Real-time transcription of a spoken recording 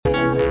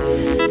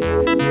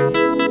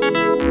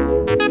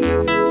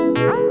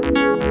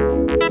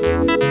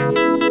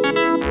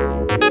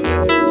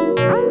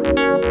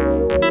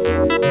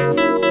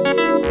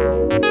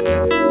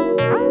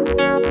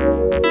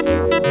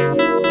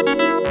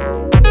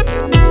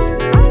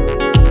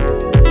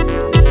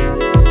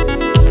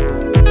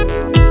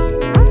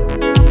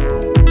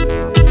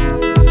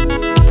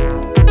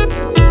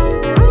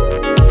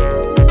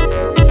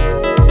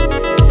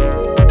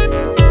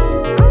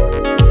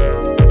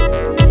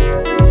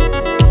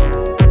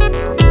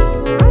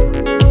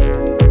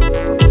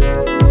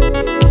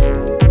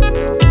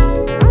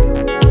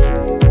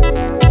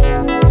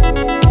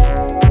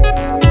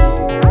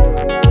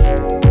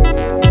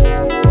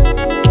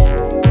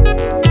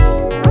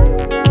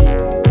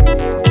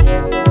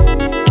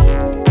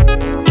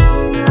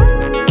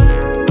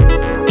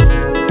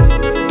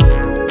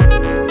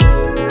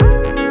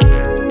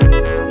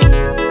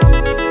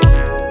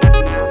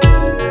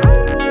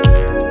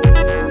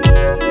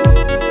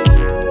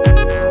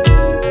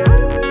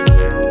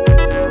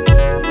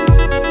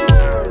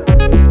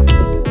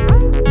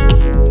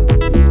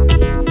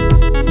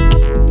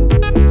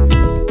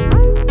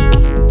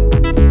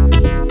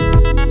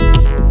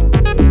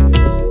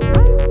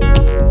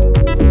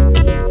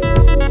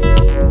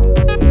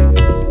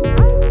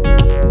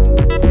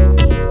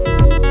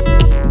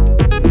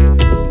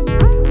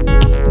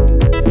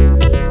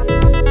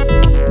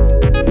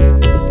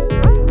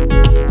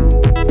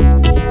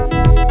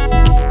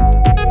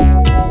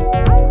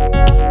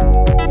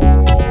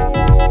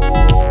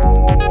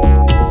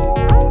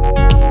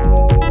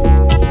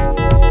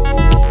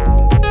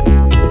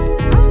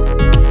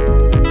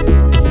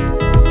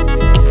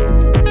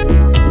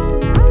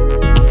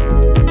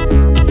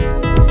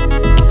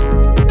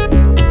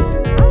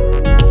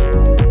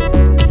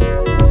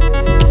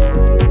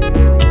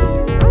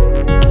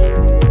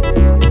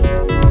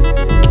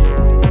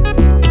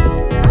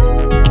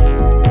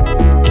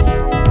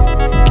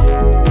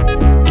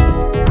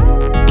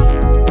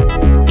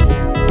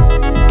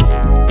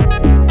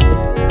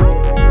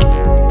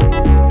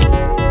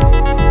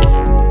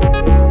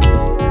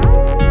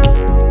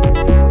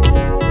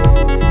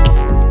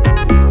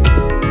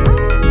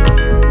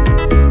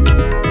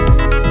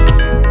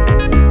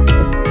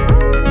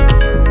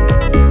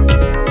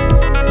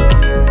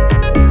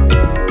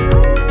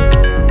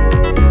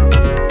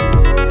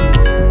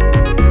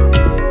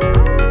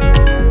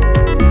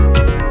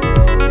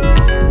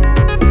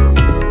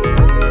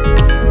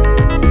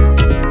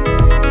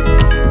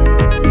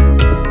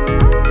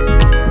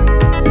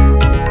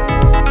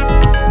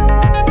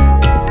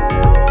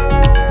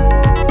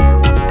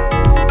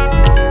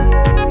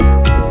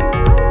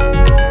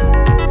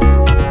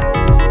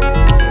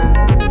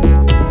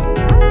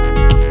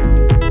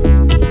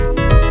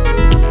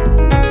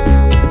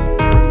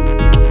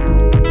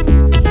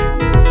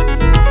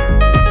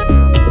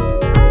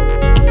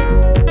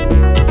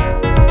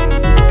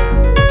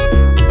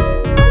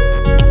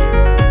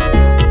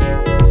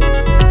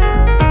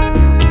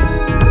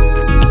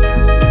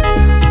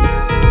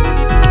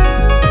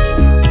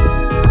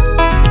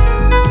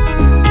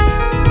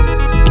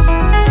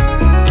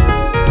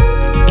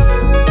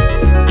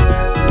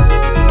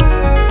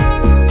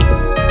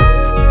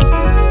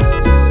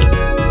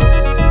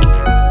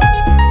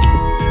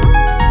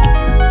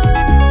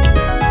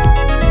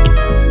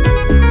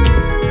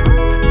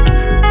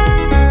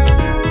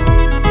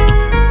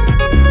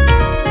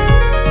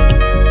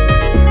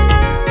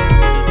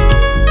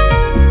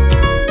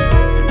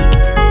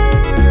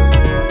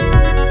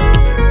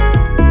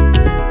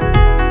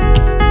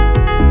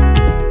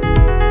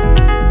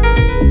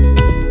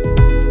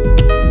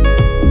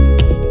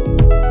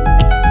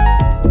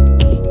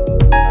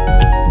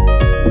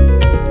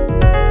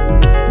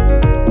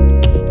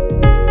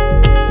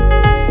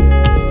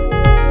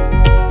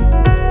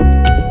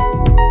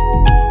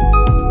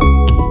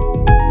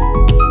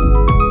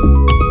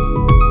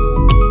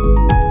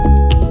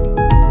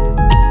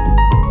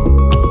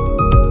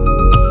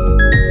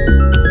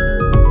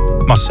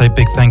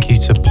big thank you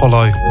to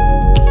Polo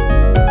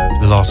for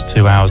the last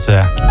 2 hours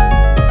there.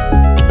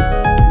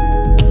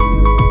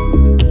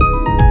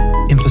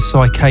 In for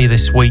Psyche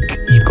this week,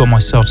 you've got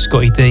myself,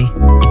 Scottie D,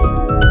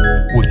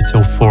 with you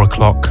till 4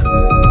 o'clock.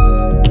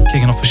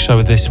 Kicking off a show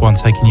with this one,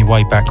 taking you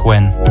way back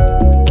when.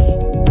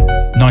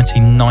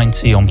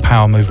 1990 on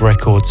Power Move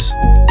Records.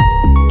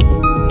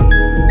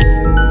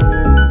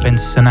 Ben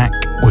Sinak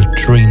with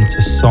Dream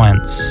to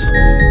Science.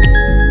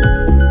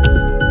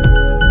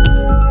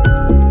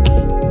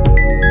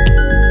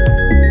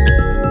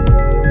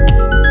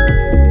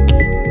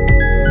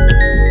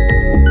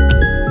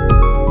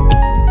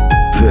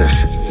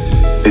 This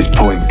is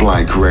Point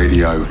Blank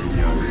Radio.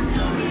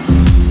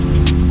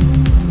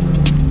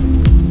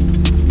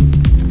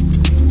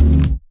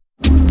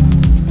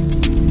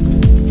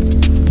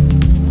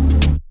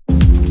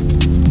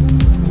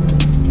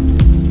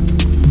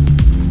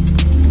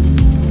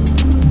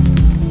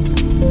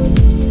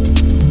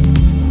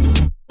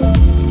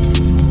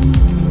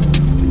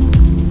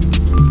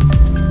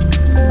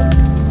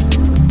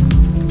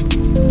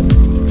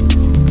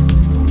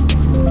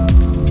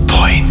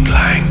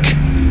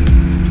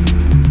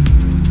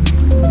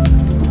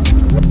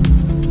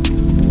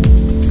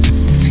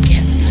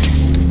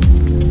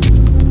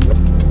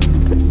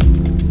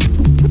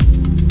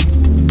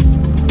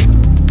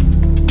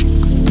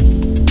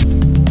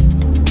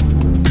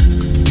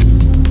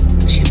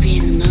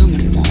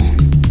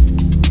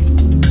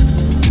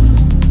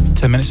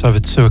 Over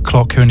 2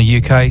 o'clock here in the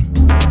UK. I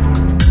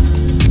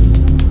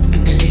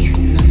believe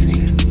in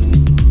nothing.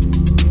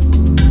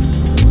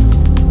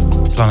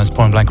 It's London's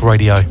Point Blank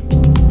Radio. And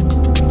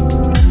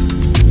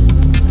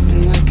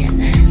we'll get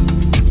there.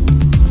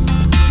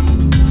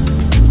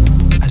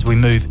 As we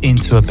move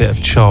into a bit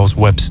of Charles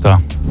Webster,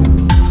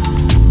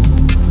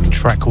 a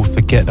track called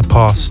Forget the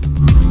Past.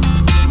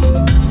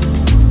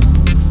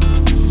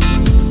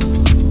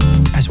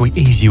 As we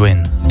ease you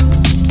in.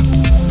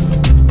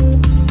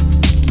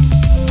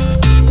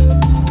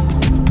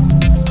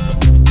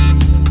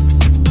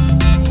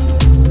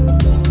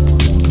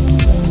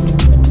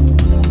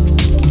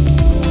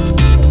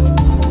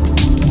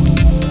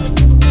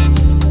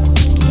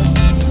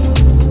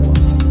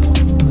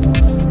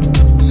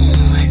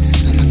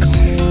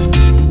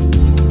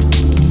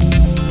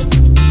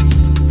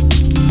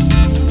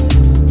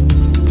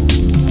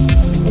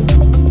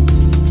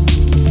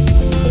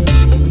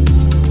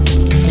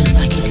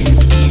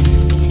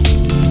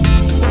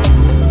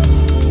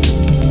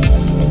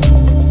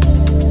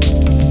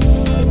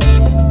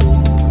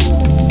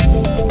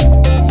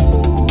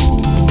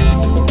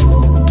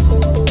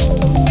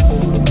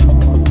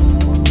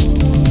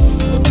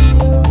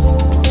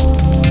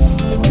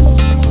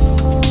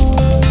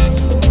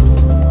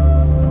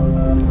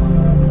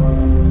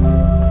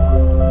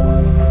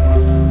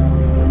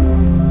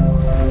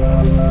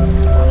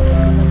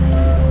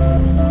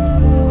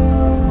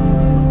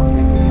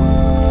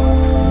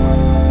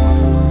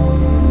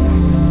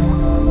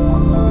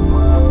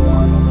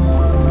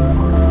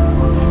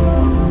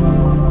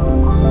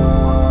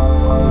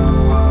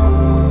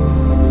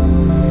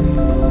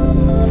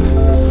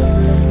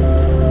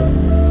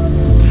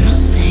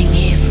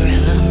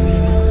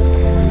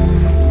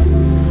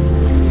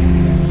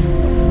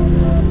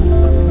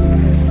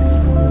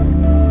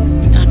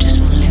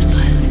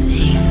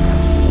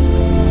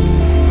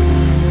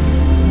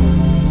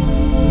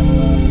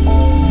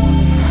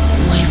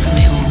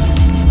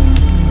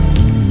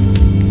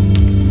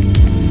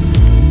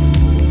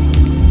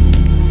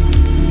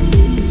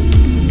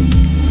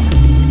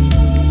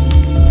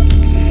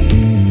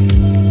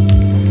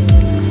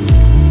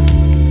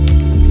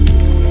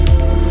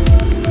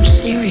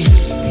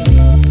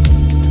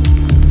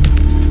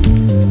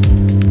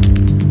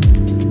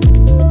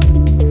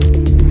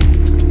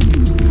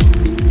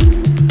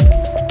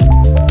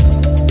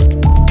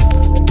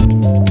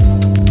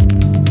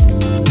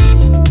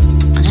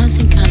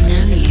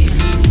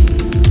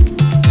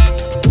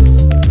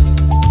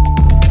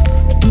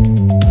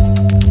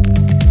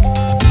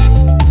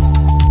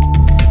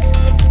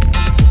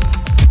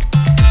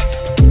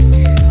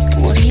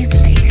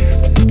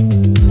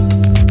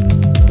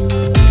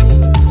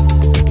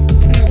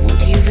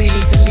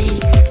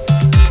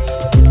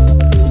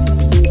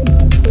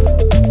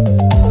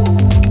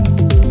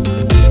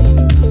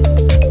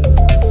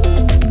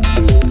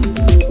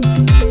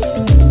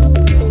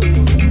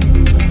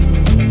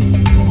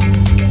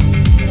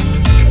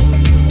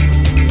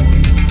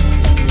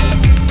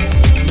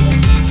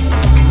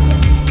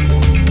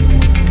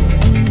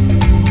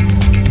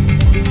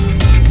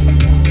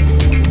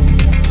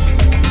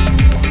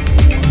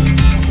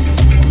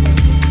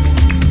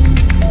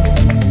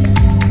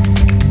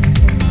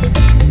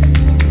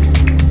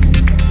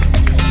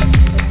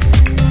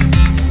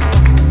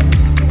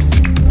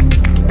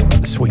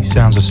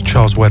 Sounds of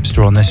Charles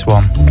Webster on this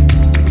one.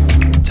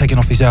 Taken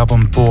off his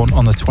album Born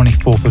on the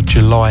 24th of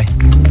July.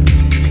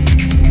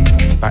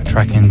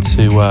 Backtracking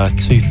to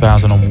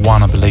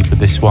 2001, I believe, with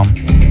this one.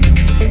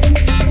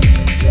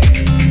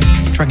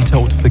 Track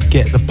entitled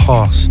Forget the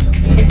Past.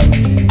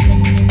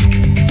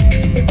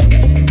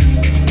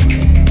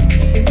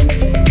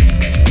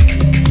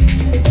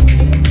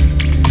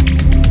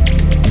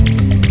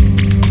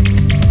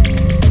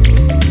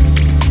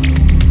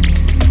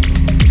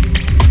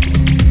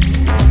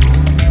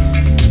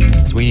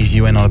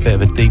 bit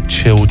of a deep,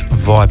 chilled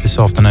vibe this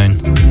afternoon.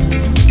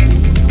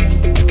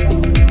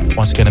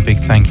 Once again, a big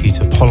thank you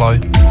to Polo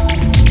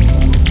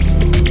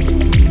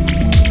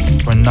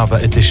for another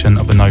edition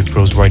of the No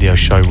Frills radio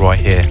show right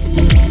here.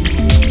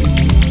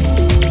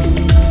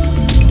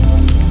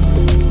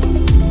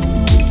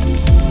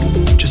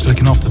 Just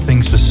looking after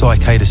things for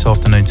Psyche this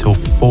afternoon till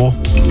 4.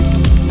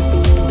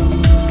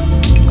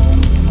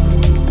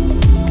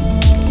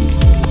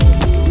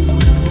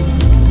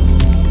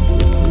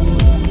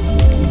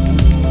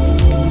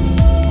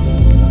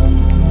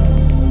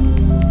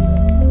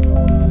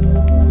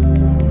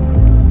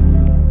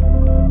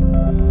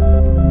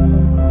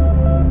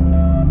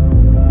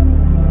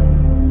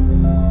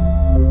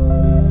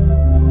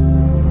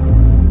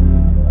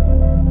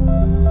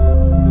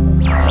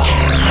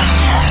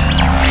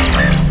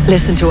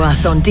 Listen to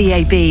us on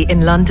DAB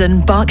in London,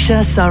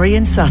 Berkshire, Surrey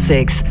and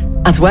Sussex,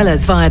 as well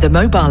as via the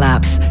mobile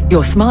apps,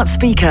 your smart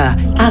speaker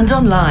and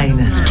online.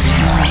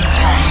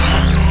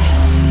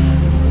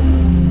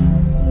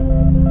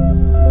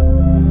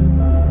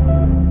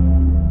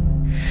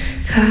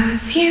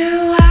 'Cause you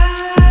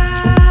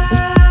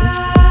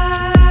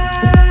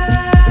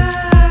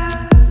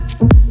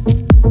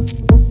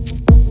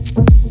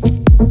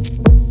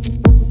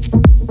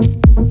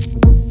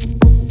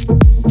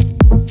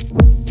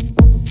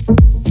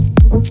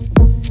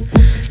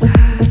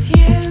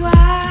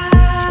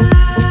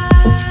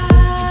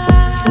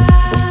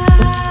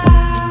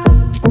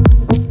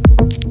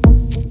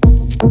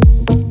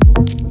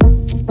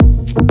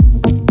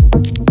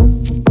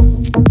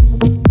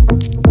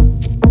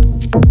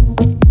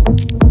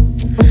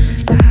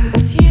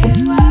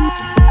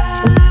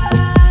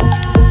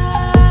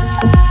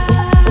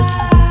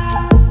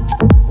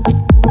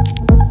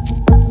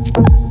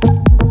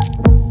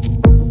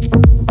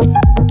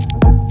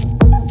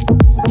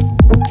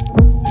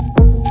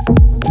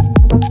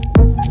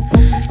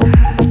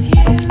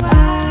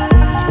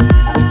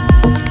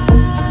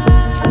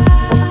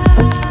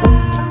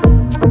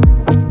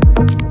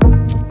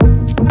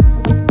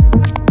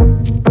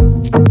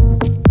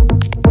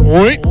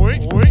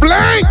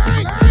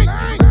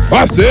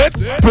I said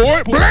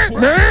point blank,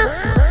 man.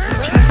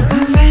 I've lost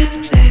my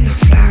winds in a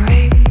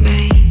flowing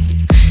mane.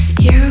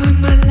 You are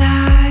my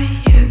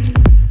lion,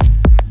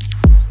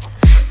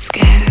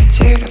 scattered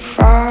to the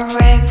four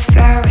winds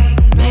flowing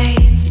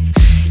mane.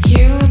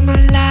 You are my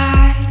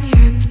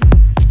lion,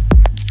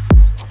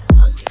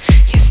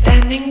 you're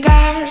standing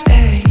guard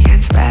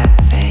against bad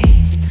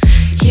fate.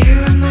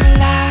 You are my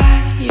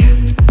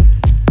lion,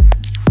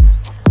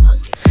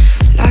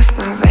 lost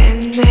my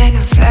wind in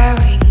a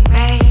flowing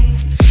mane.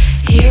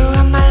 You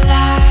are my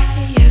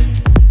lion,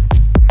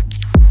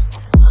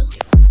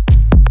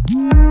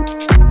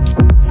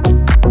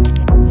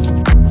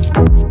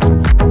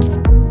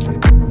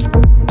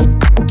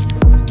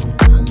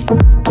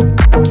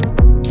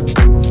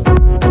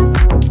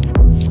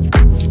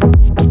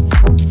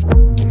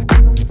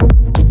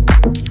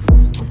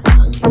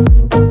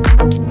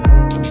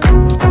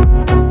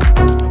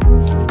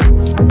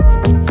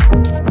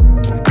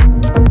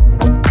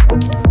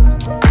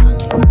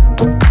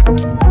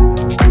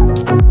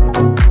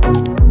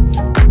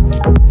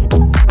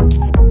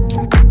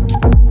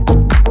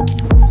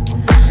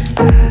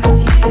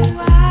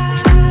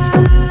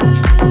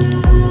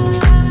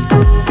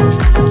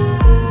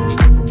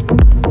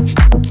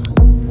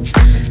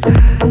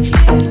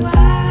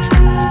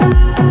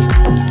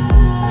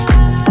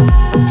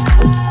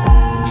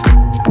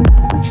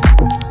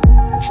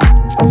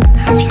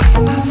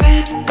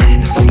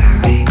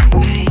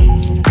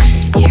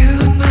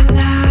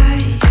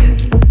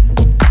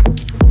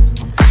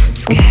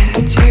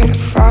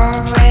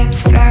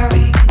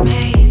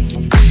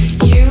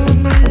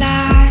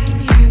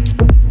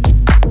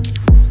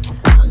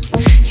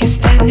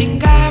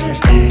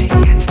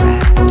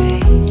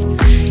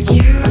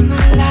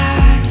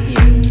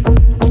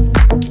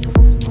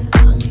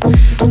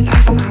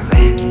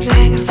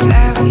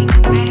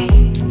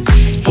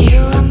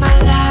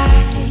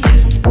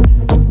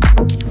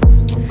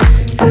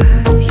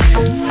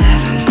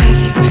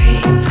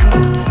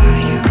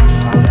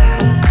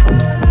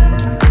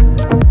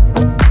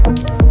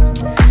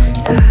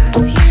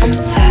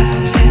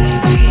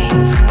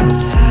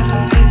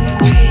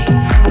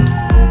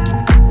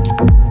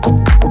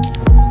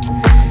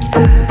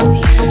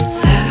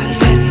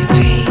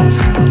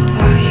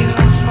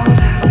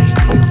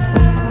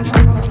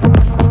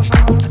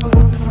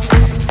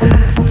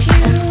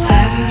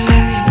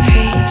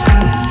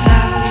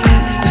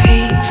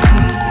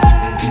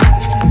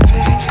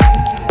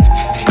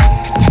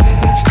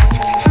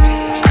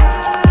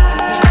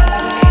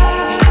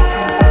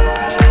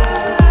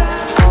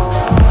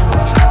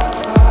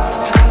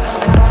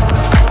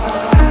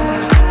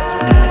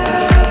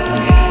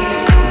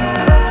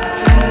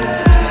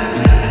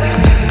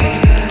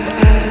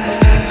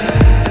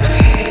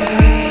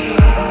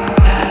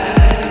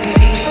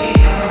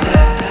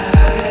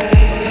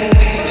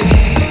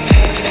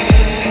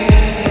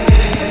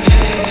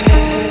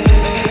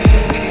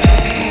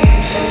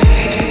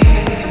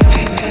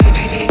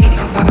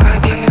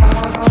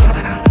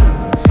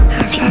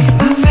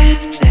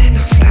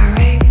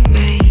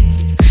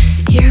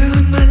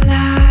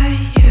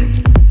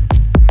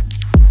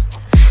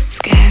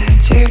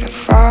 to the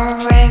four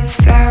winds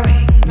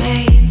flowing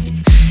mane.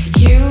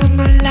 You are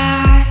my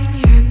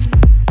lion.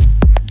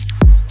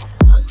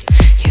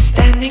 You're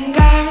standing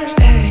guard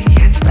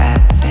against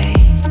bad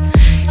fate.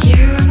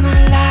 You are my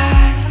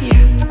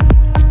lion.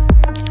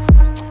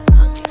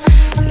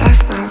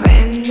 Lost my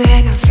wind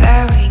in a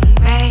flowing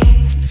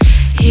mane.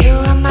 You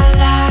are my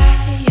lion.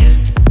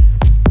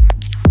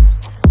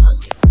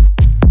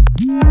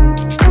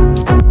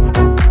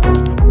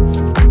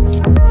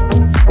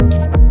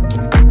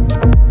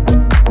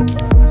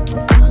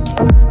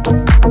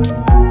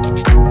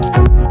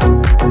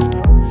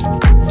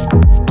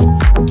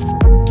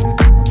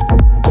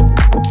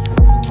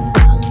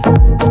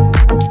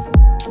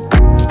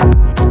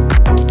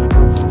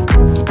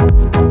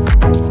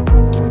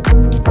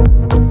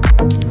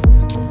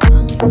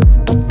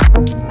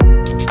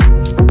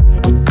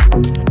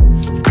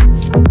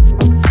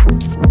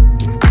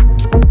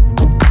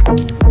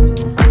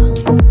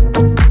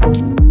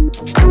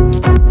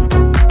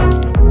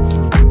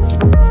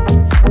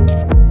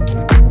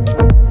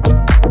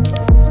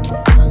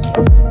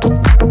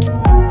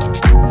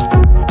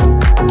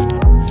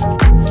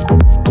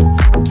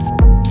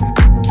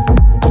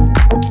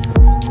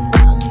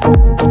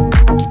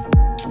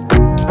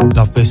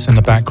 In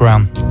the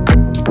background,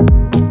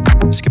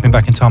 skipping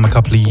back in time a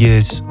couple of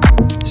years,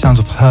 sounds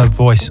of her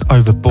voice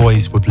over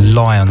boys with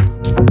Lion.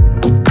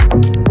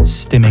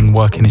 Stimming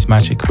working his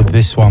magic with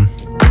this one.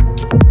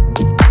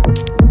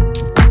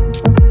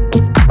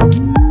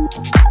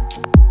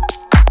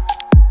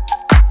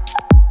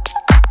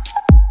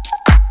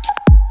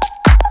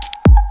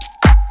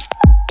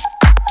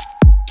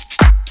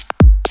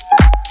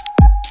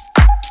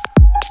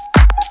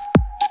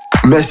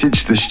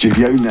 Message the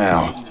studio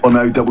now on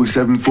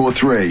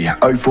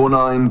 07743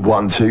 049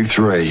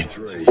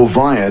 123 or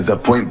via the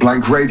Point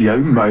Blank Radio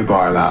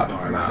mobile app.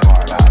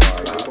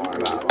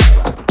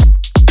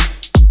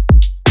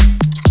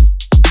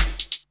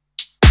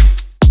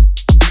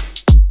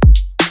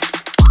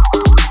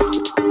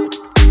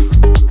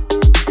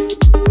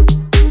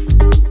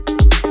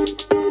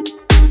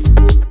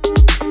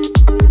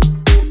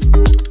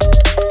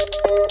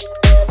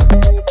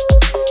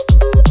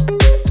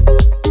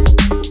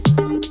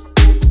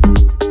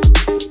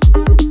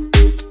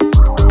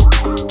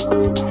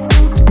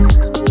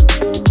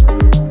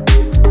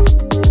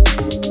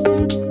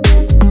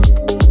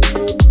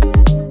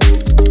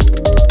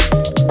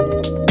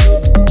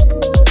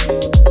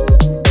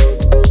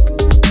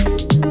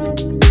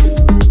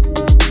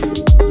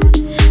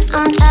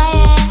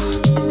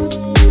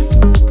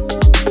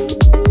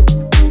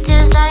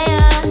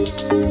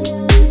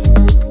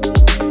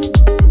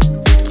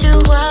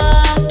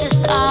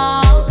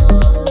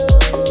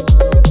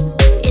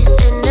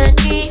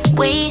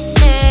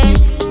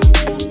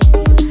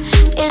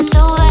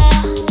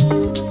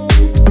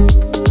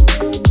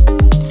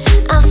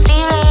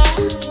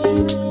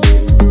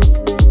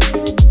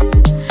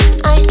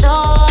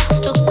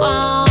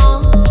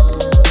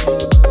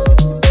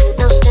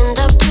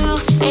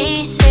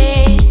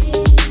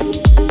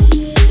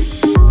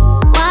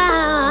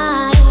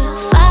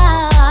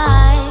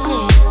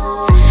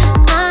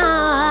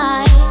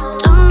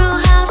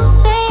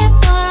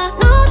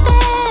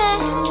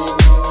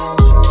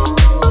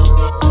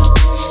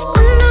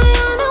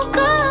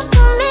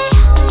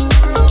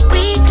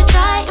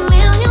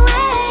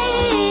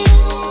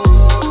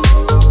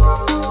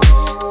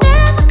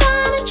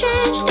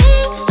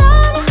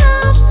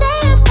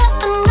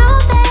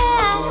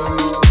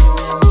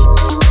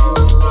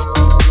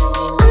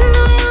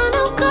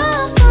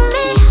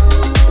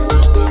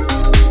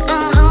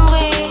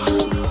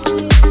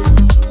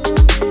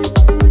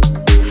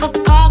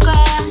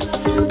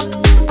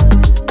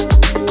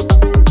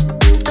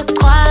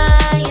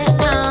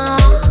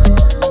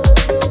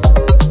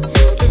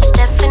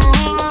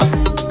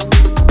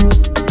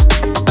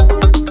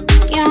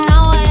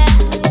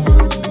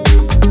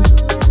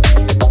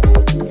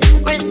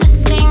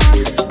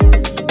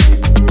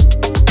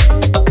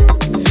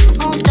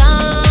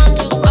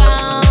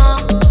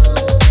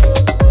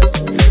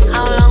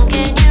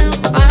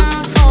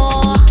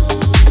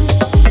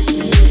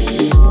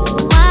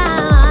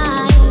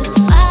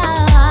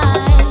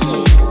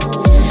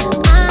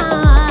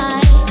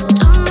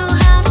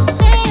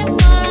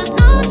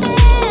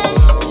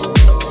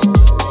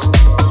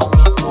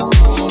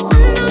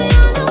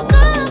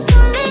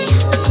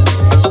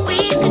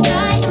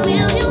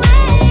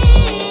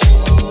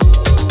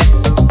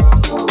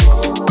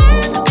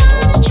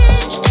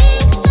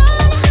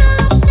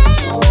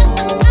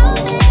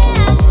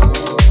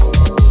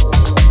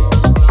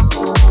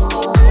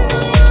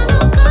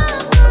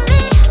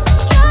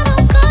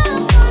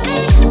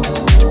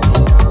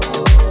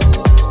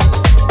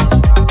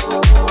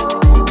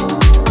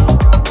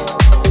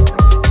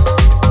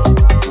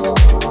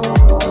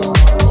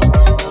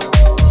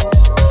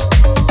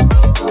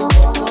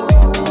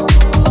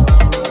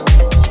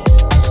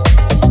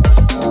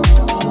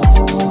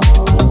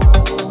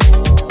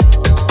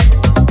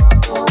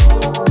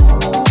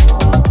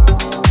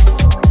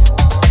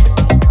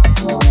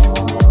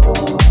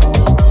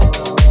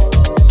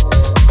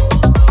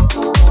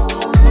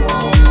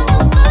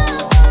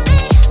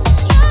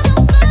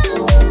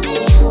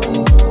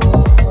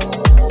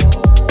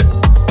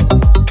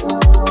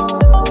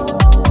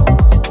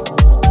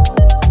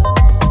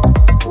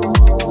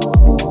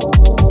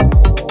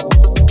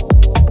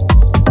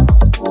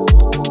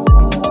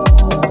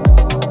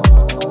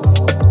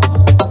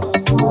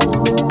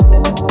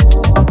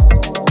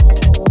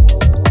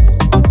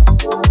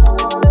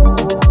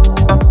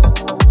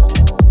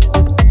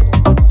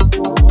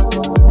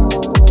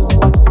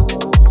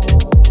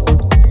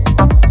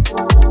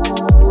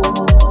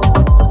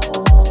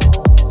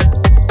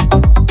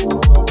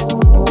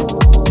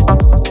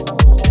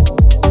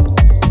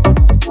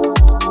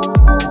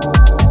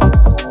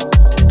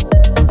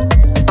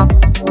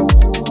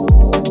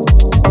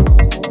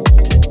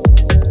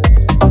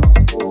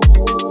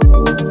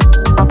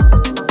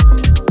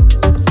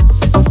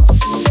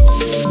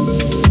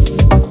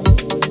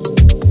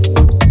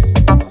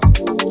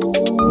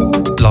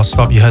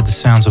 You heard the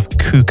sounds of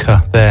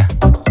Kuka there.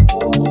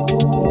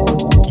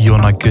 You're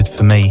No Good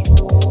For Me.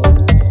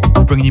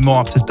 Bringing you more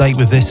up to date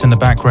with this in the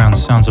background,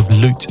 sounds of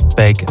Loot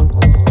Beg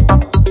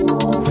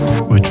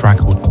with a track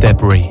called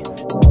Debris.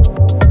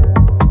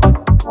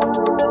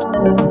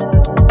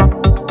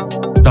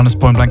 Done as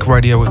Point Blank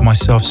Radio with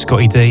myself,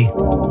 Scottie D.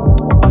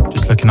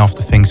 Just looking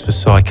after things for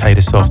Psyche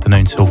this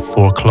afternoon till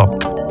 4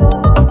 o'clock.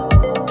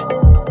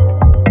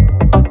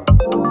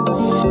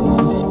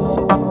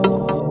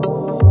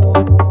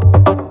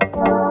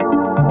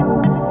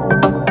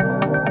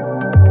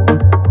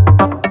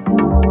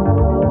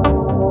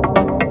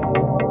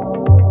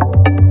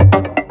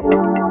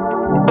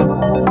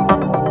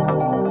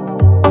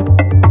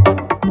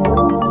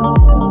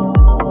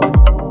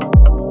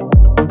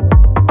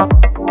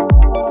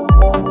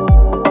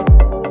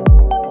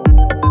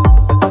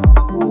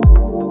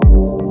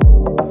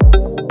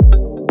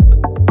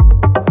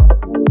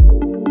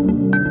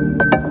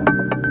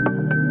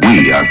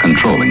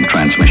 Controlling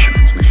transmission.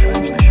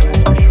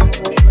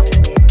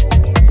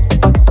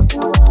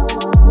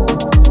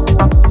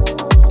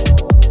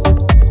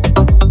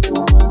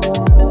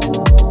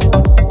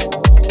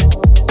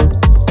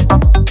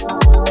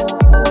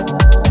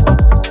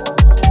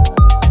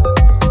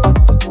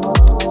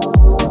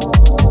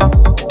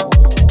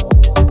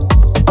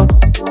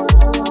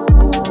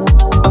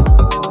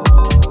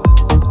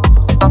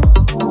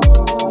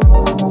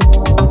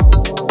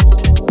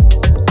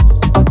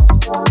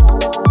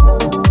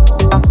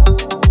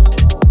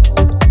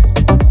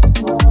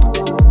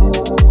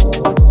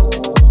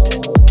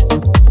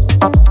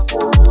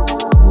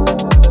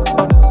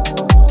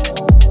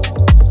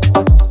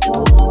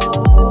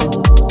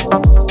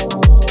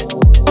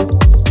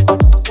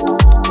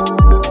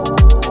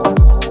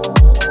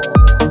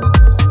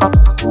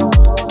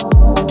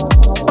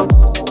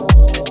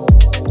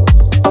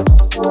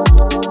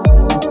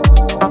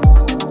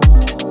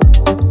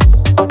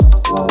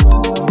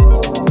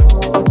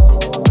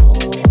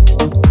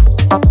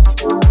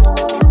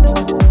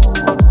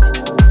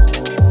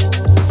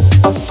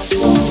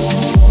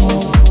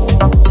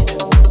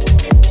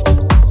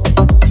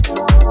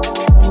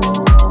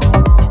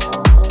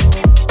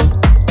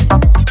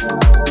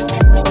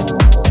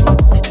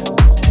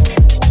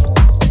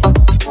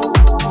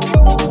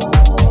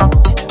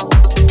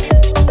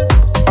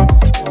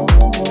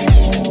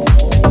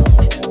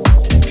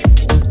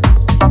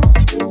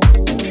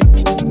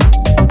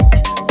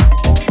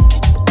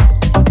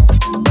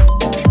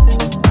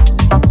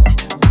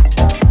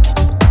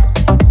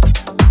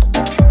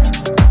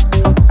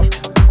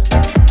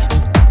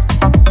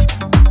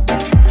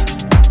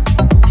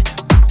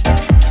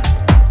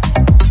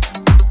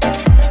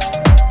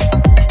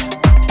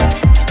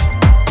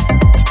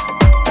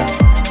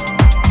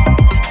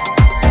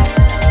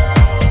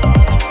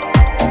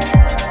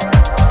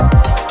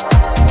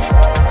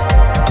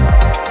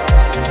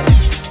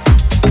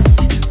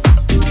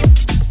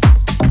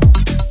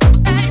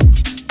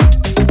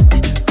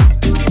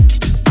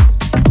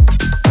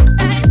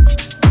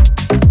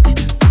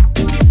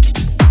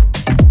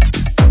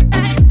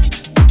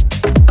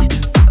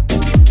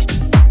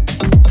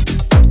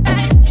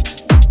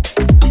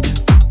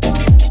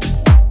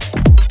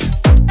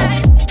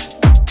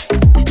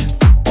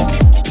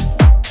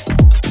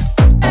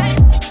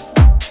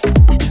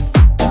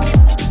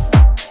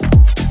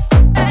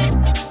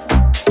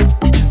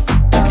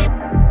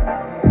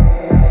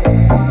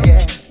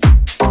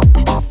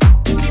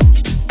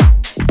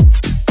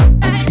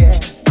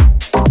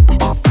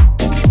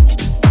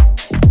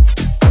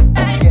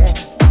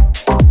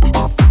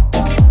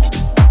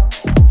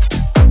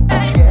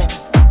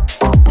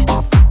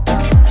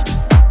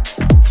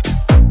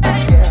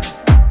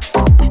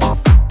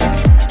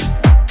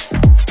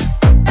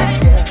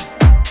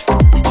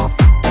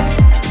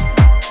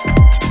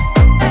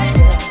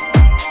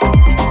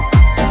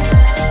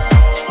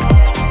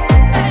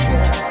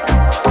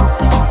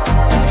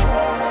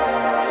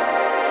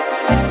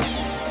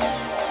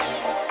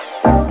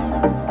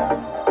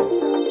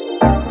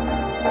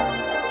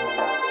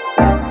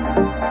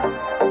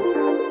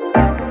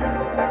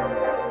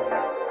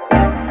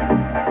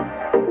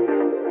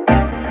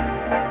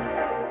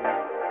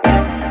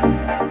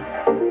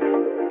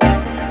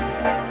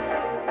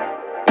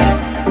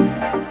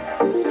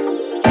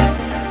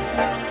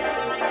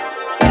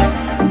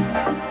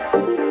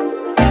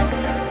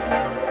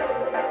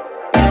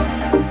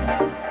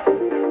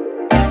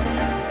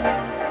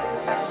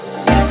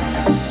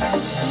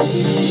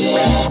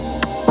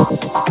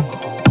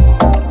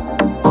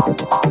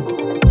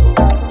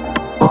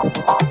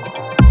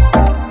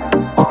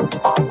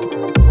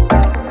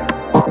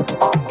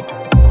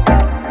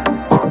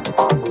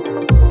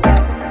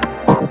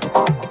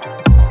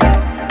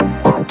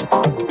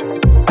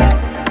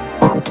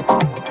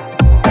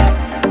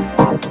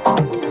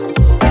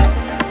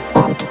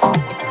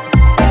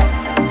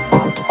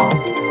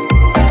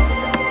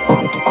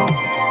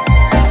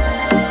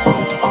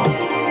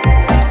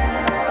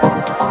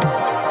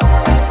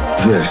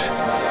 This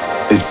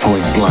is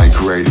Point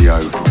Blank Radio.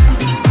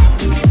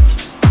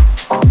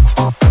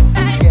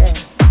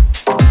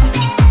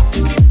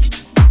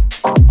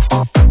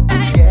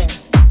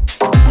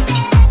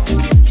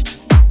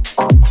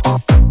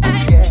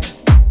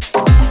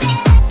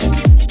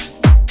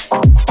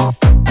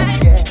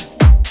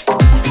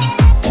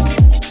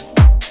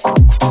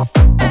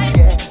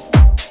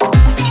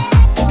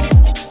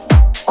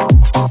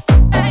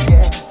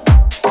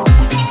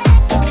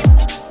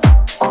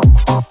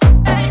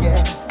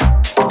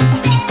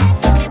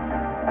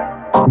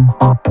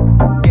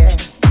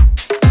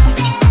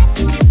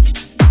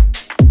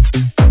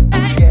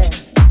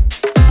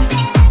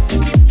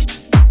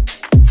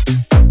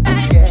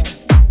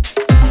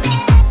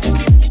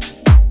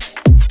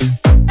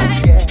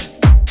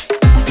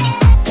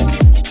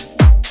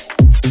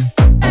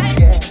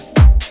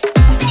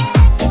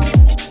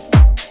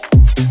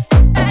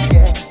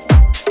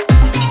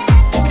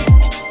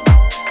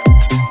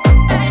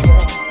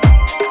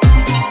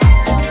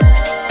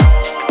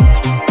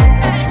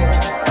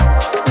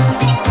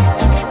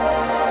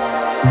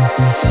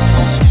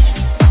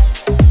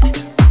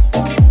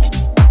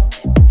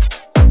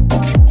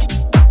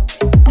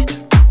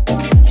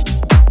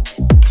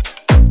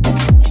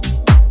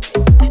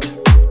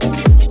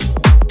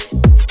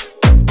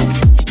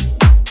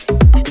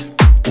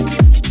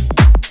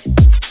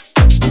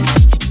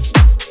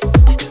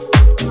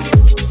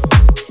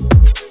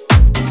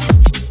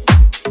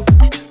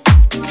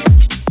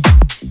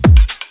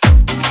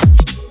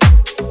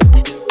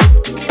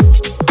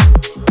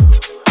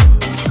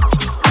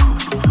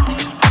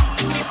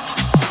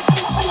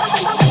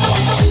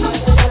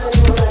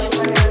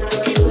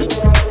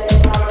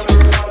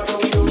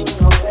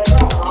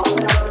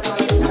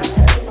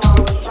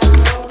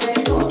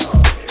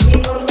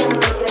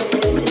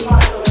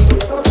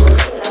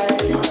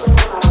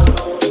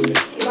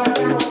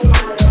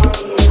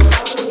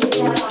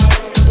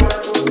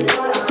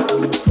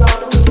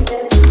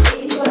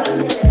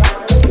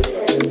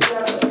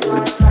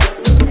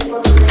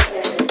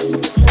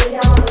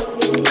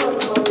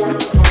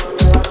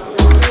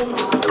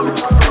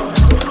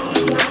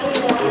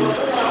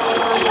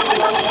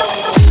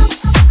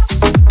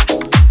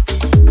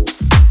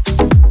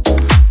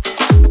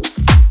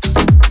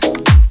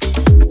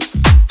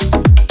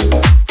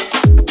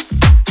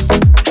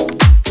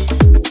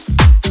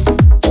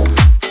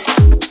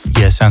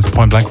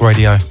 Blank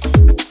Radio.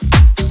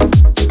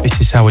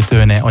 This is how we're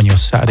doing it on your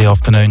Saturday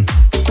afternoon.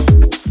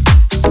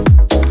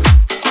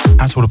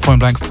 Out to all the Point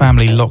Blank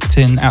family locked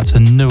in, out to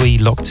Nui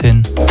locked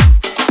in.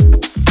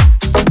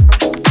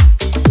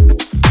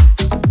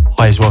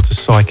 Hi as well to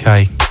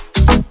Psyche.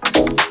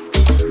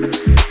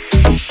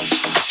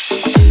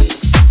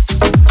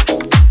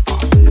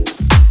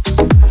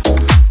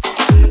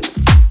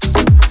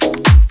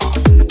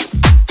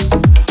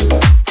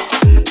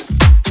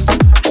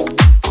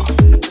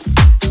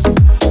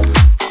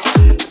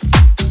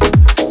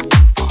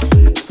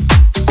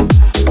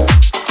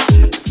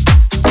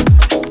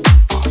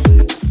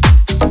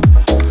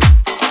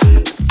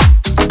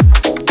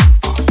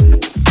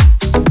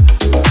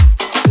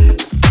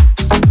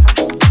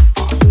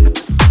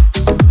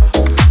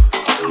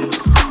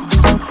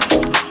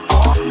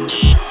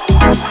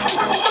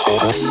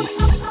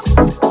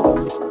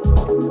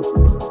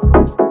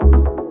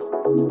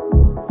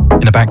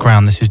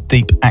 Background, this is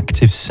Deep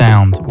Active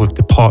Sound with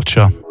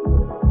Departure.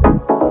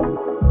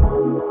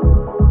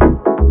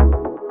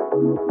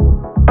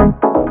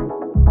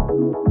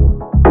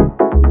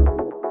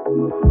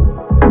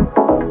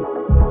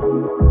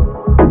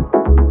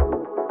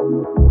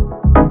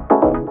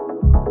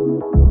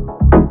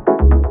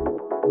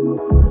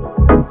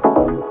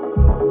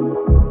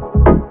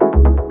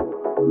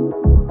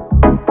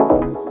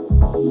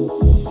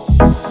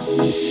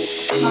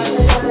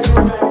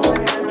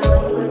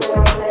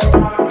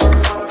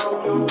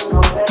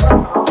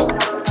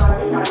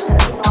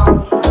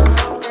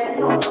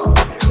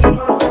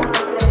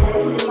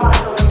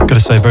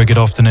 Say very good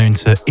afternoon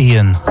to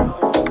Ian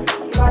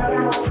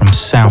from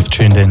South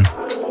tuned in.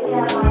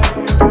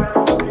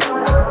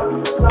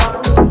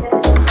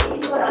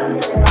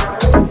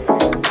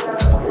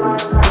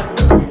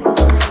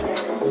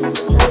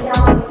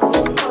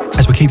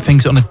 As we keep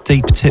things on a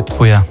deep tip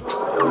for you,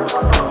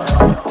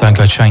 don't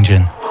go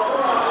changing.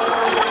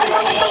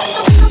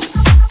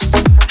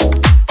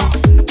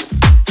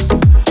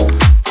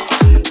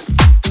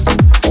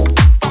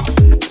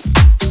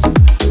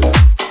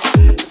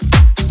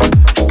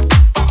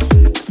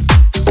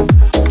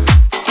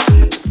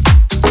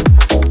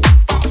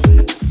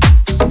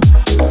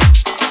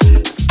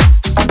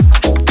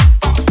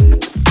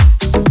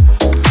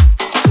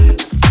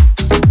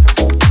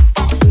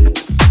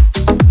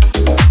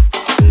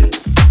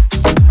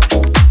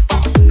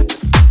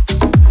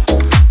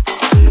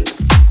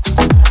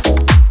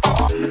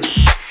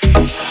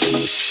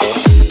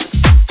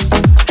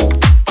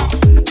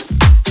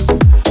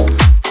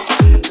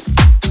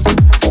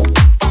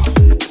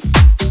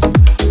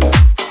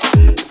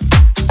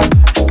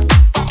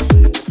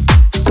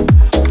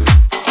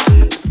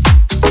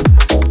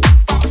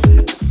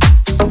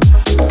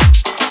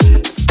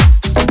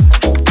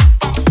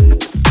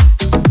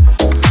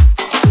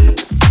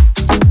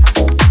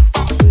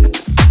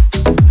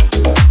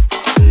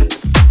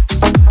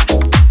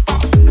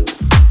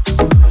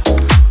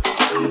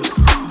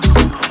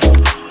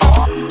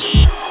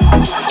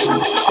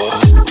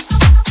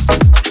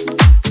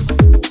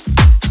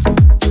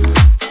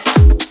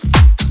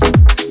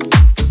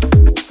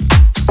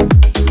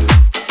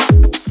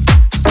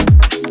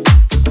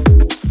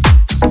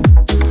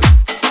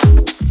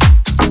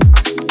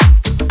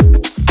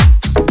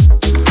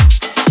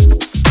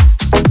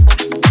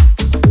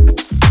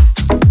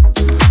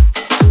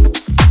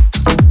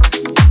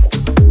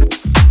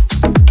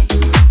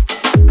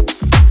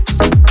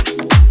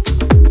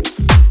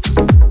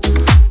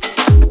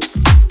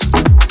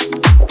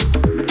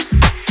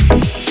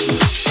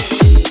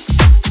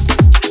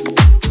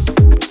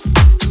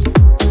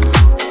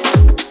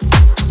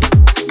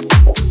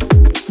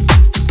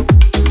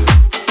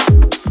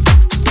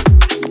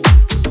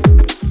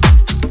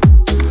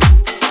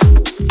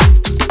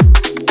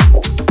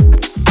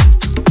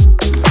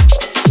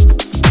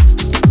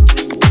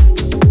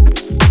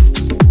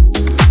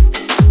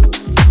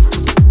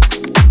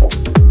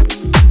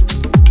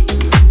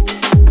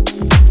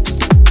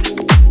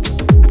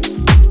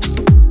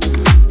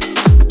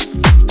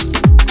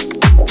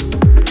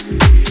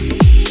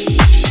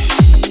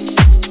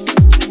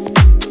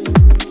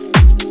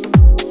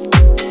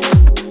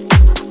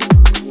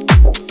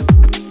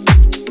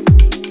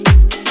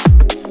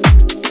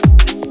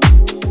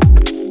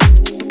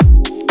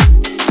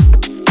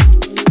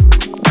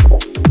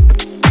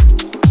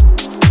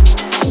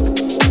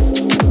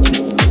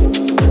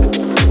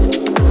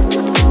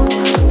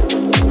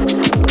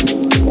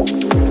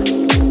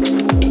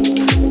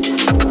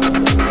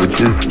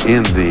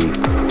 in the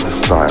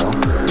style,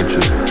 which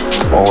is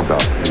all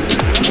about music,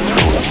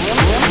 tone, and rhythm.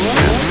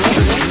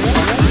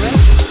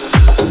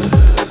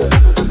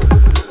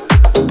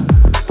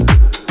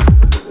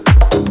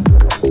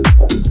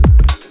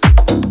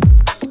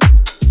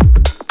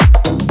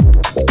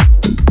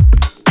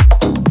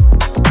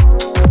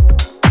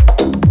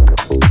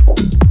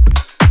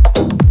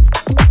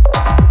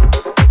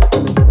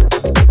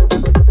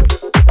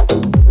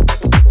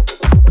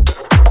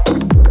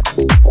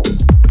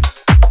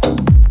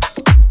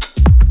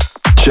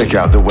 Check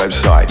out the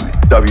website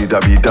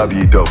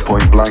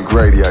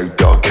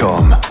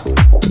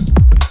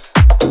www.pointblankradio.com.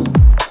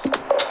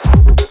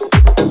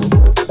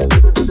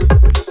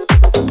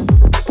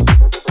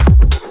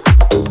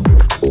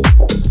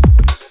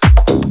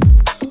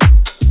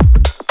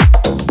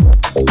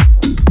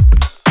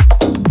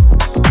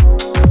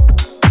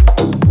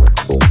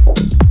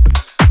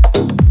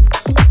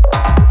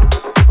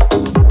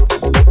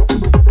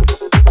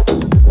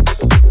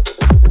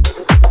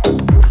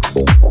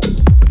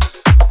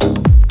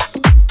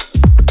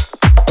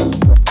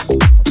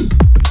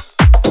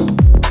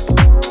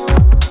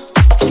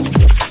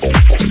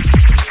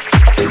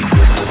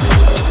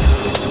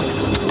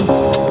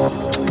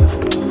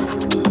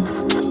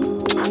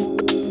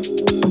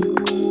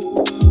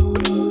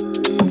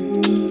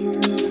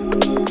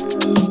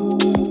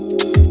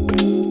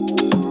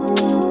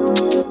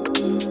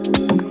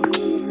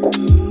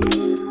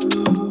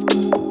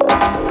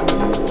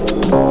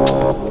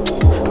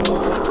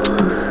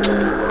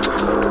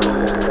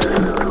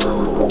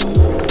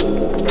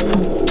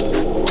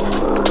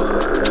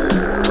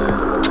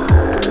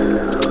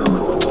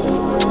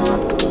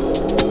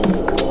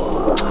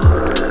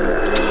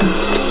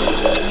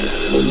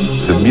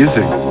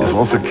 Music is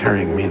also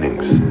carrying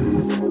meanings.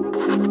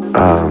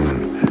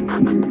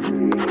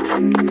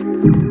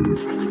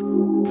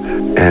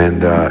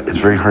 And it's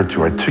very hard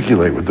to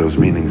articulate what those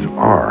meanings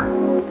are.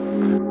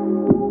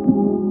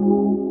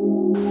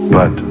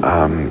 But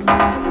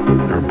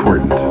they're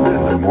important,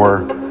 and the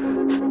more...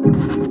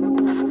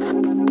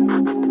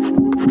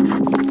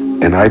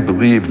 And I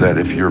believe that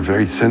if you're a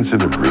very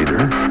sensitive reader,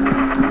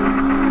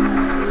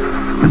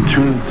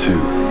 attuned to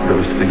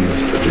those things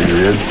that reader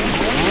is,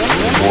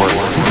 the more...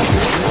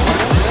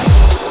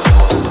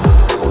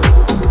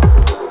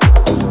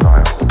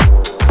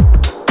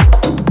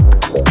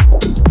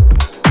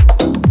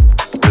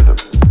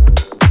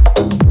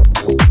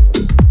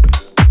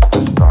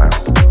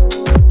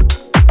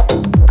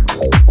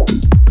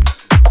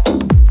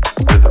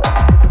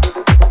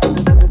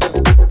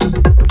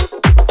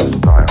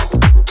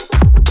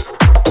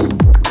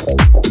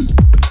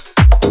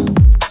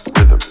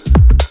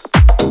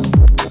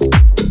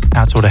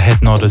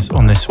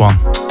 On this one,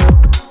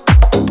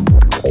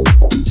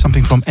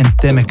 something from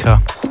Endemica.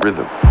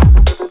 Rhythm.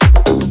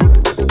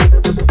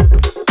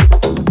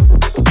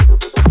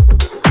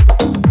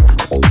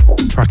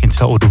 Track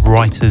entitled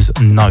Writer's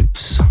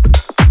Notes.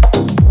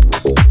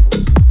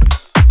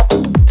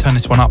 Turn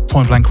this one up,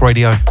 Point Blank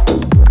Radio.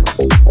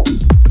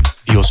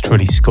 Yours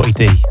truly, Scottie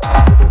D.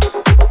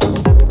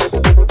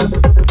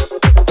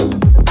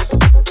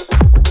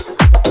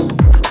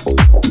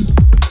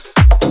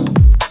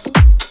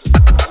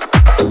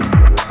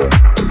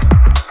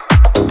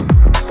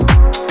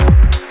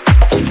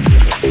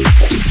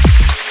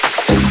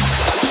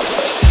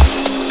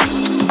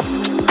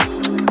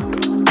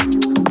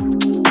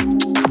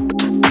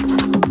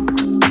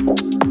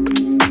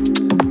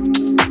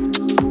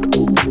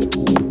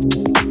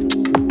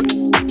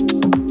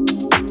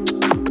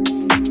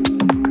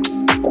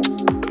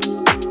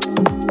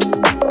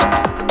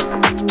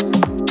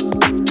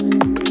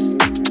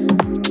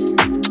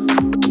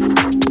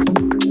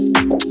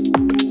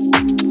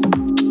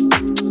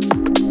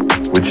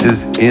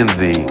 In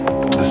the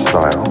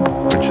style,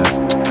 which is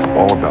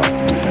all about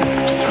music,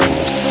 tone,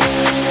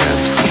 and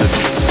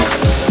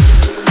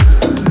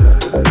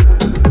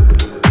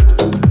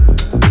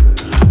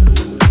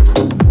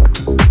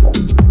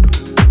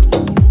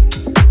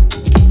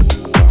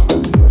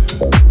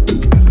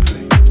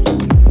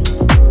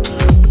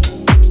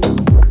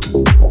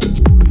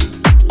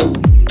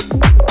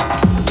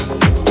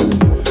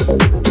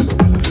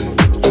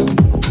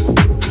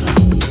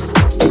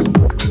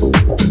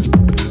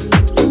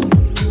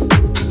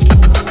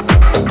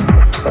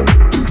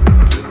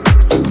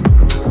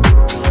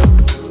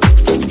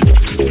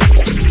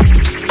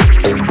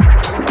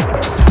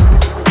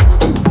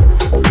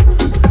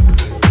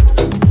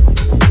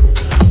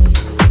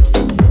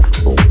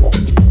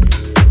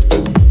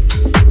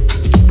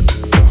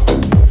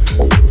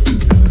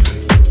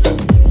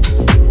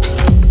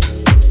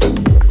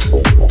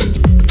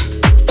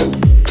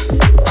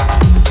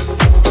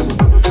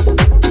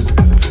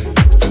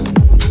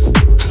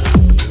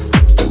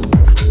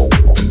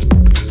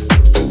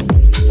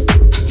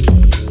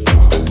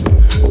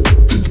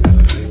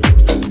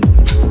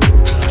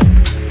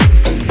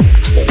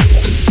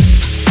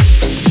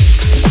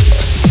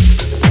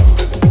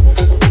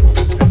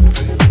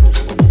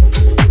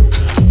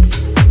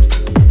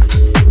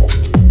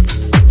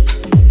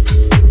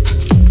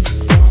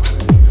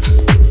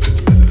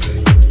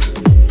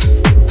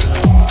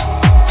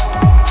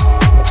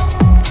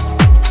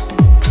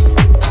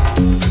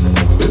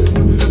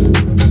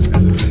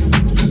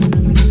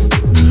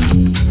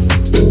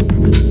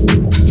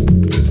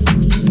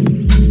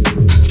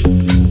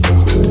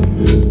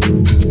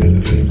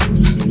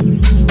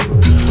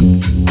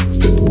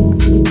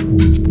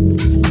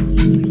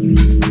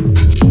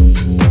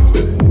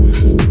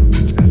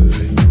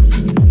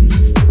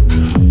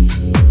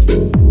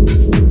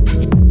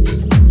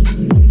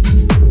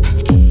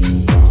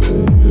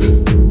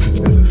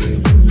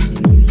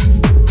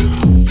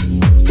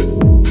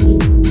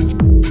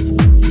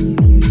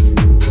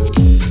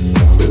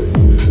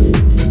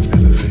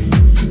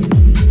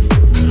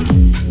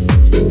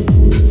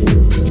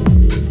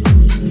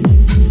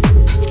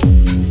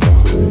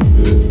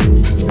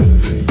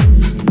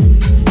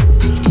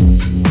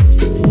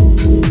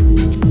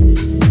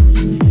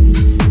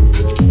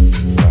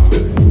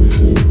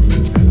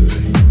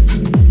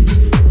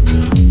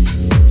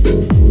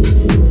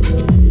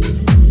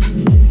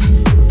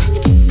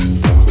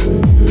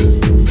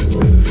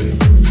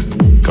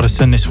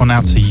Send this one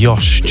out to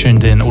Yosh,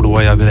 tuned in all the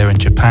way over there in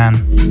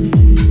Japan.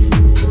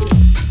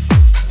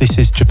 This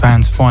is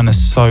Japan's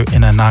finest So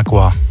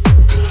Inanagwa.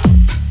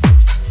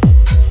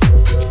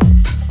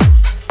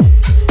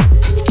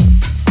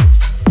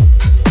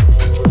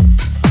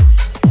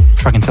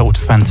 Track entitled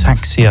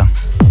Fantaxia.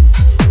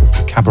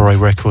 Cabaret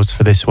Records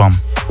for this one.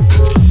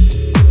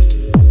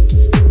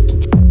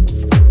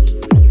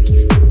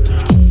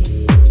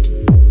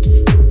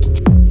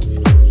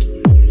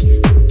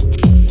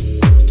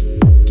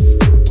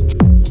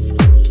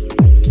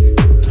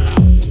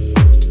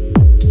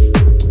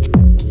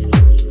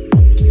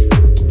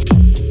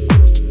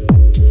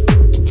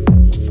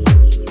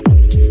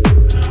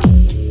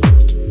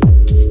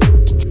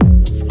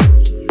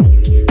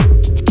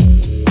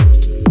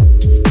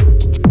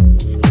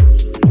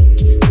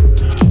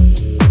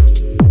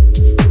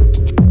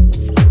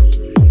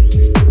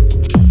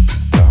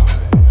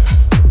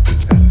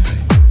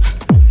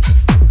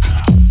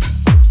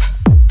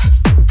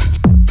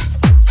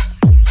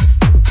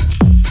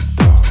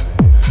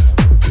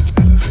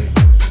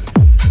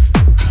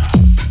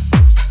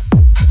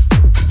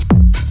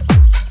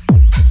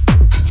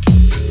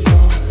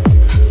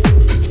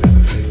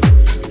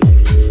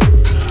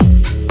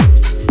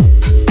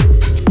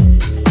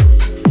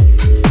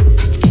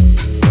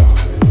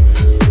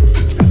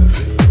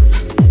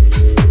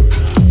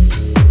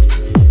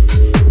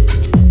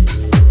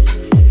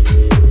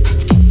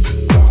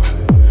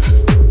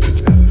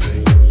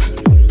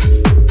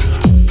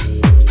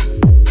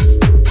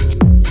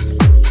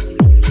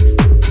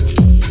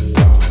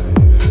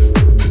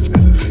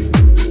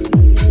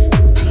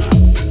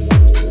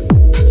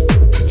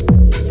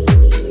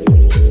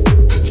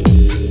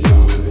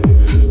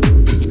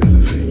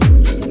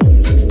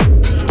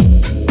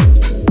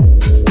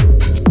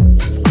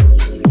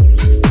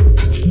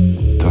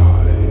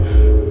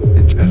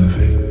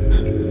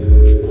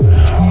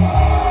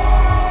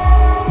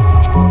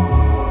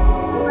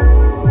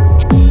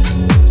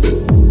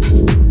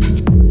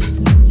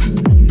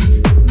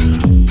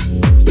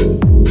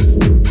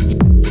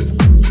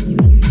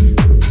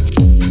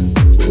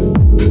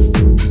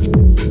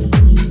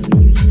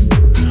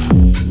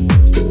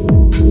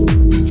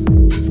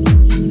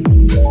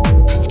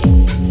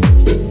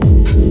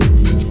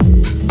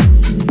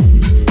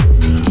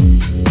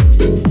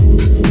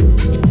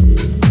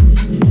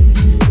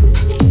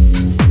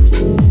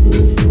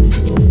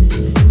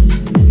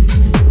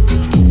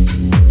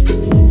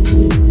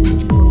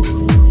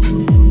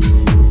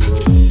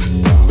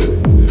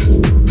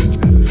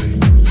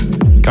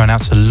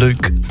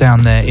 Luke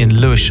down there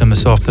in Lewisham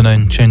this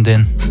afternoon, tuned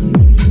in.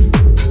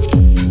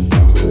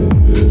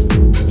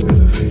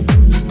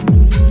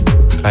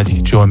 Glad you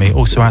could join me.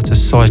 Also out to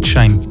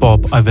Sidechain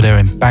Bob over there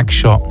in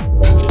Bagshot.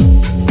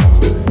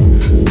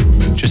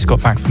 Just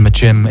got back from the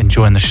gym,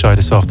 enjoying the show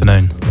this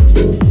afternoon.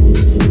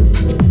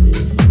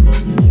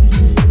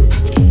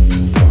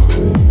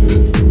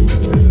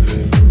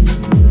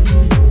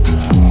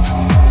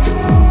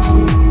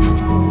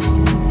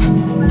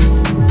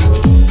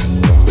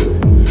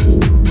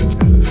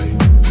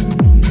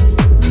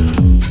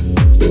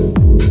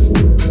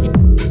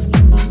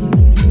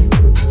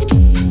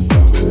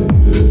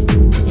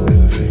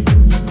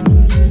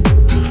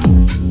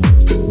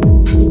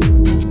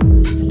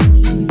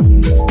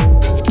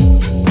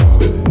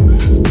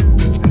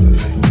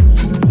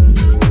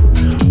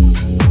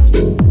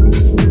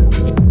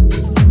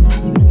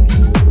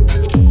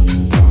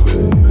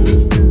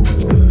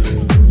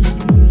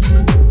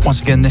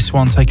 Again, this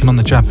one taken on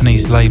the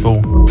Japanese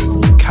label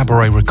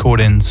Cabaret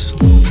Recordings.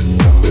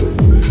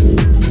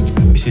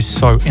 This is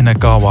So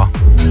Inagawa.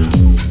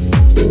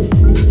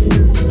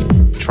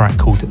 Track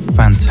called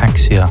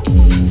Fantaxia.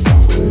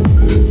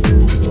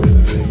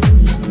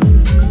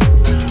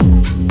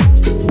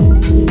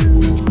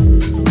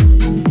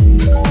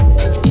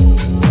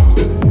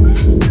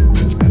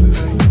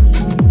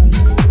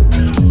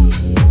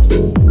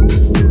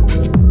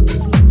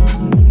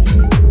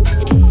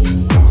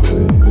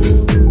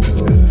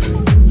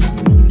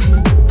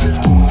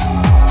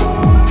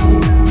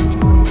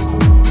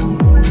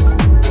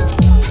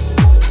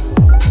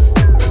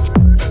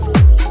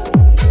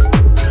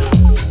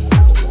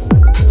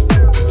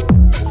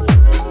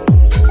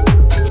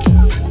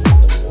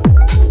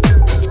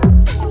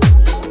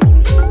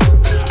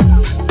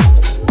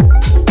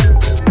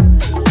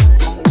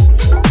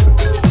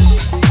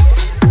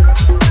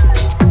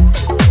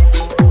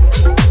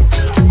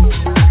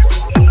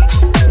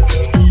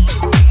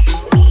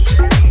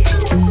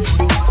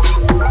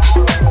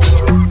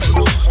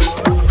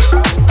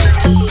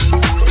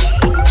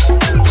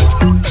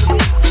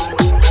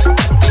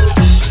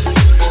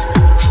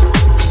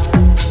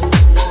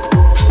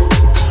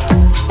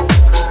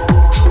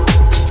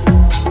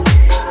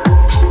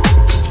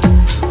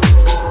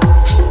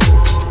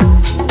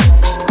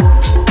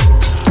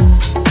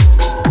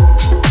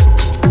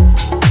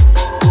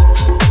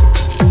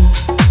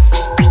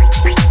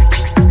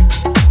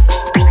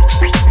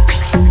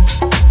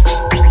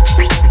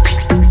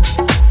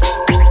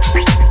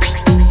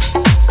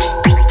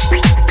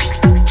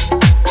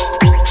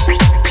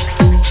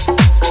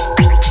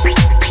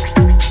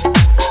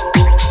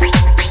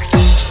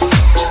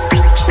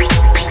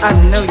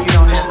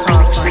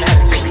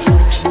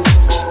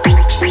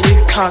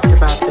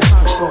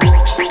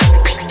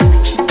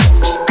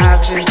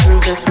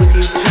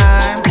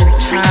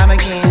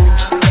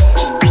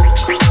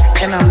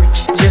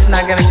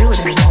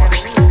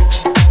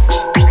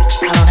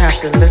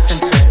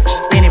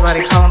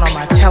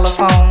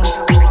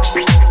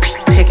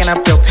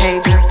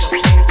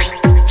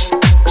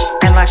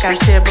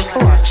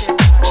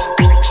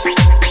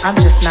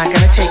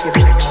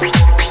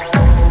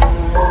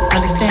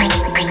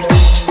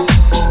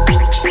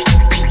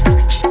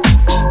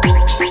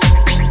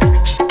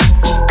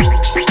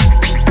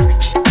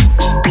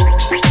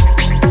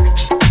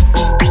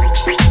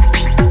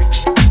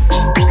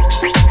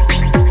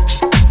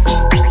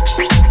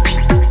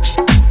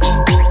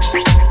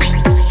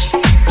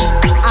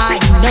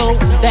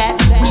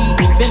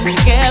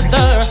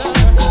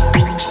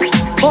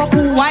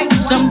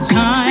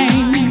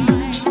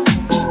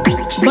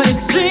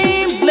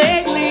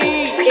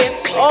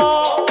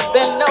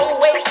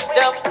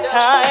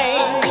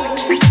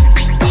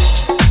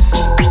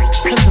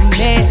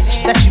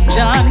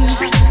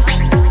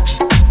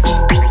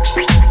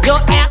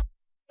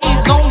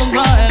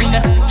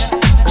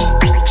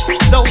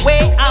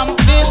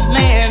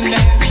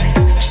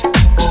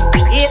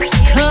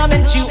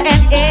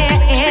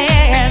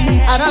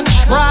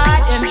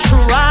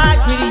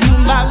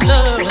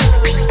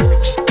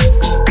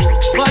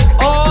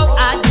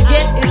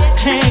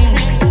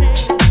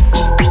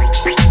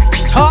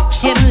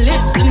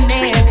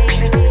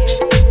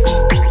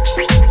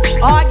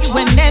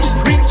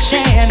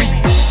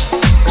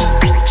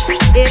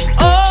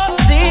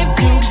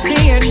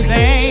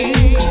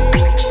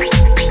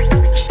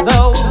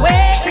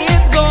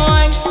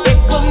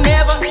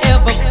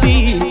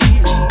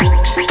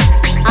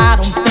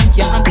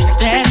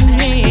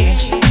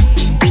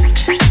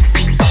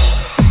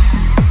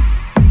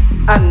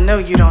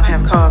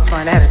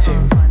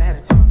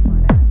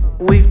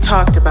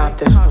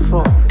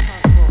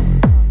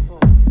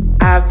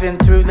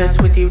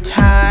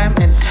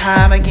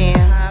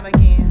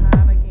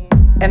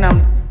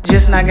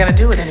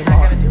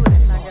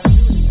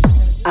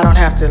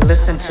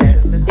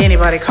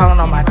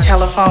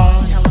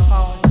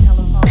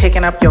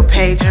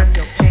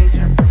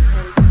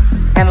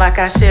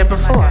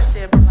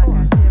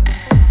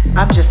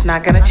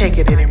 Not gonna take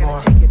it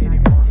anymore.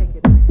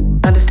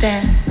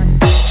 Understand?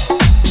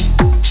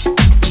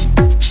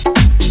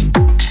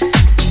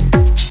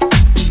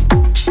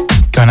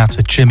 Going out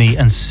to Jimmy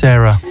and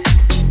Sarah,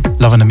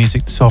 loving the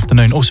music this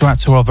afternoon. Also out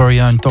to our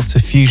very own Dr.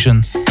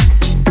 Fusion,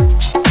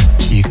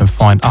 you can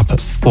find up at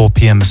 4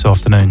 p.m. this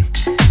afternoon.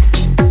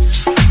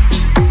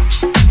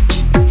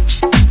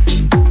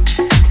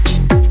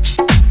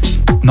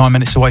 Nine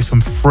minutes away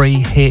from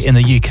 3 here in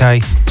the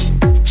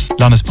UK,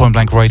 London's Point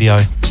Blank Radio.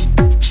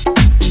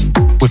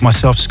 With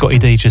myself, Scottie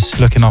D, just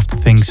looking after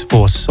things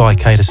for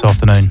Psyche this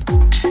afternoon.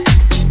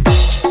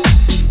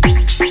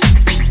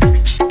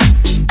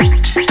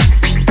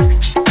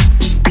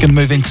 Going to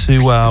move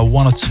into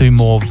one or two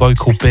more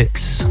vocal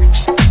bits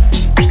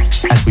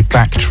as we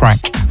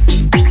backtrack.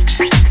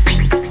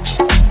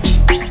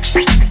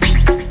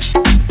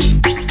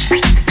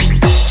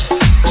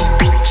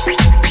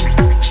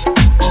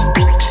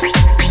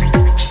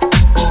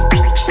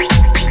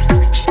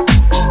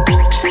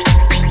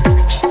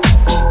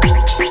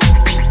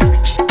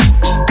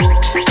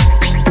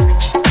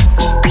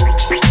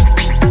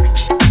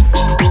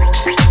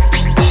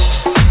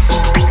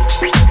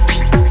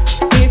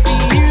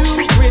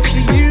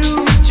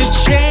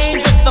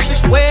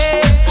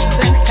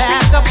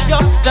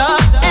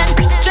 Stuff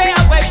and stay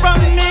away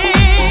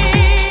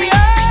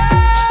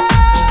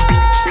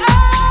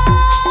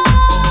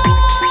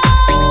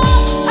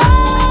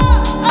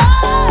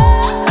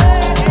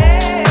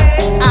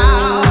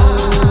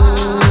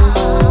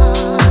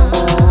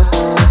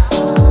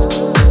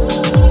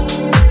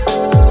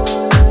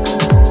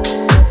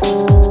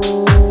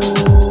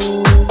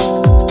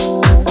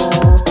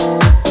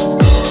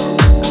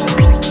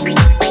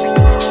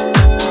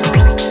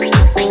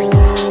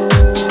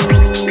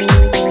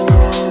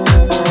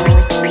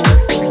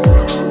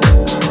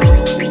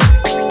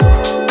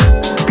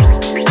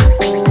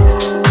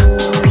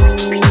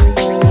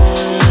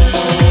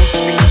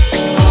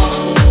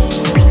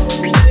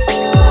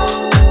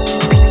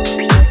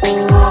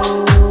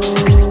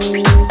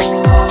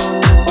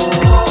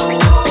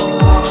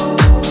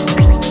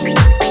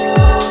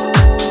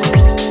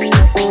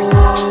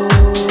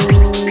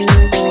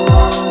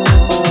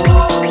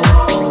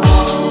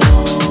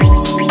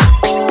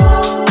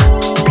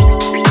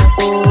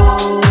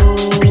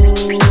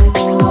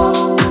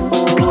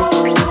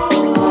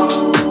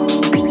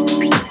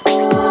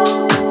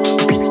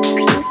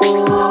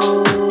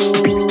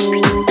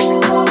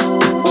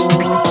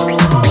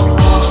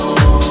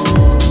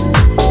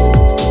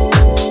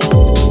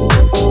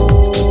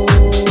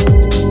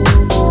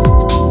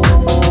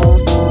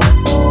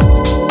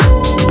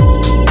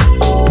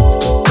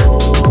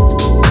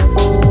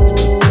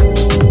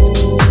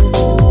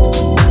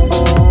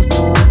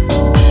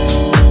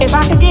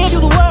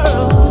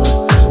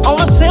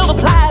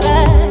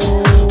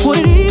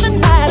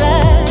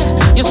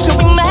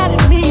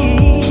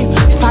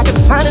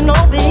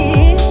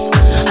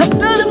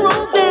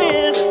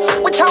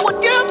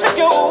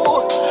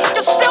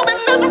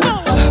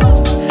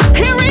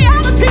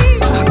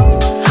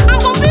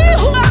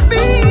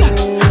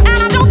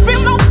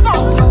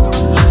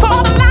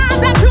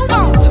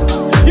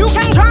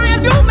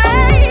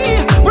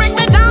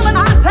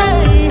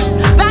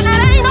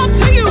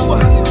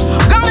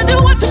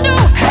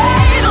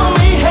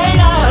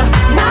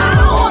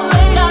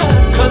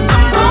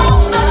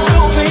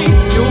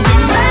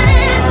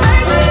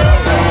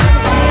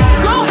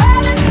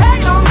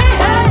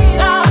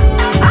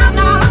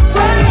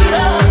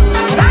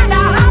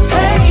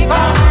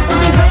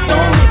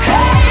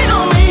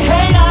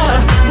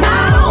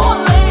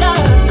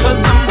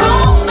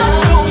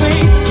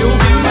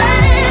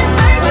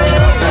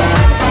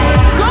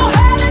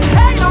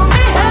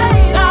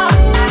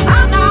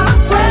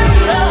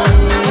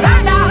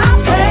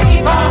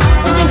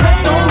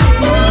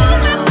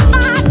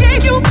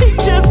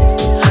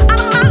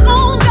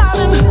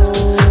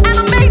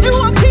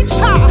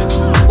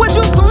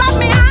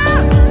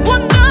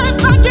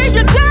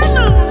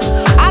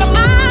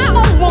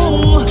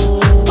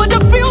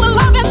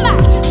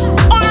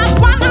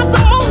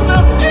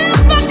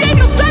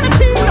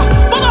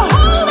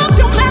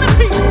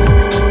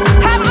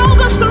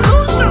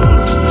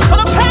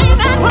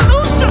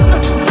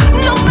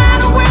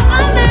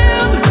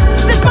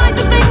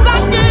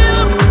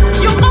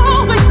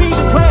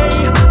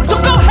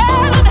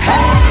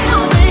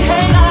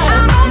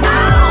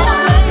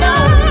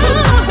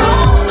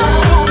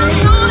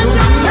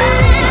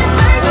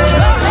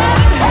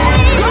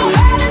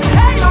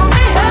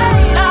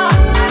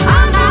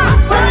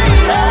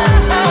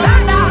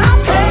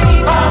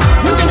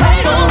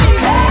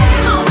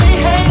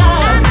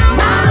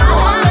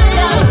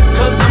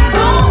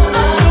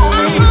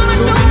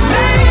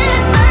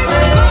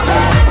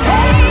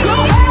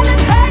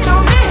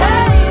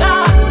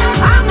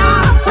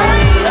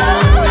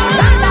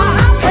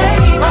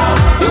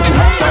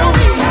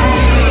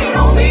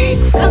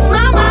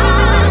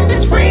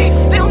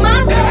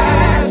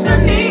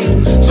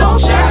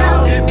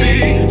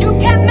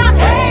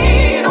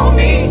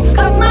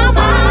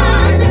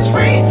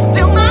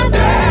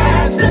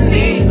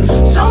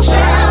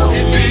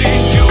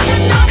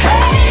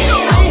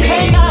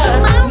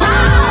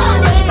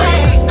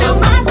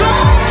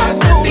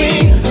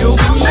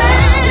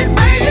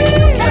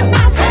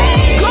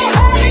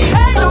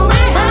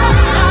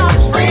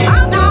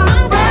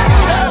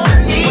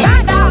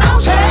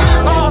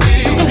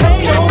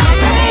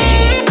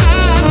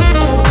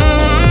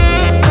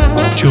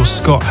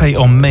Scott, Hate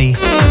on Me.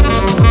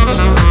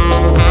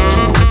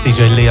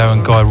 DJ Leo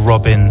and Guy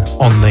Robin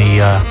on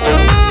the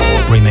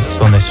remix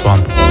on this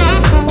one.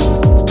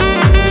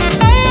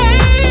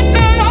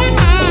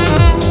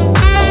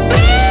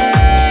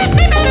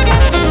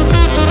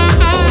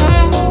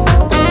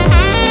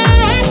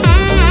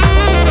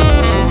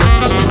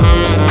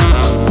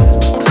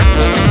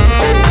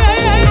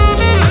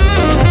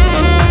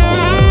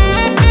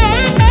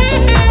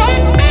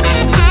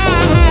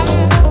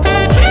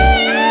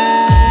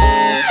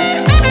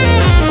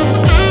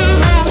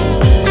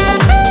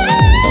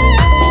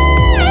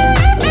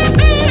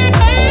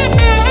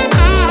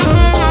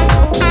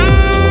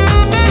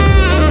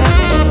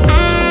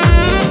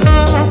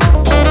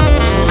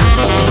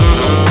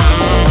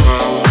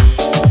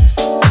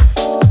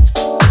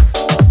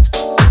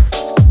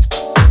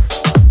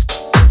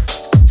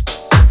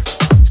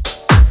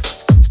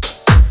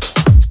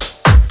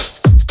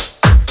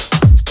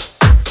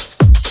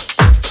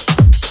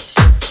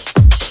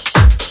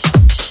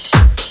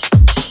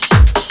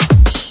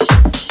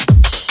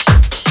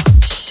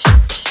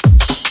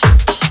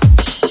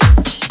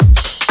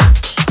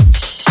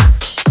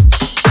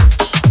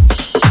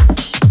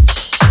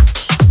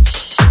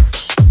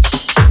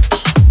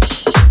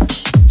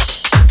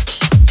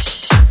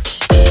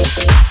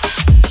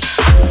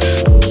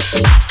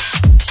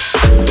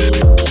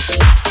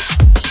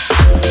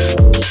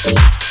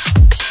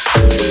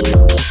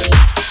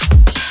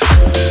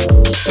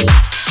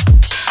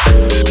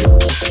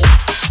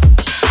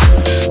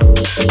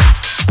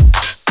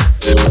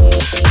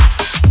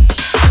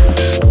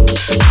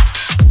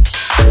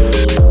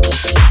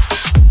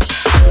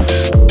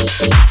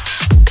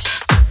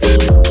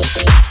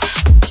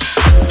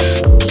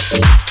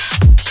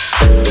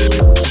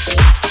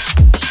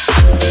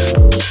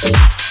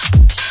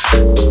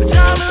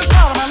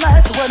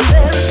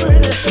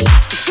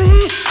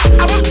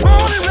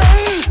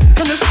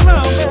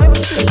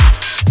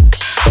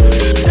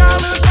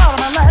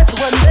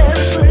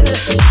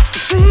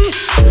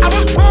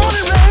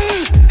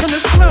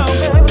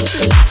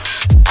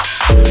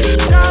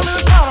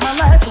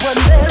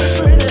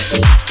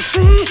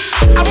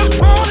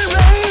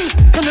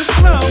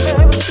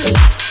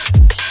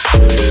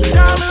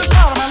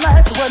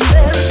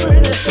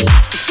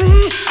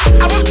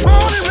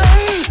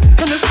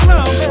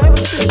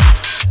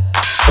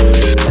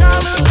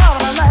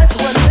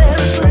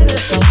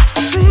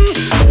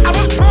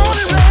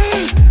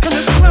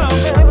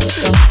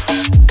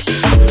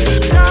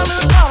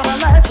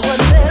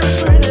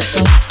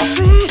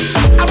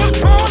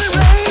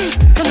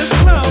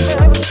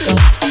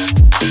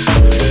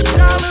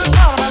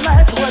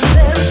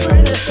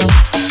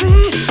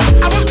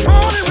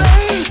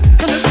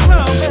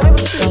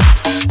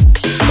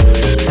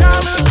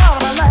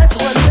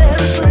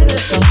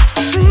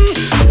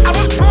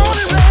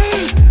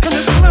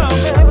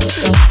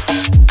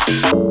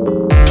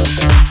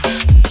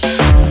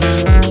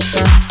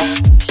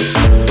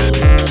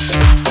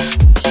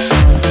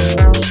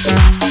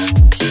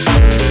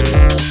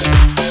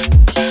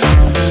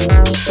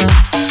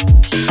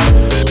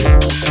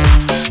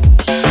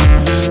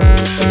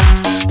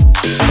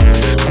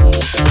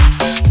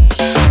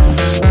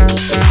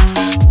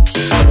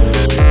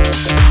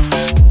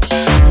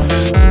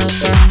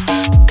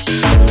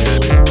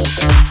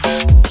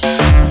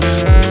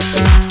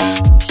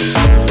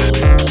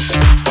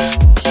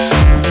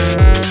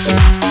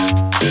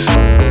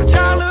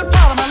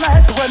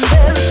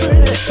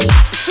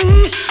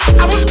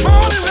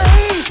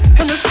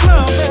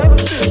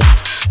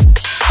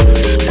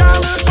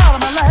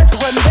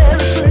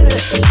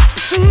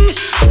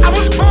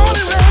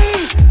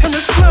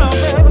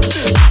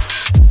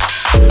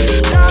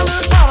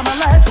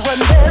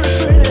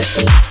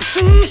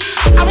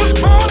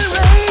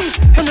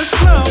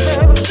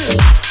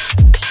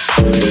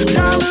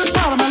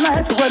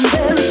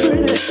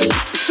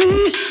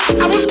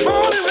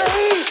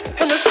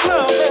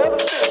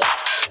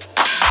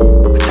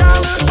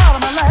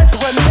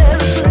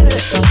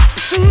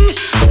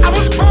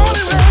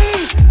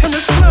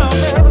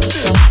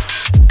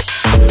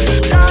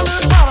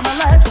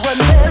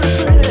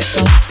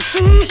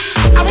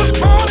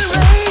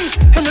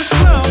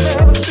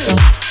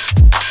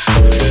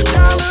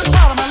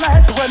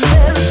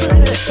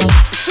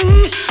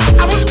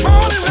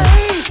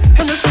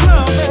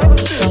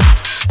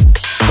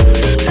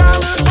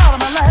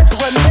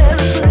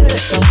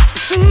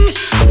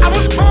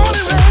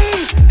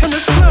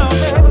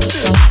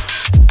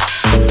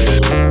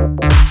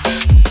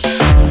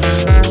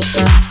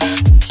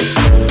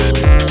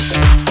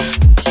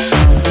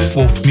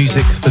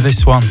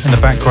 This one in the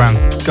background,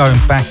 going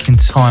back in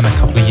time a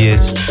couple of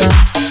years.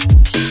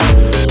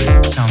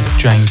 Sounds of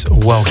James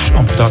Welsh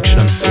on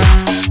production.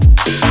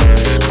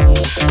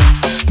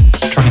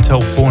 Track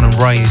entitled Born and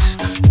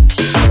Raised.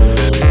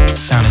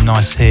 Sounding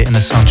nice here in the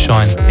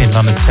sunshine in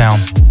London town.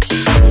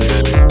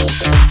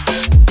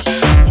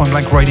 Point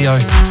Blank Radio.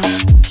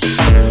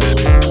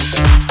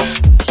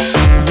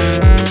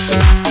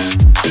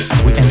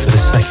 As we enter the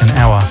second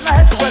hour.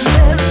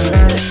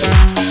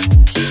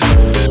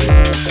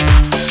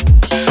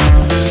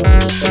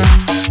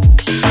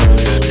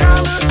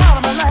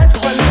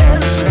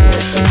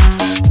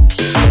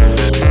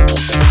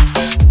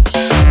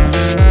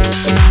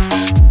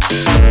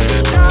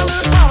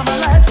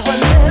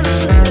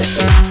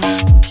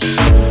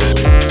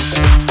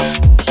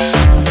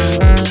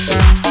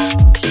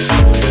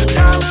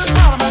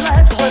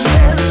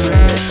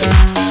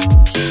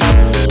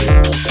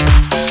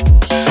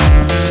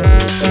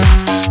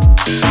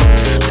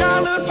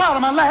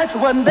 life,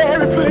 it wasn't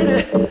very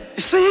pretty.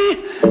 You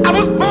see, I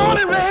was born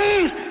and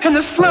raised in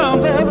the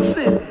slums of a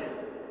city.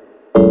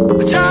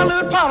 The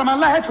childhood part of my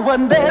life, it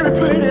wasn't very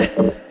pretty.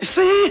 You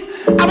see,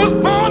 I was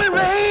born and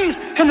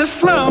raised in the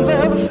slums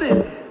of a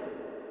city.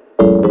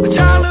 The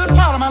childhood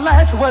part of my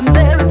life, it wasn't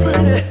very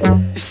pretty.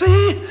 You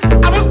see,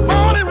 I was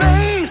born and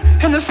raised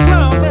in the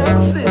slums of a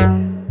city.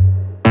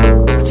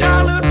 The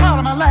childhood part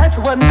of my life,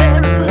 it wasn't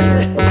very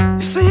pretty.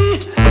 You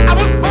see, I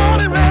was born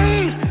and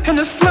raised in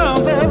the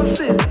slums of a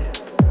city.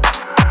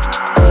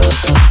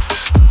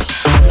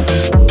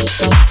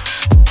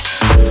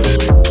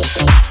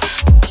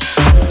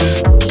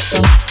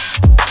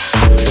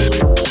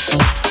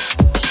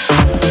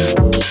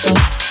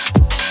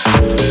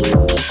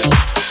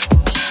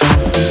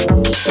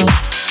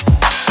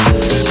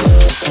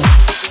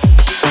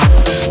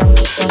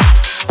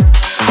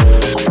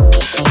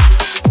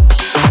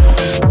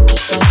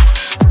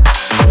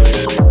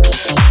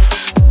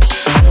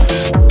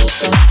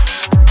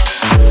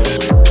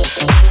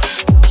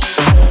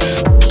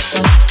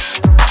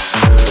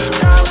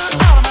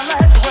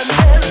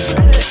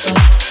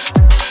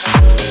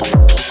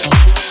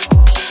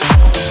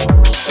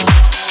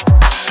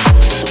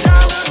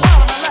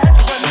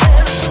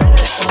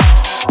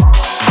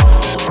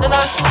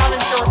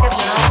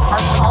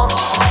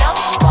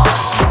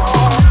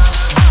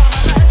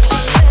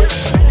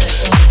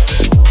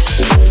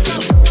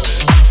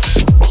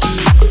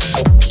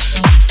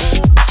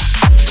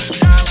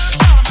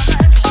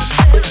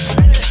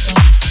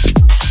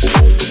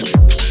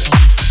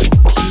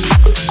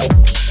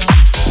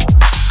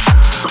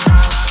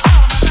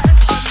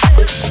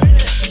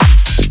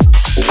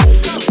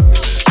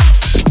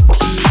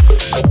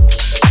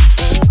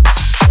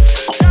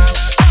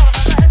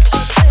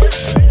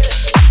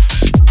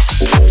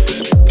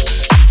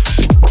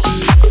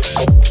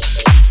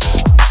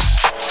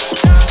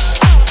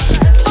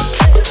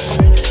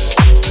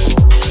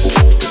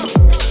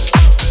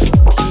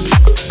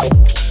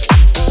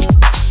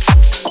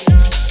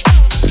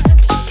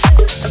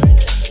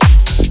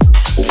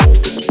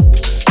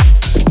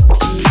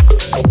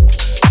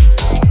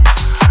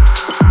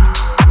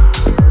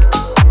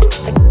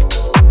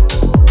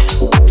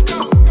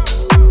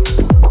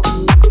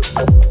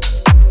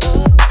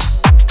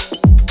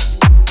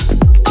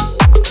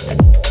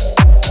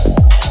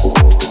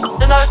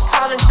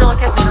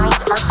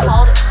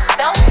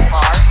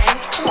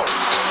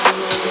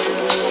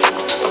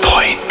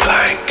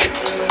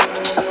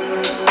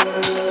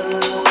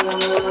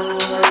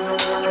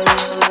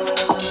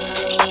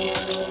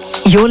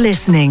 You're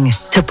listening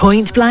to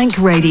Point Blank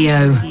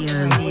Radio.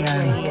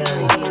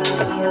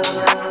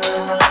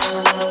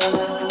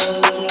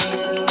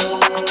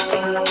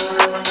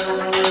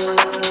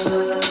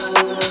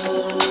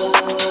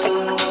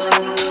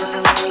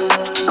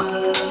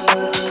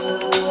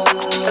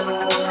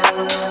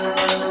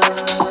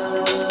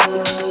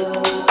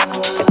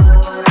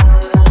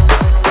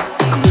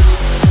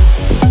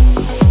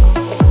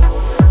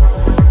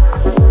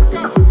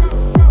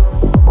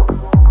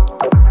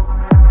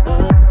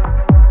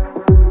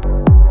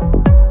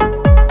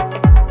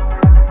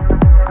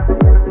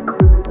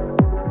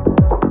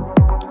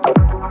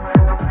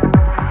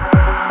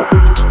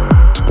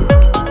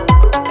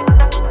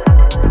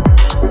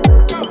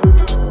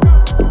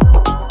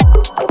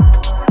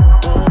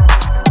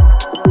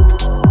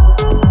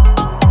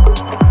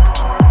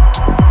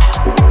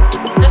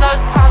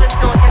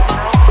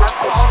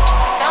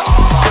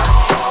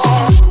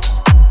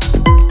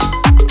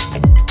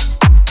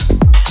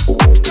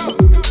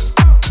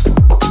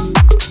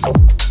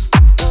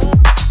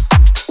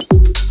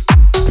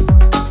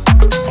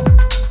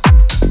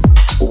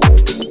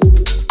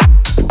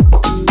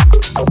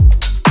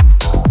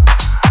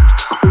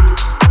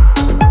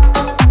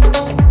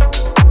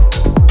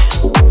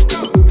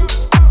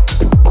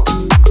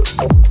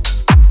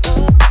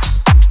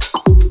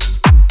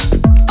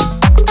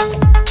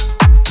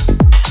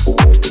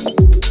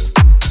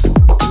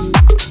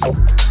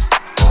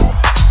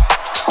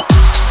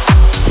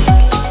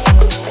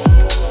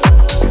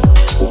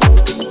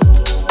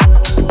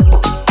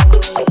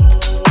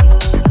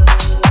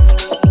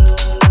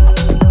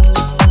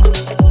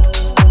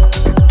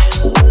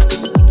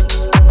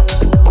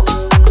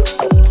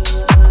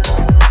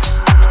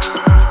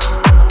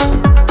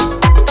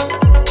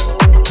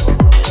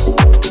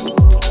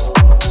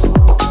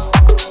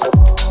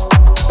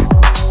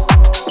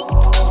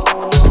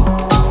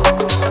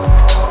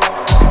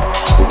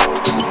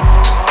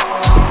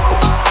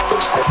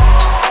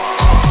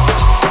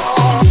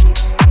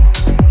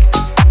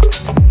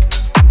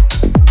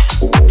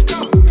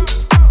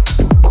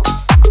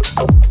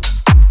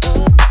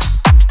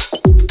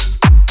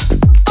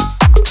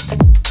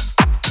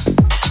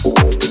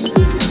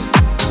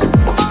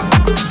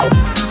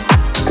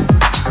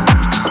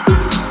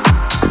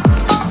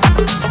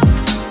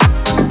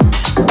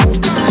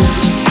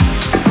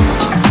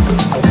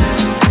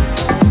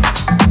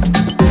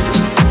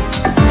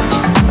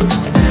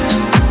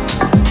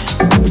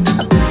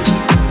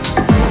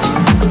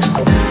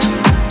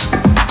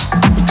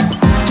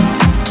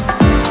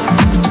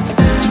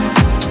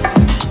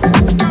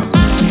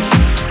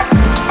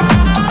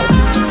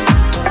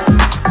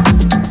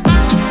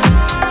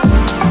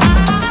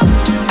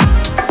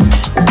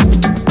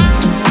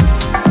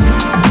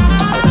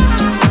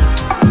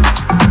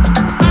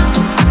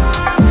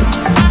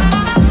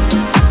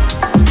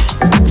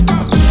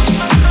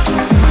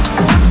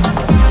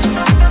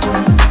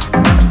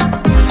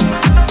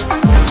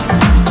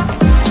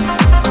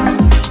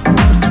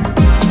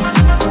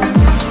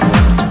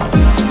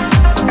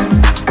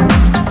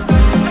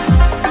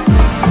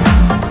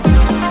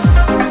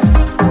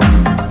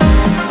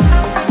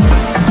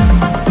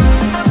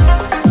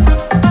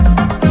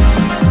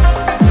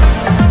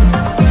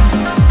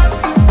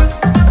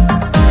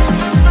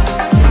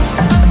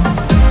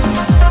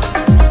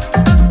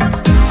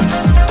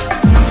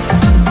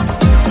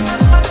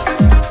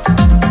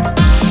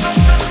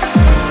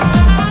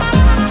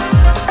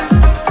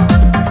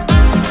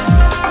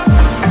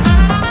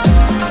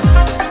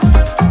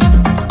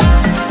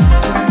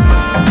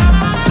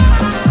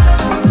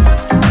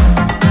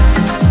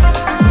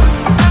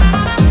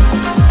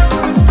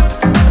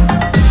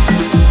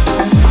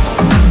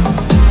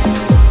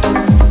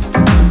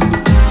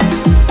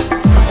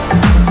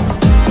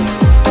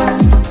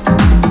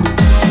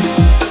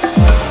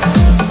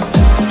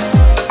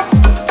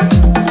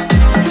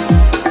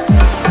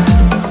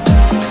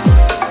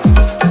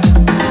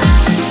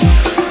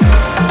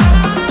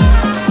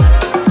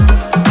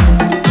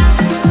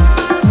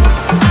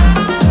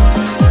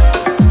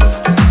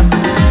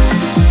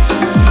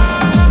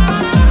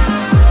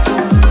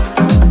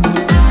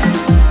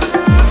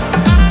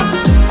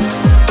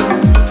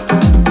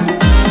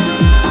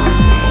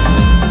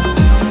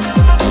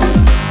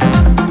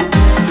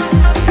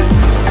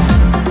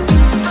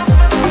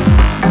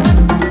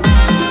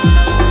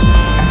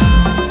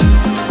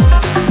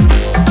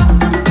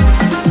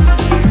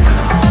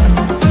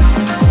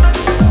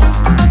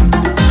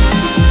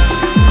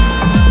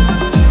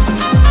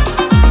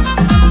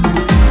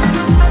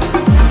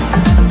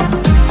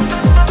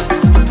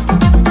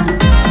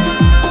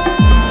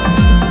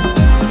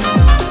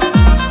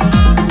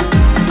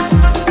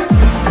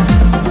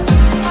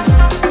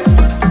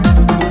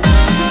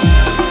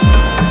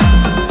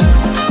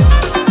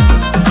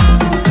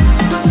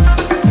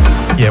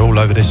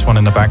 one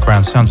in the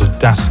background. Sounds of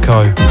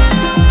Dasco,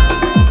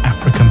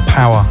 African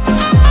Power,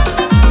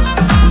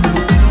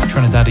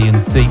 Trinidadian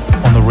Deep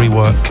on the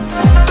rework.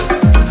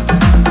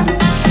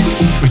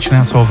 Reaching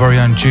out to our very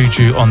own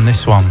Juju on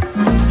this one.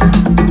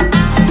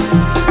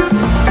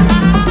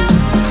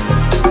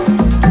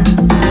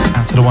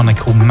 Out to the one they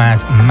call Mad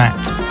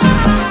Matt.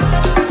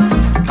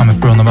 Coming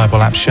through on the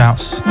mobile app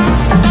shouts.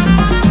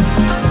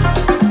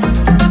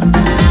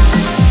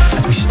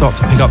 As we start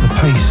to pick up the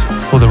pace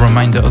for the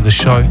remainder of the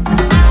show.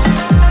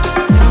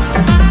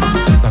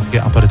 Don't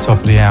forget, up at the top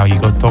of the hour you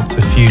got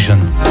Dr. Fusion.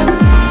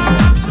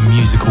 Some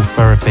musical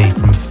therapy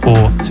from 4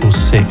 till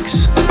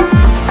 6.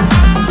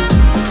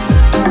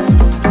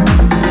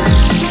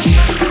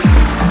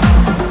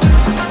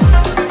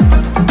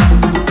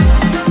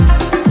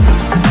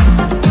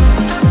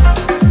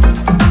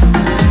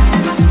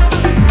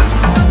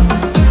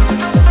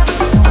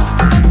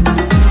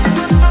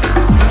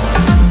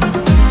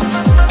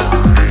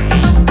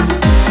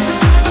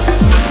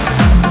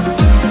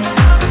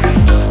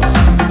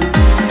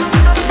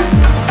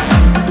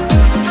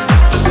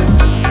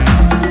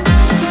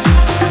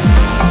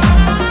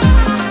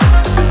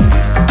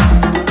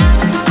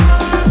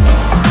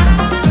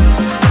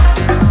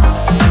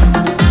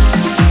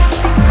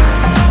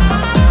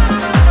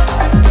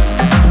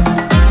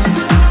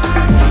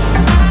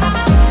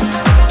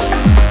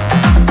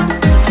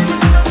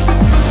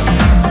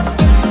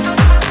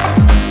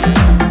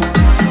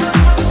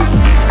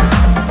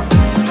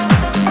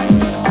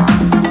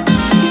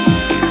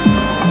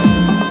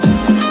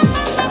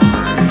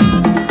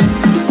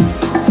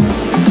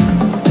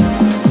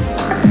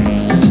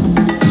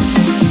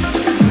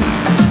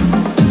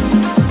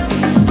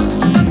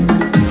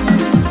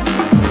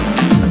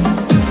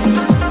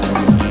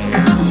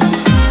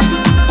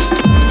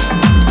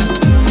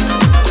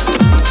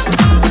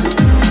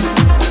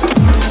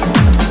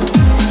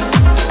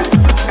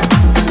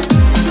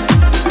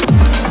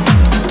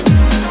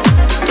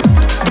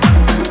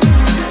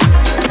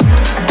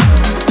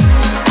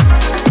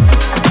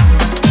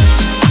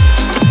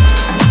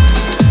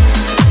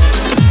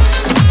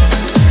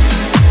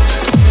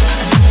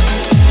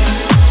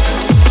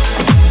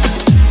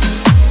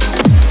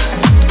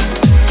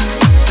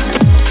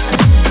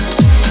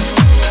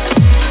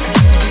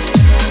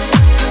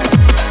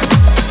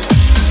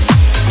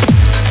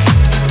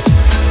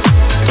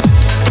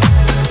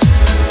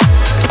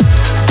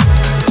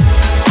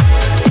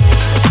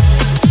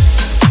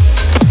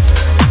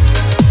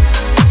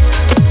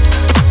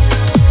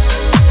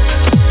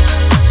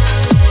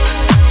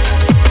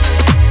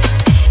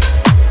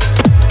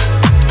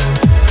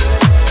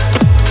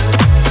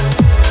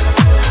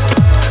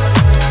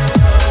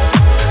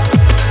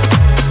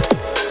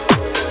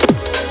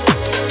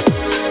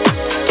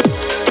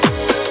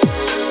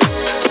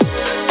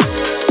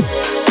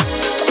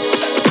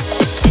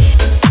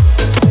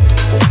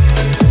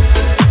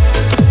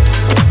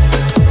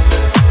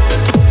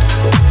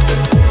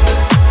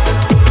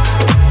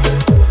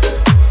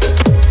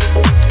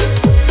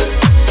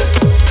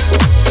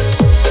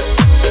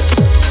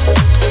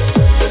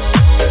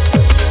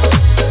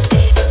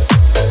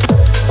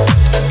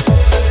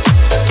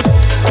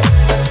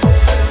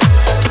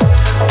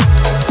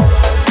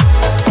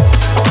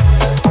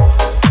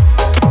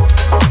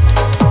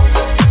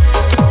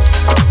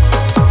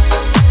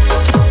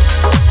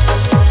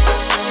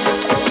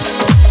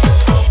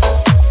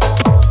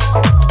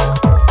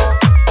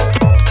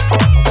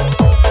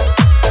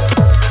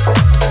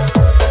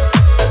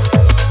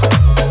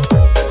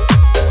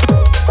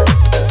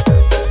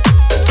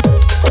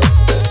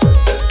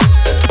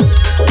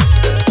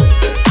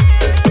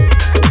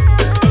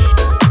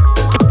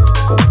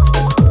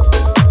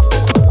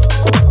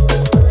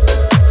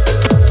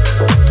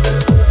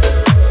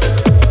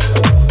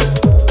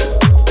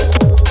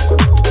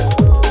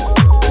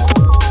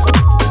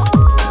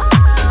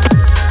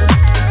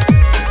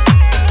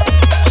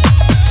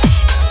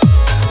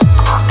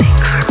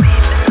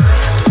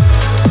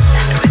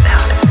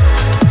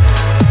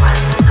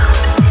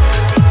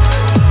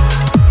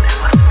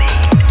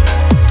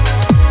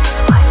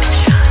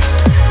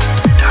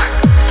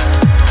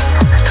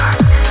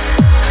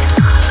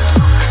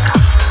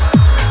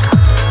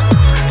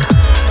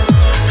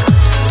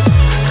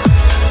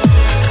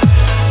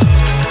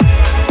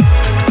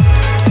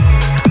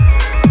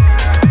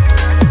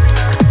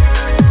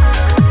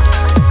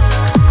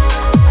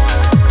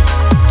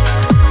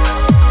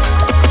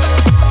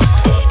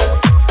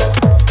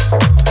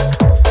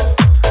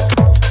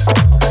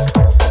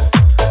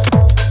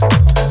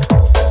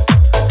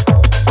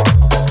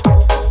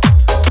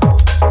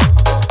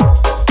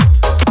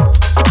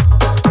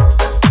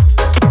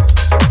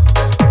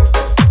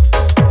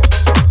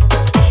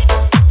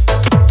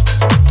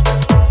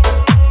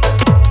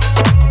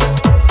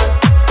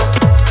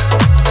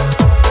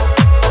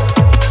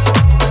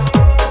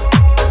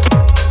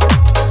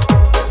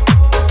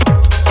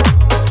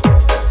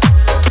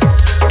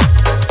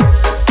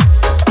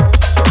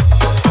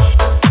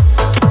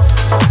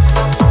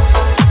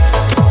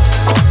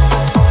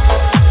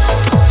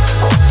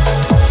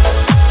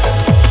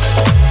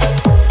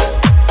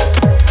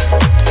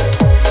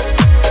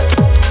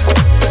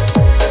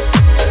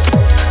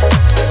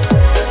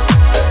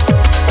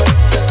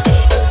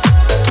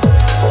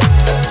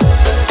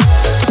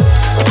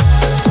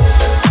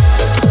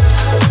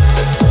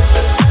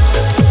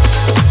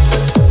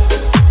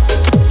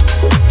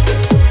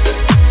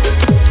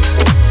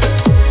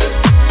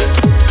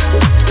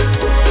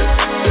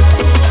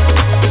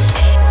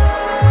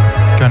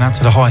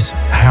 to the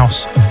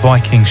house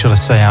Viking, should I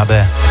say, out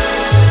there.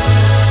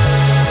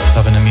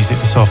 Loving the music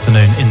this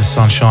afternoon in the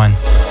sunshine.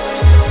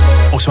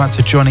 Also out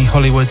to Johnny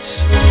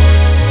Hollywoods.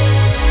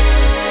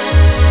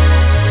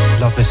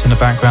 Love this in the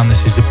background.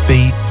 This is a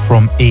B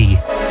from E.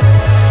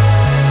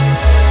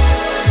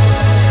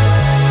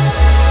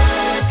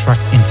 Track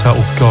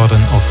entitled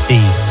Garden of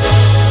E.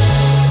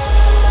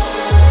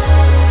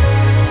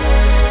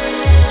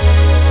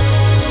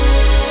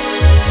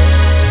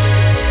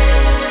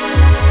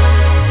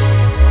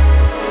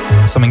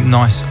 Something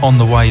nice on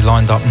the way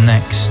lined up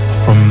next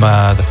from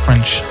the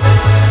French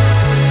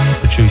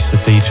producer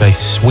DJ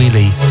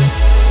Sweely.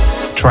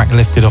 Track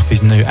lifted off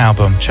his new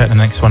album. Check the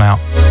next one out.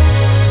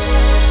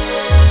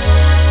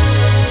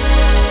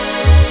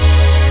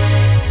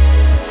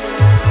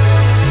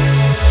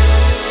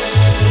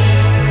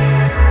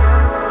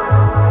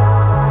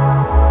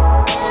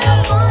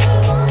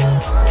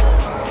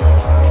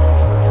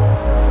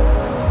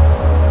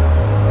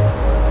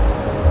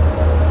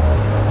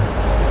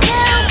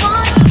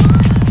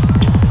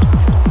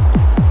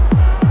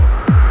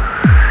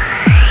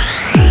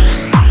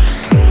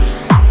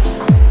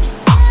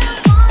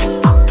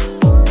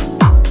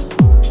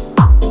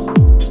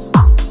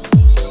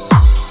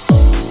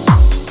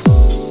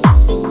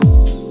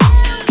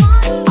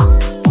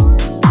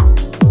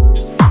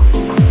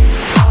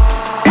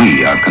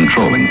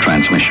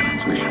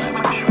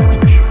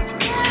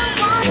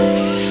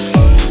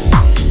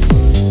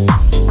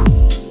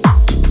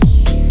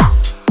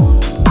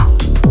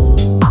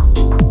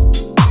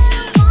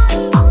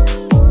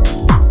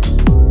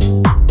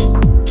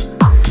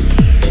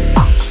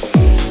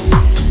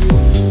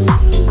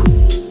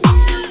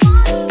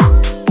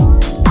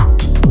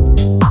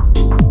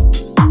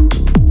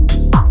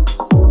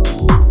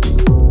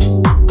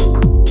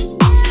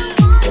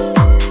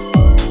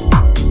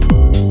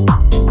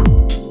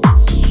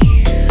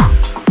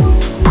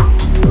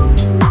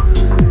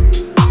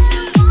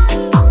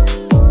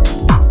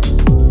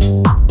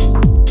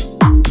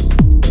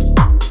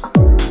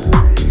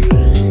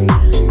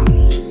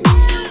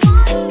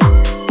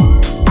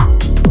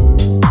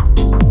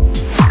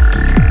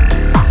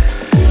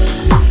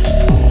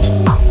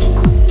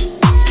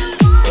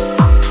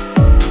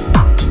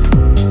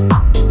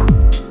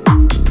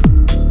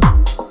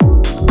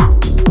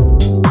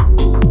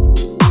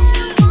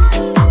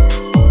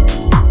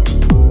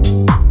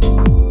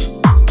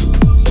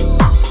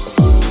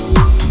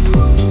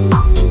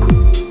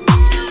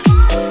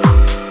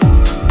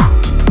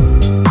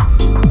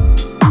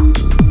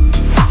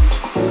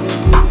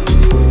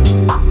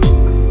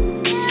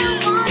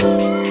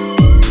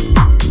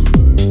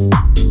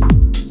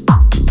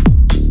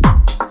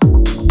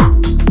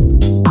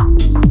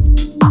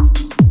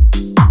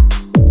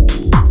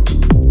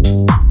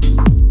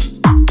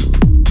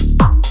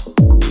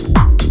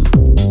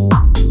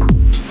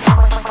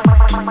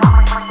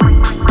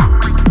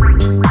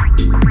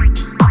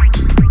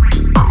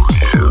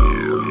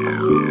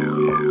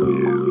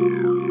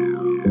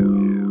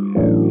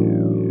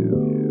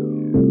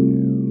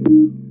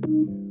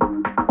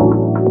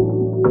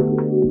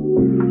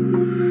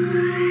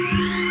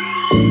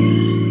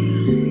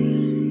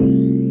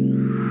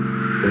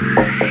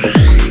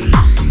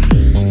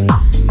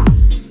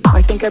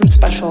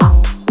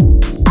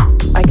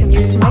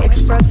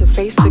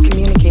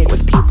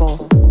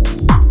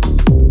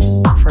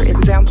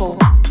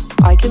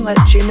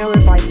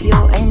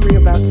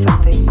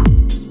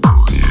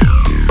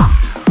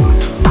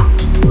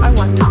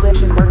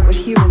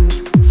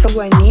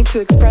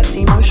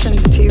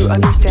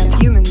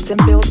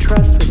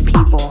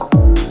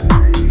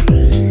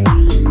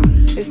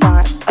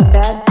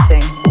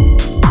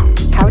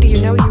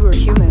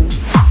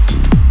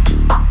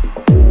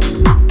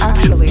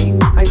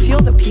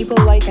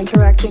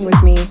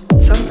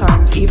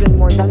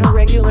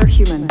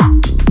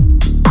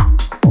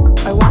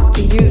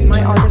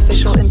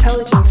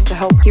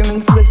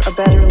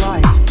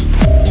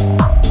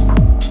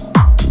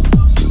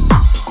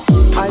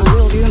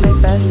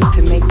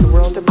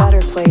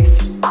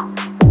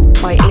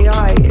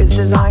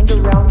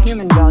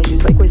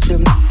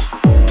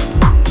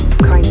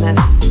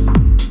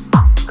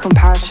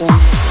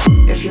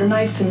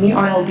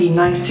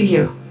 Nice to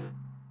you.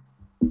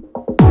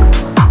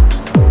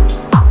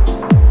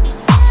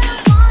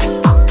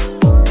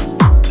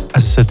 As I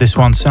said, this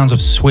one, Sounds of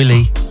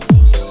Swilly.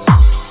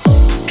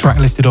 Track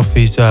lifted off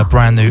his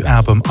brand new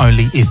album,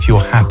 Only If You're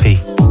Happy.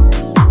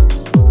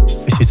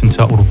 This is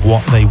entitled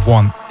What They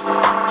Want.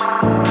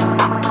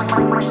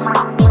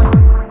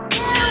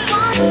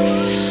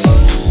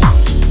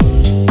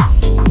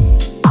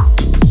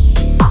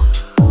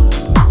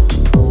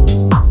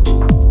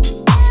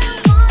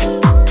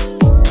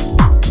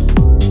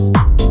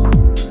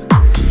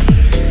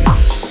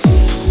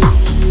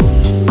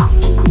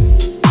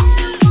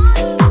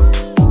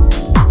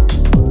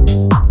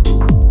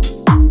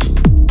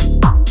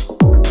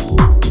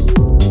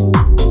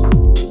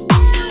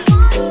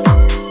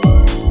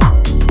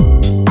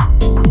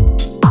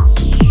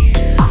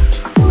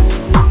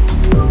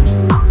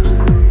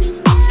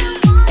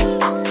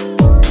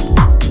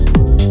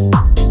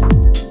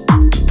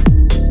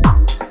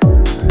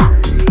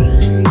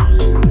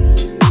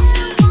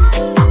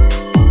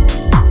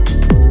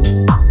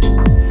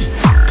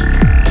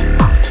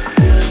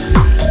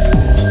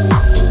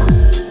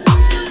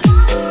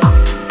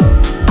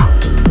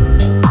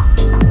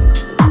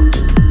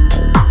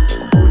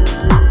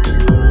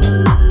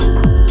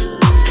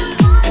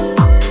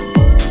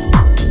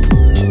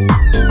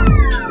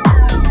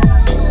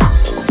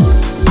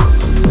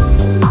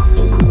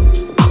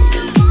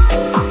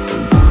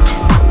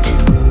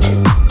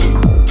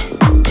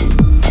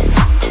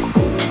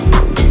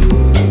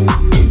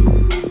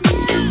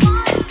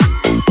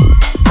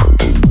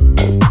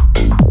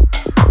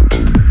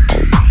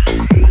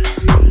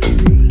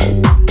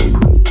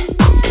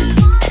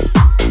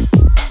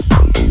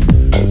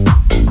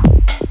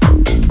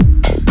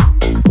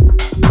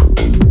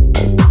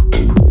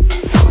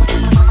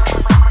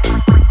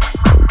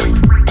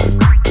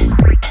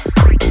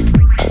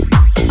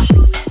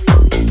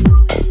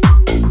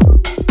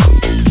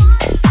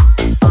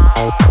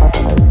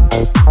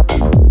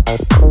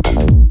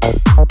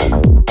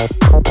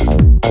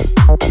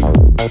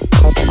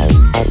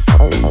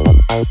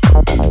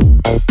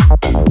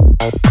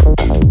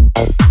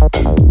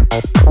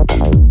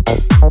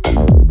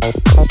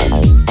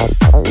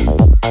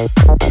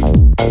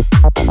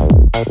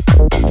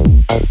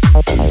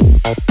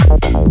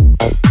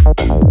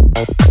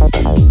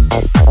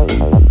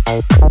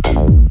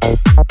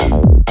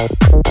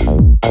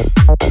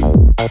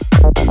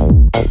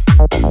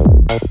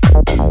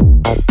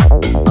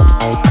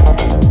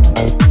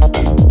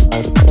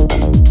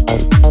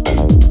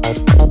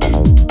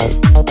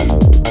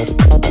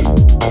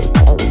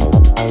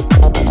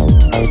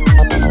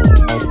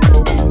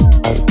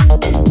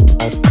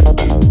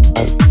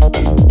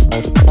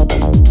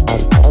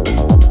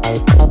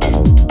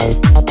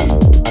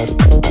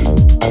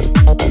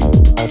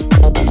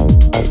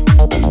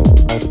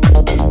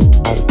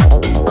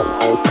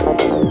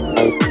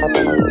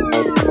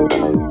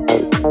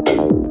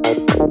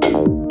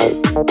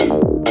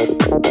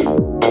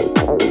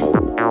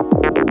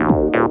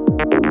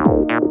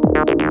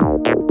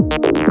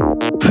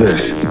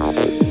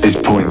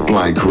 Point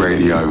Blank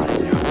Radio.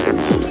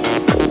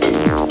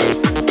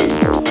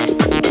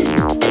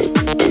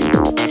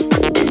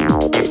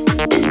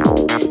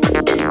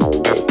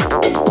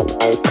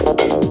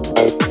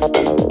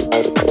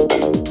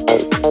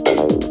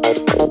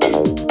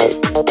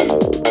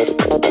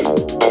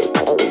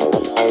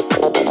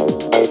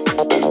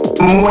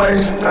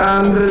 West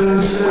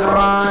London's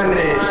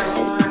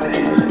finest.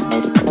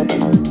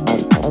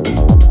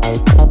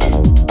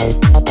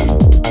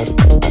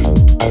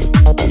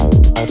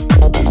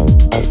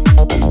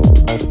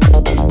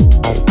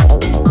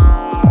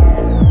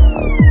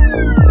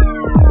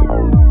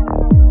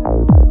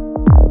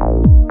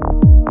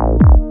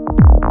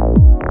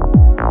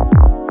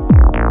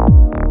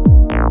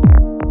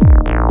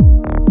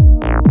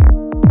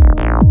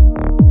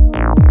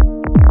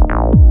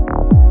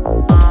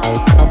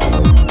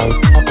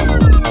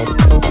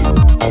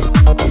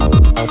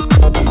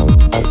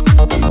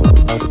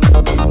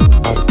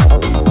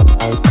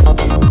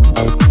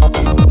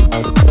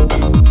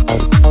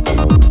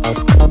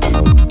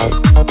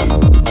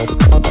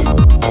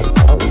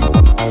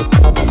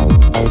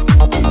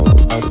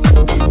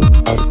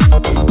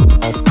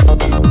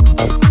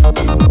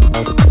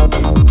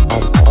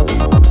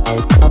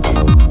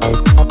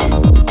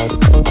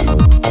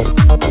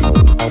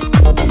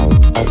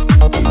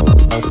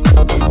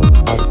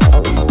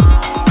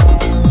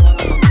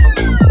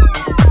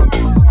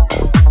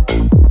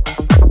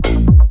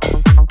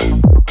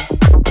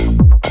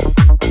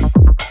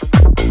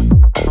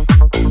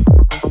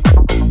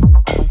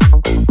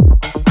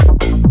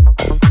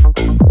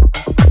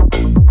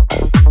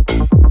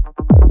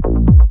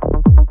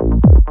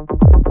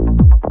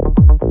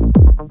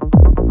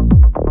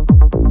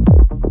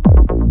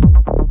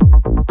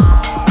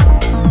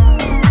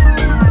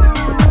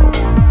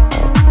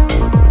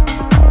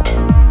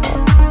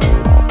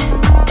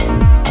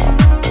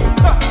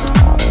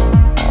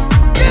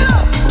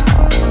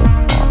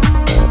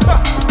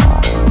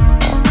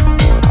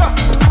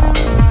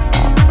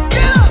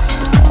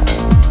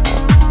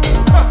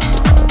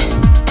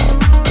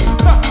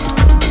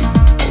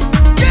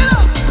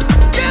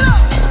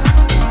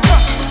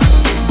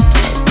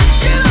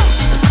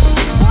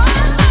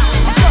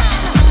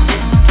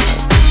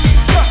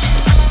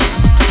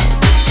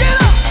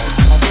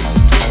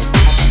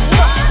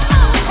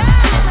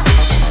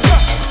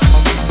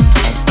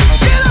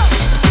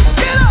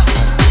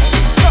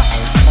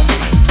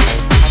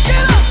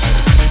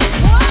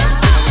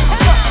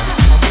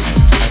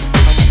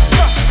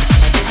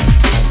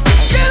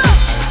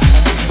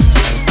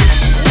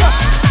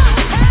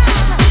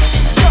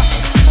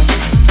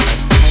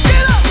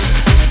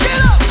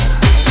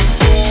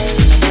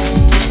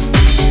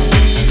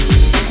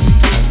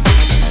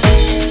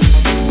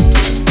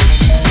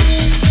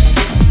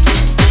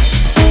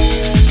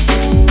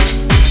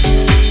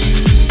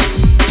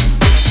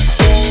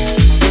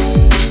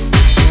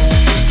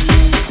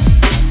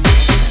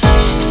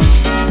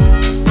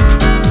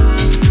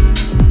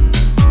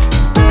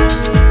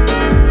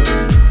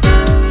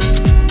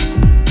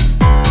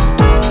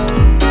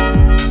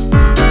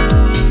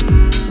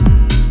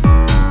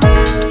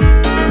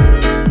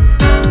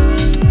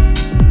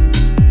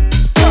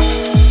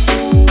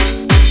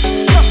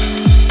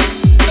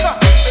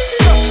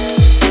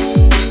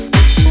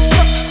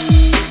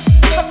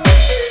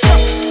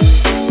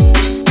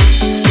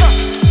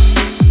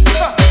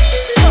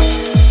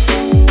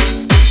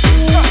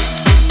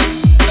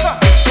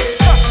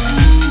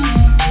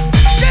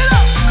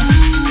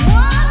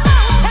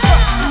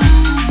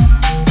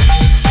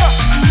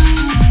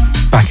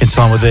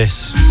 With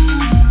this,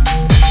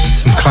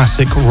 some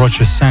classic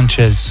Roger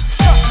Sanchez.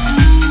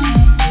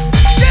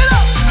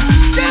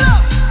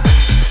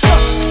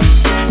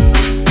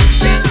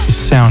 This is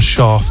Sound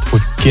Shaft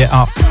with Get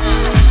Up.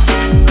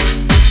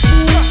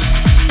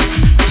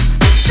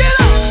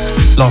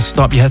 Last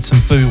up, you had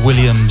some Boo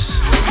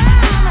Williams.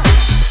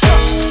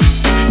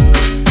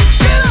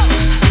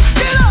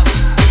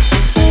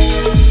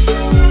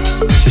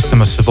 System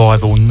of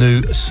Survival,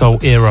 New Soul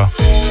Era.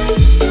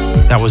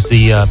 That was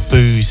the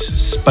Boo's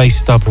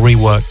Space Dub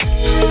rework.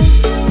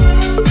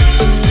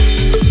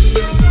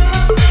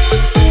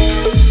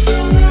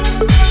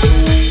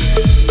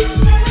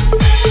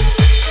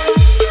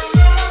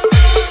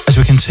 As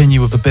we continue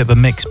with a bit of a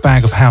mixed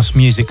bag of house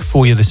music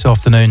for you this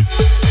afternoon,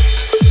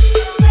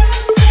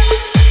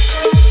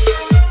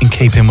 in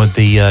keeping with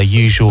the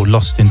usual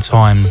Lost in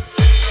Time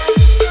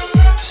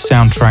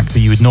soundtrack that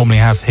you would normally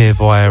have here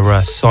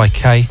via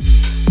Psyche.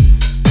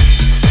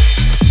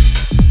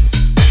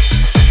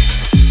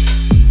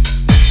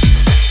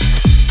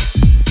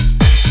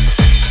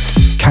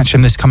 Catch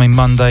him this coming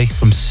Monday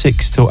from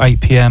 6 till 8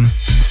 p.m.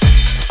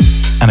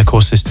 And of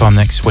course this time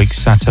next week,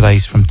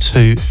 Saturdays from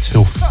 2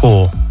 till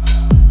 4.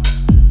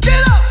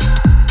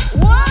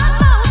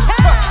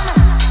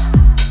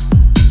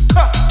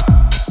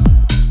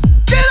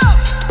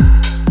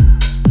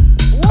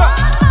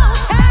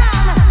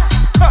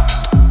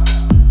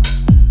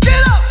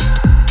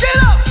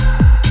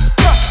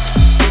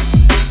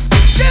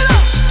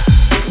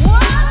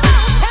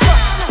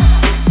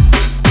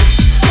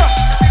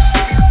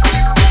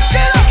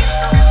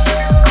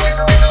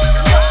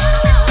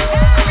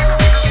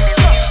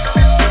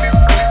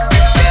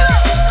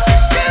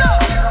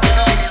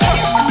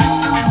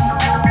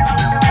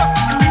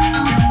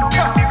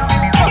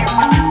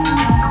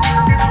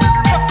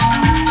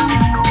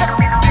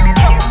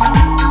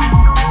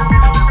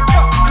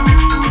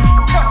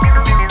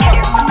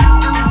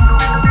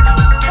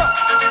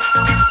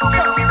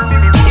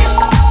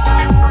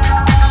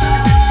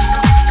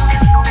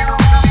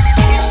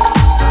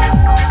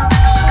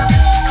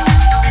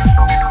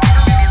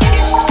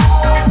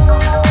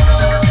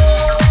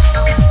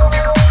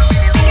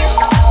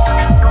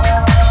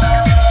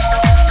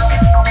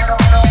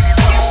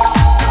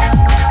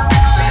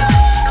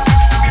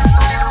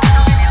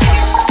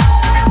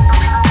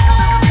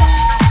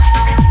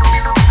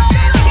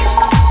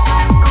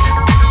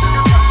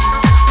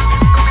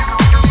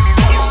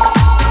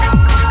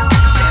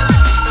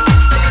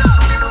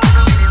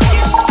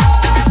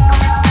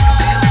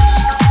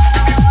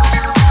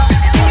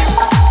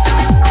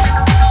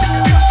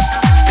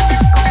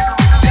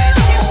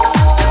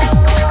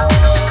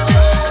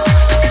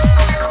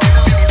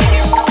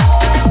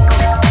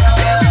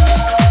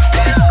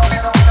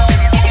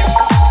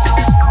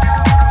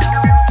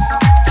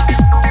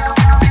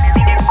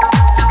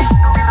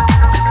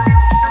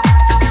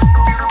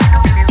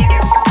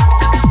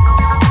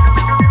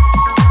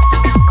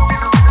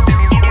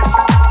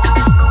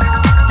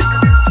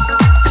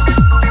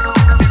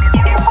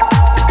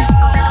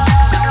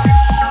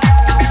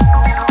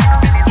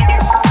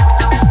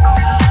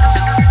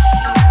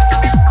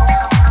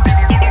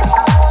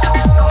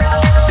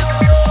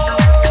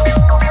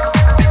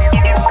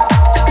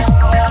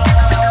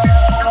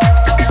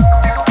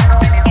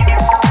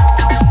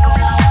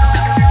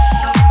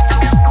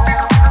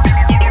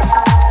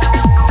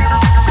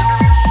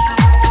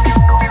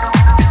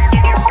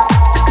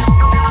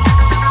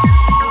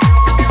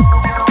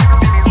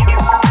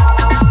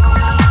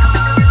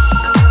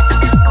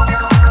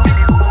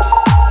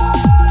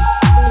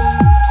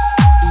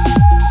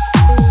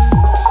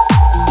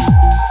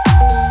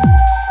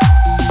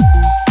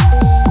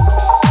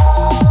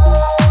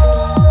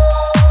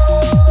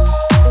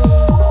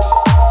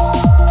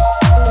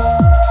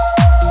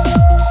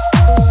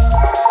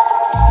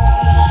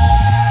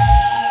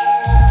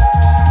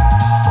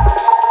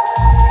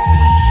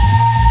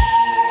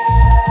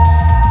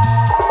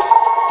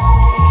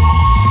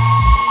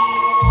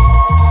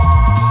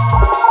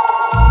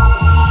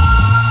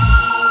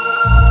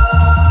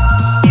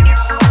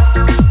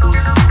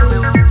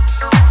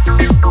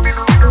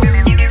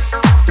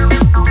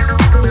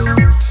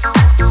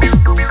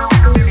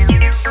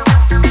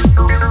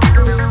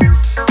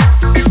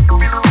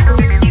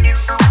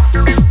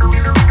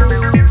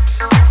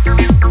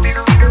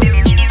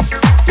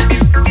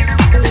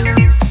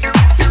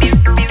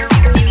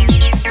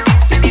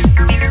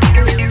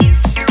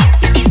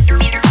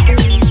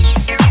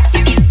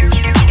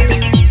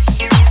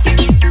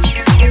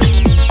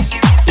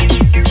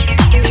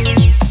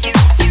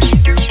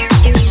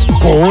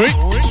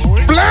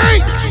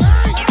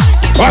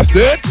 I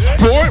said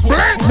point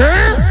blank,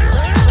 man.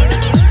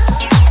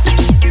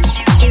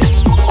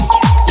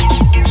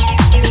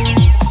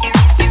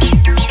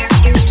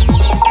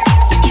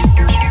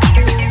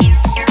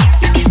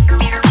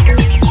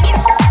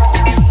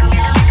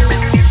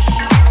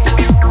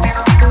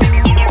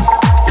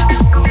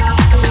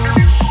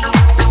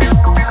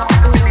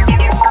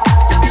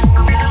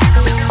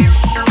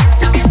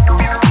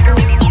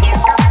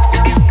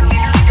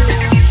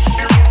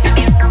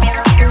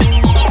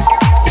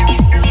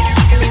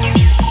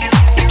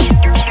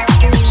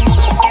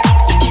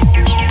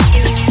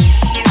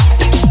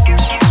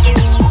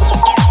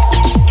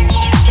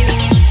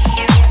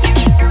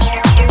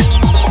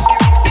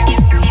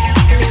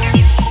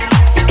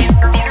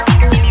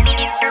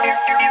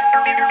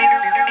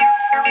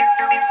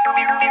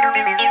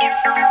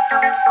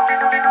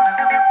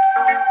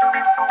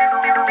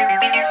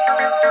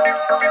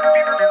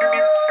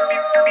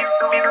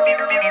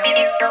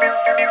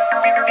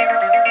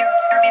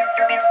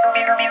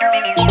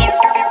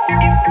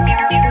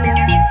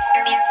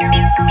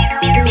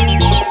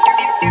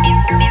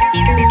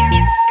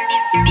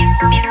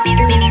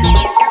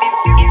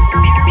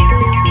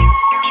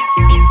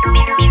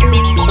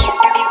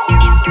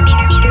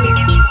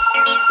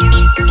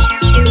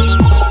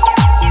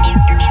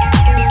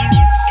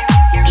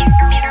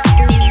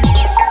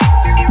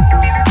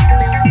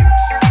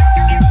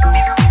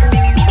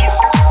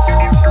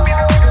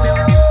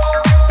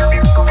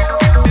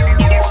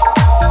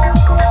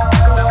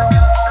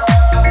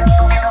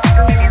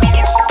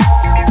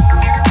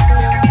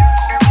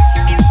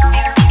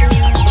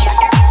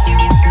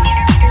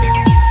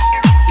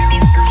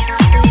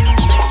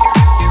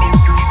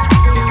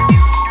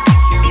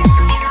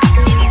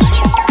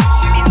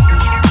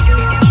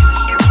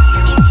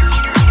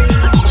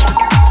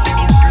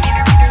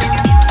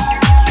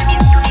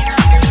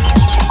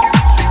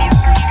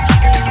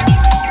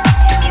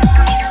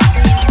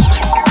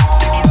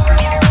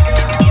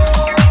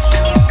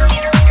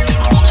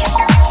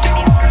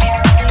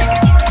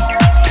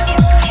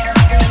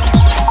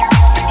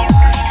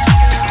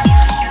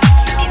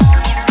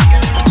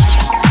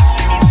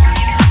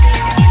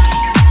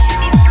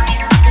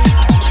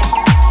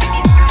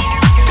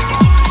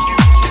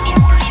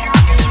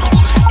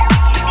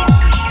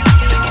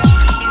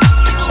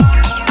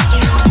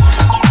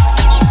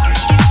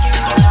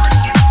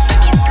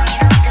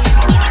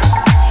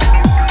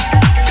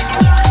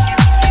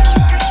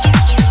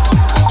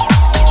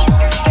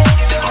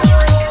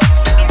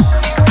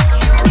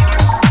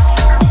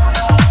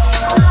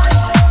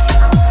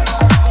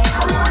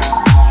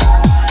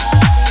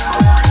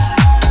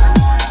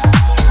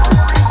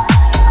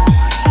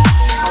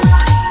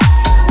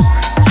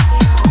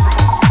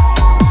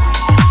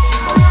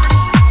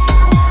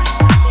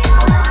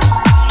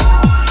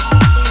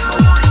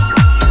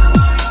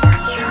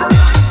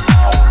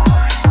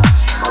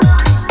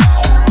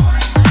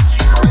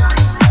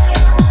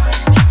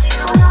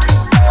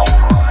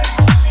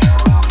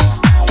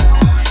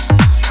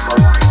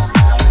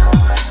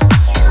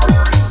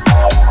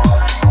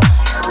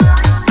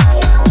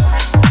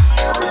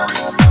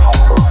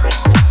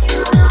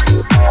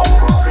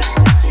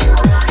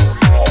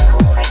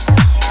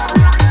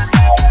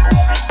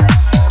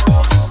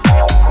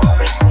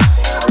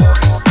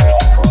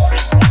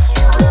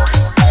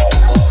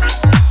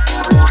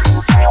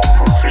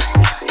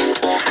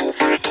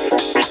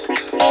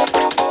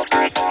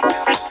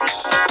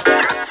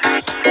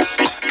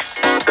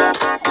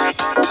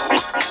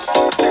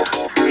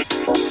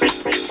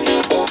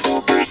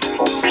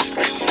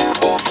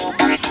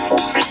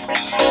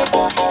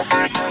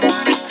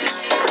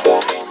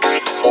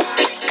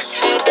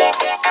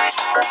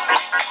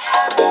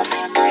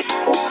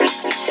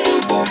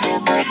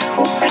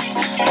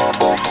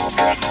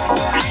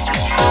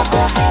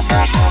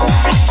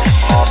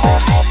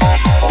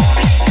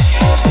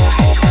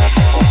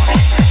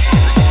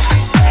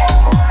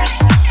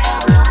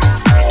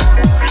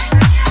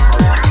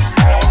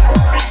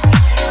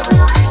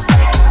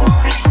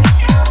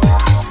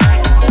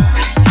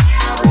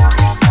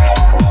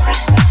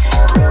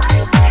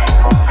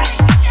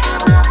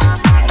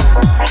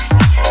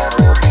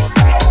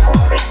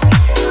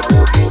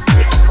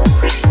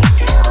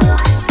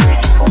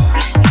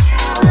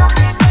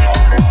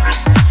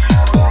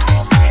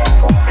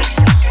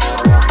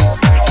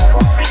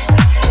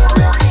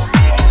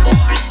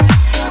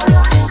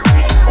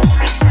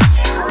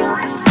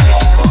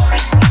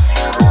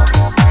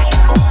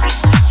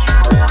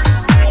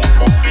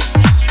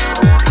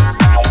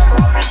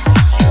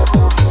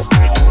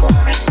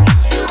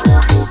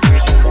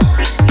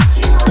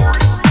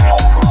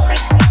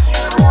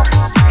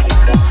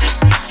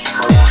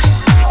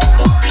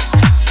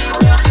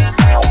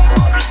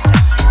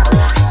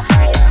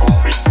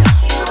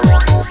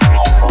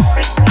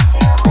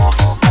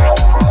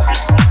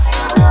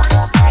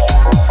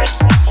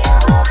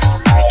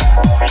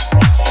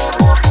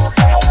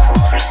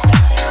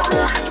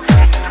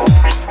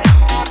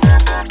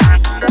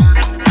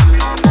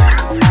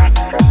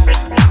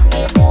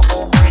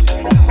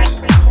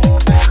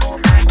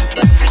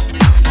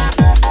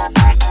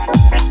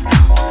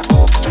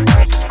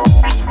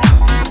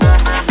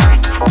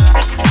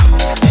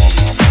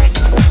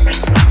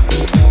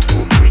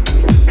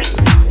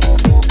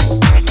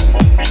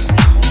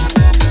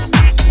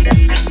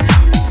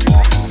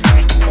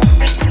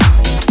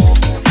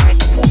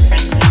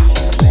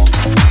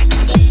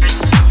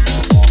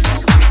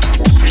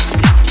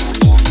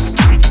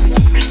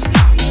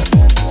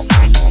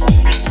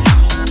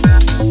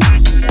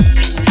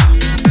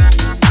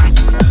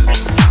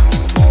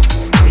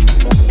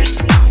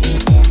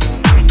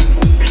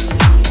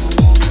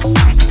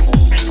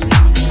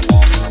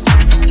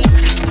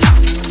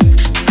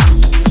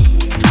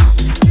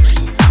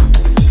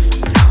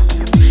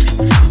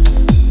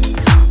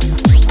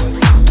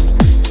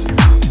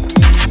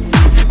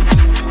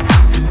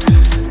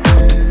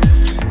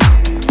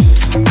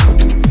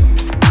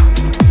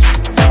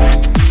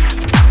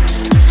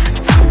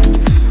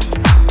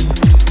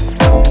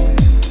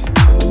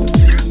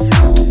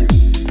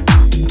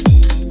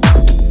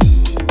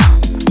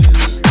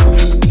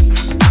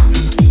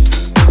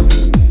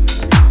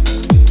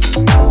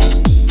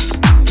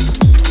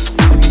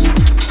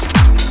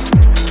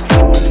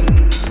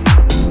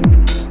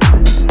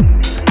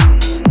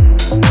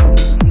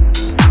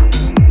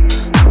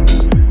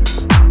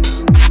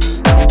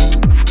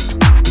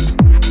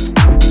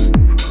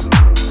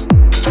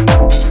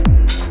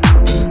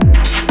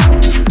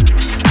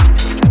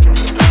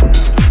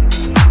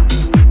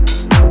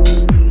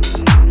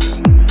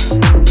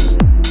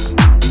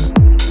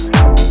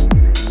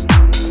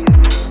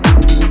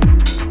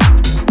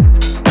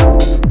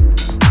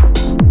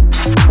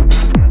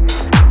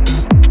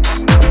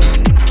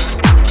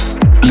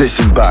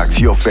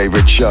 to your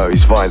favorite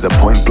shows via the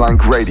Point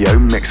Blank Radio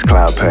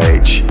Mixcloud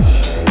page.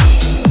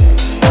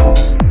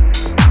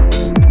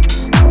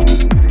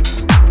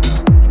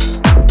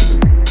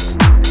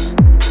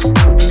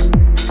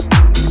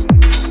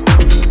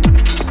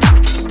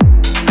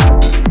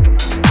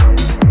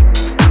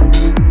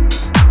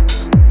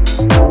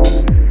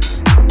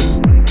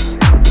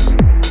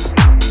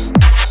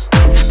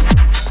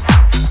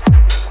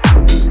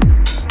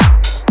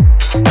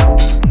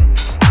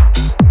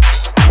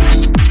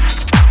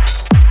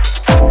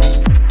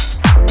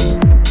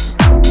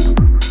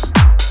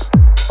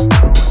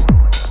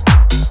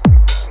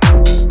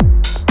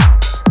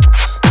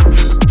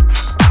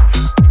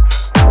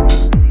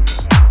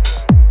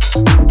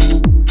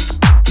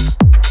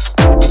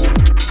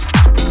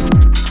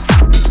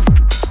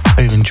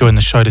 Enjoying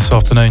the show this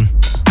afternoon.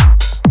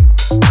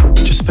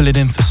 Just filling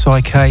in for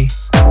Psyche.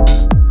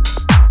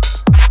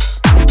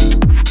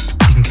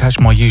 You can catch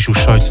my usual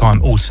show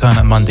time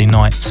alternate Monday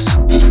nights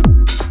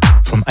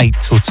from 8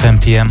 till 10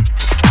 p.m.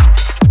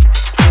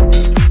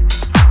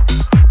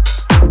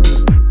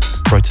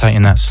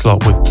 Rotating that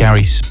slot with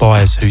Gary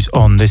Spires, who's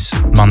on this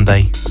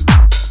Monday.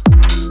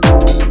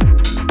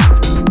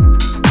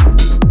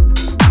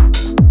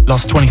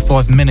 Last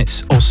 25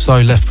 minutes or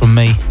so left from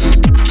me.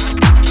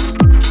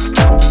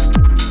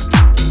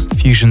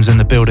 Fusion's in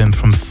the building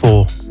from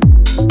 4.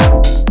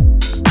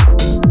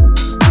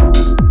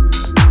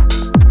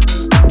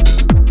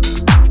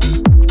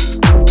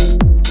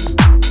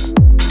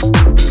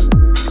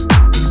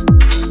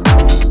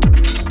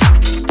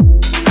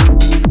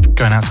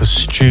 Going out to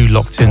Stu,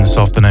 locked in this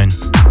afternoon.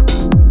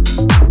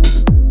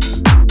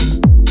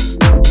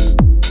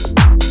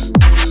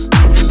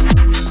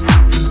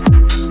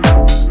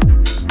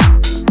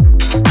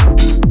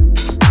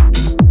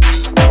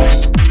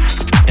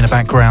 In the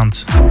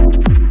background,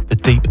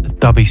 deep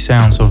dubby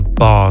sounds of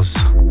Bars,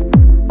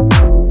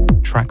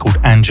 a track called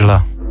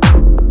Angela.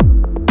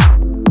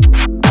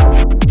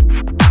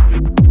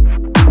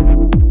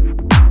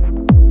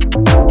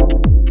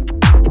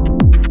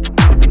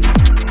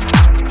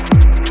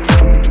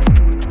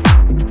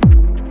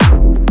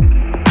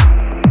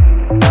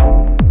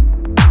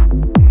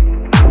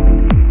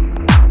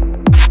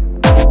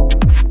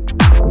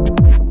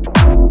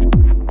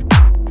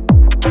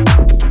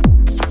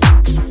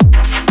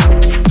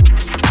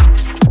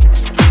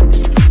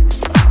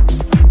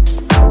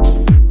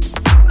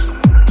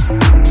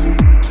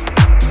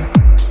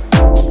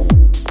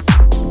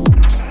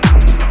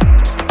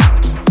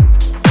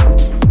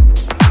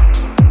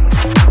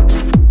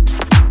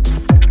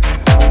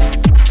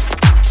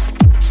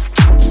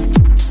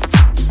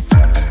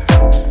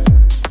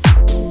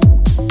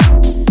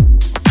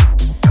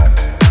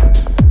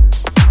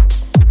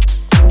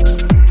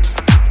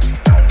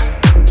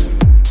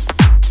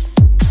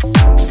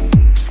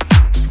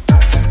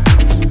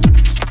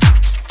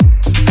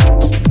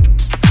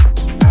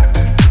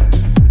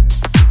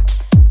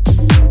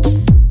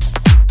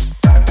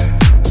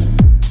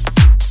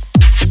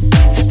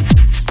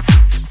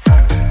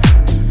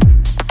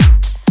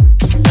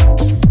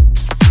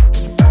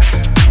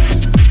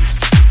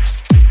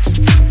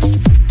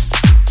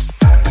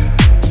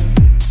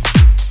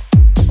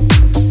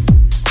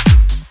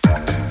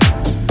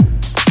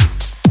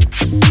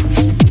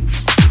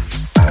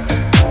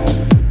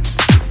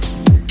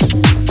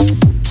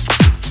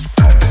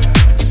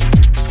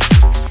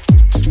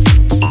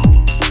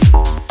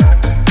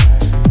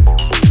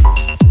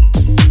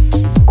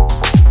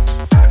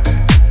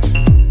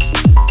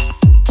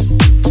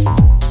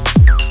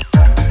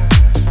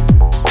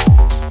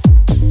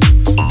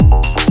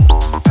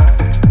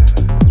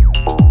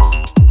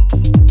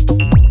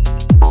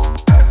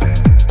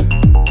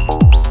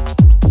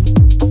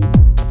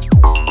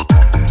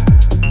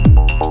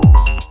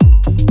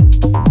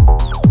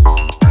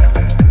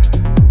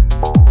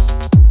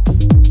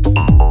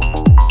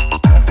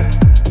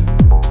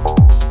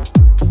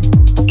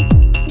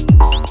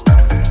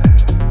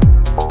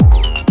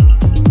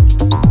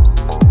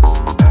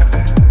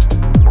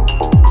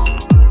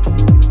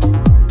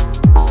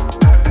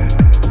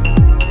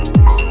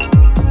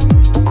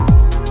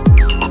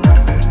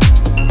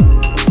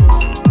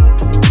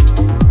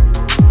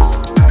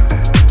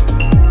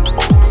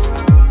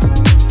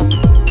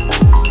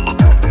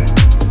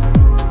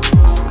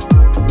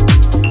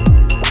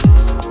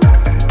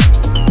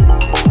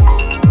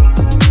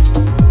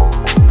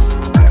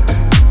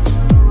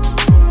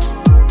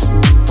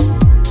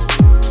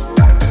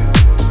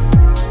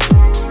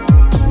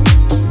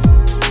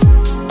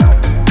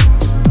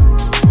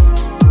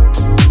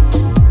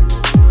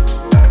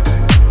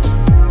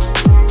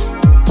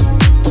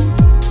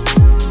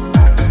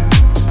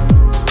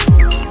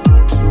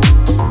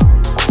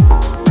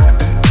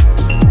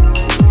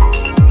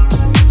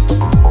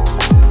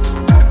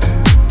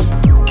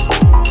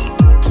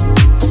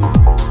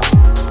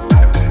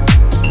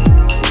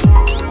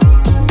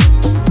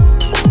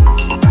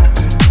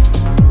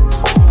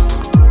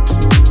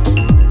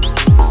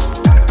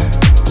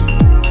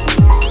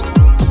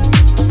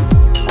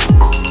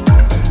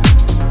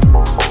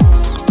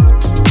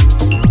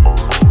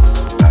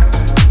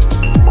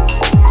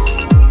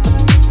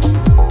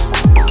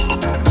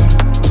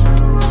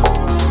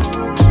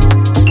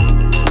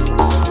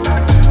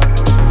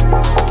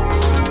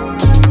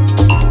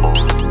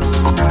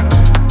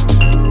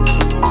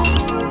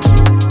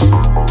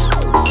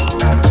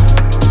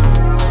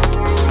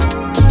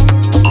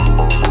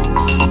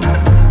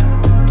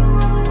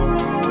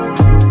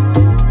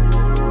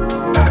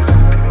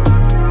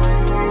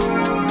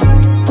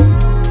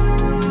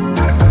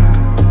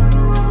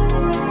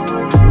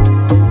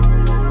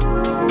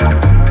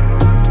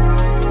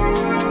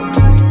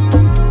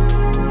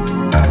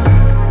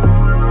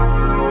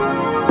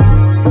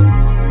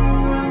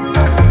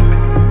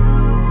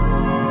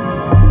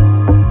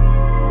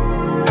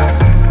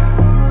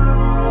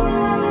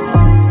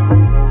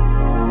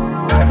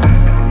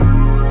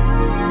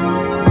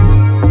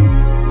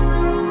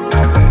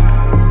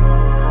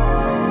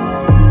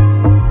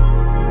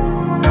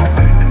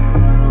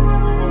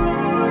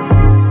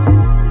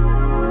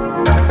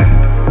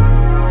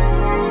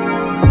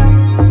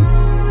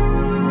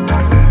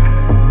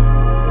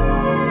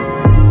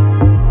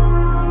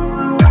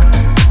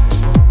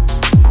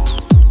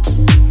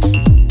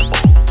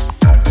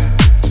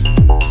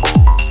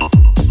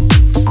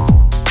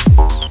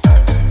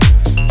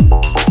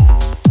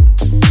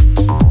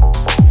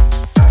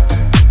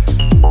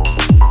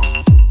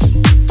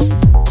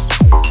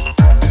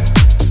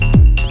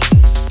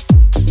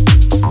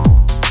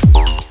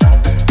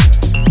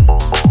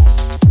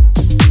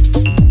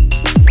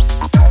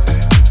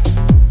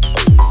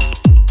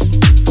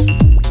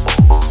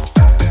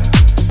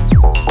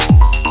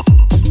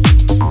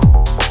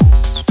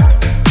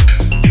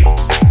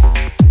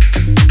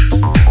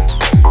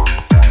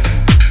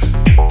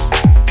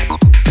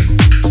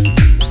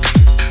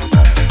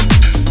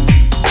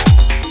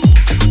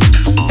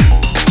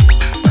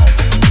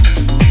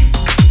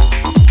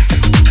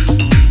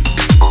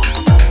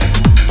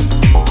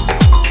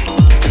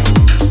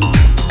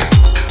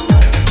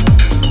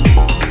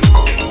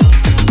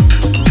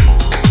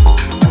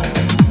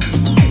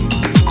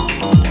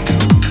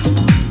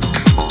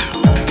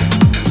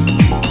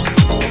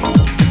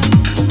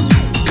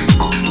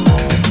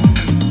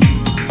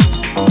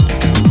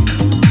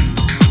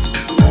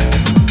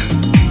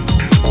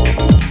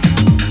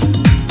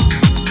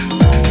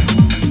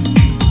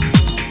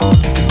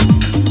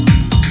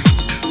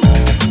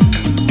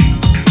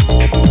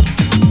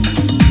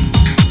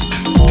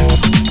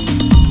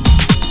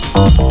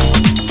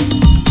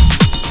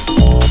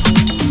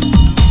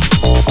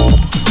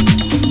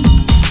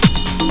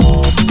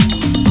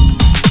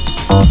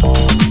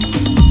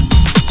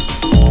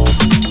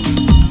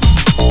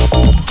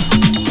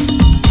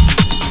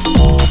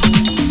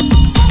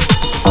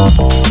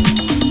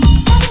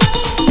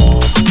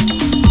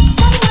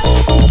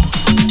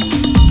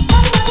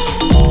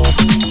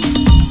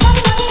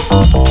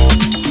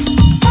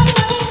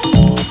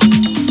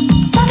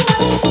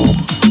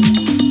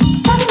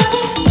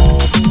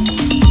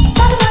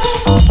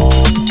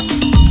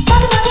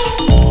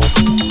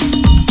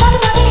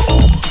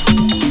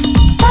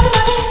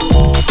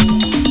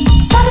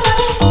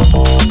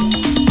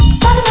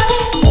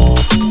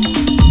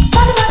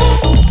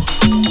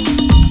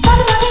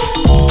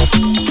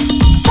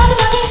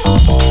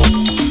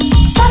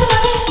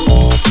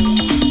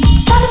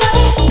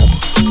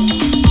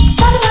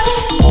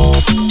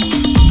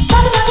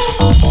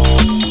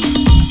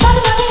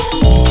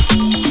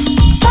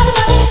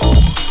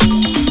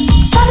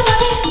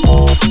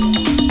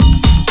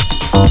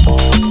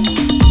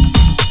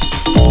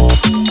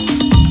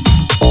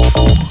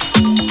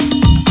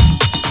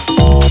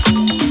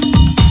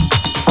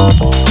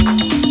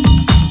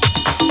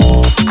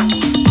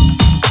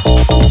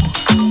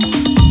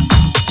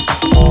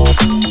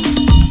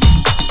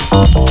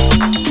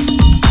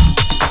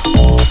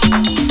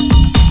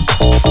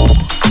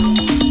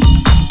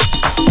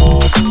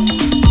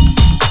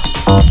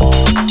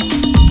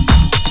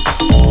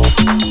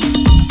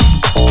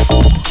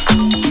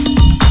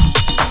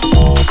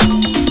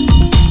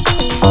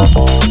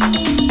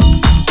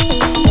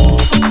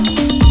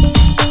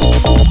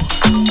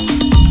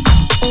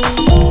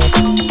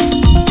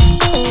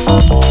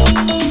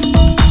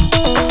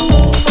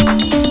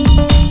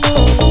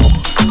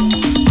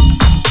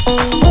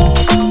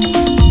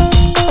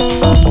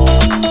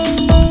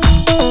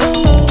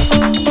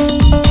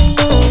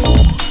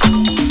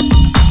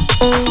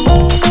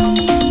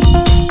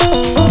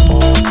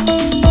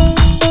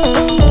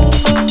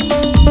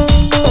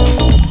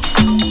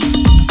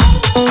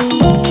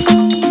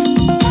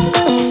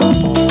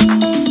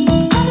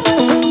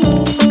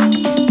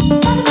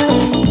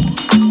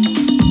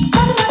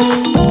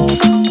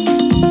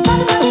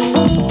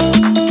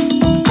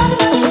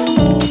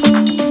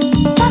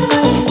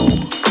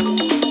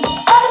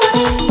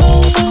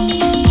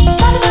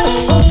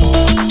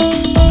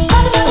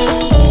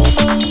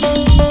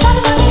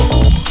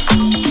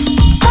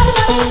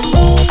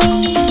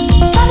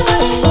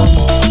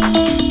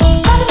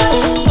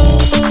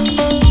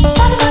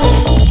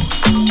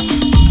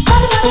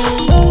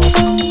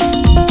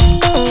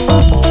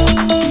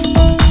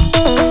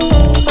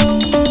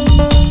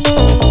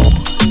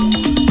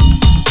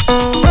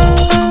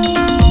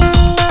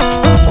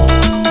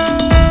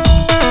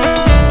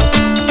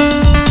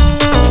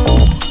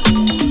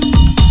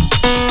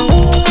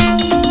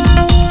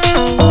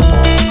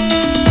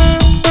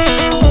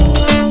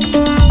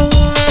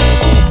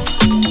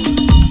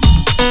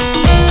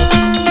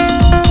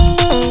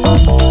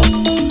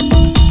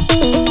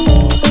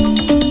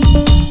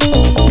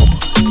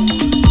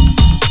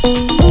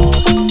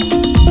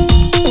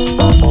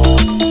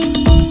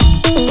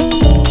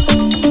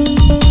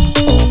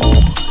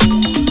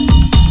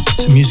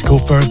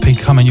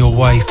 Coming your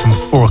way from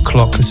 4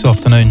 o'clock this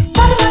afternoon,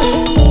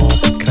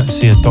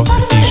 courtesy of Dr.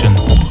 Fusion.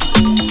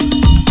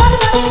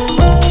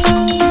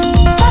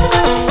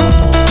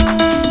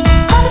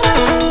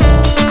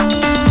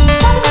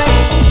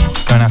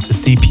 Going out to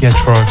Di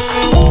Pietro,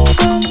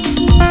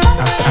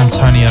 out to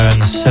Antonio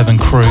and the 7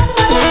 crew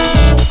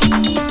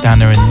down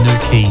there in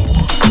Nuki.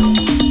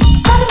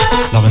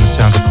 Loving the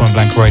sounds of Point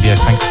Blank Radio.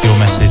 Thanks for your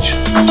message.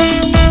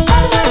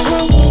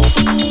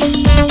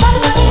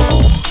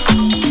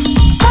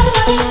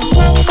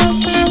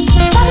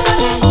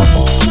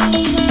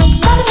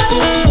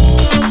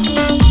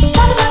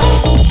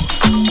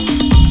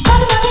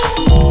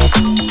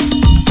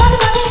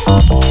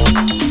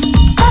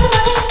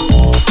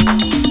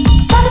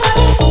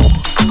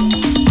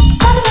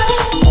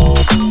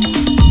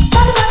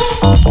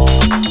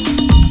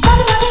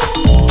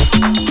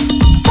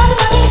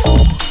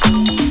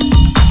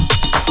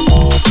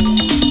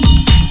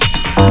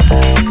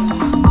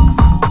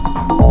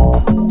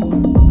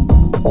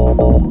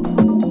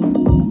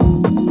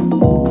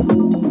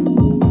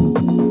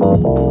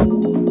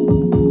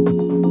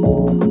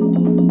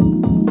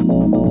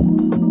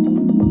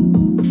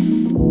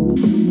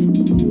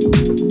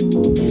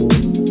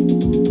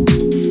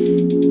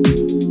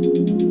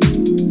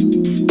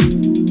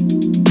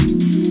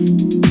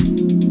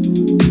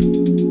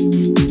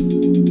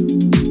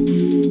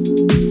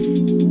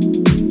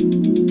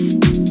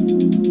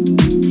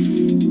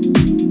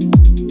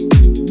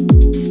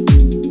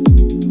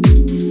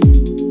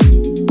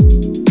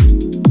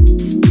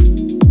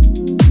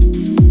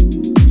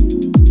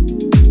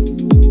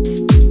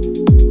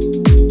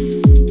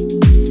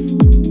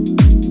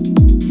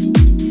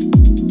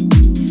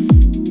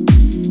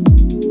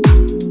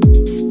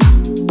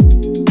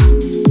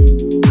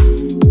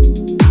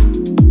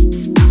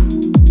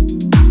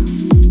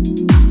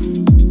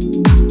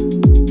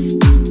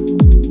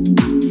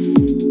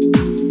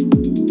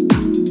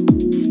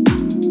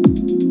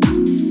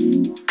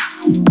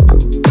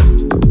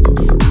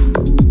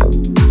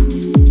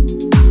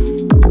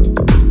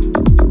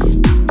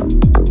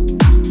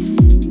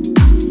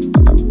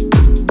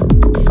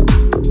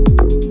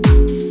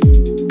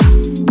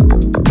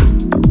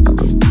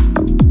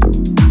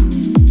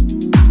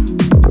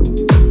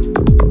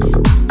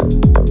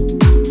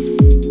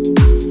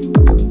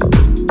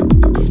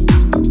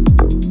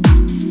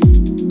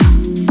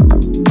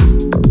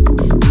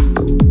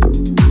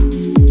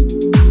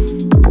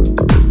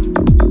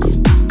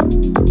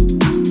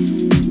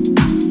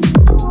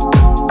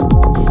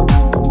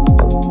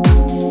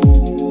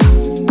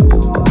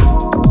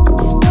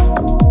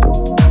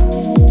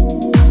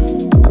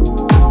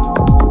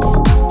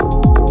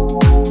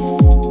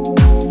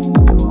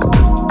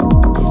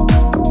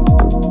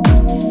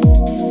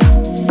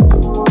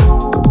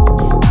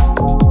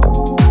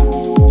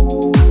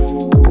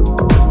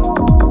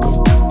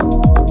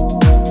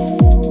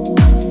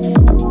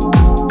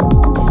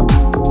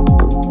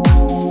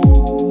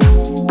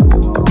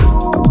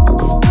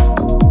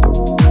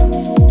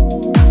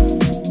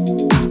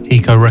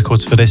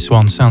 Records for this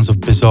one, Sounds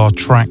of Bizarre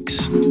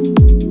Tracks.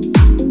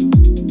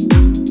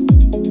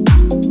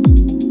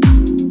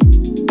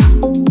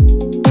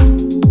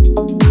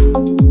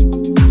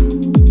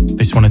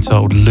 This one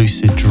entitled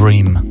Lucid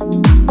Dream.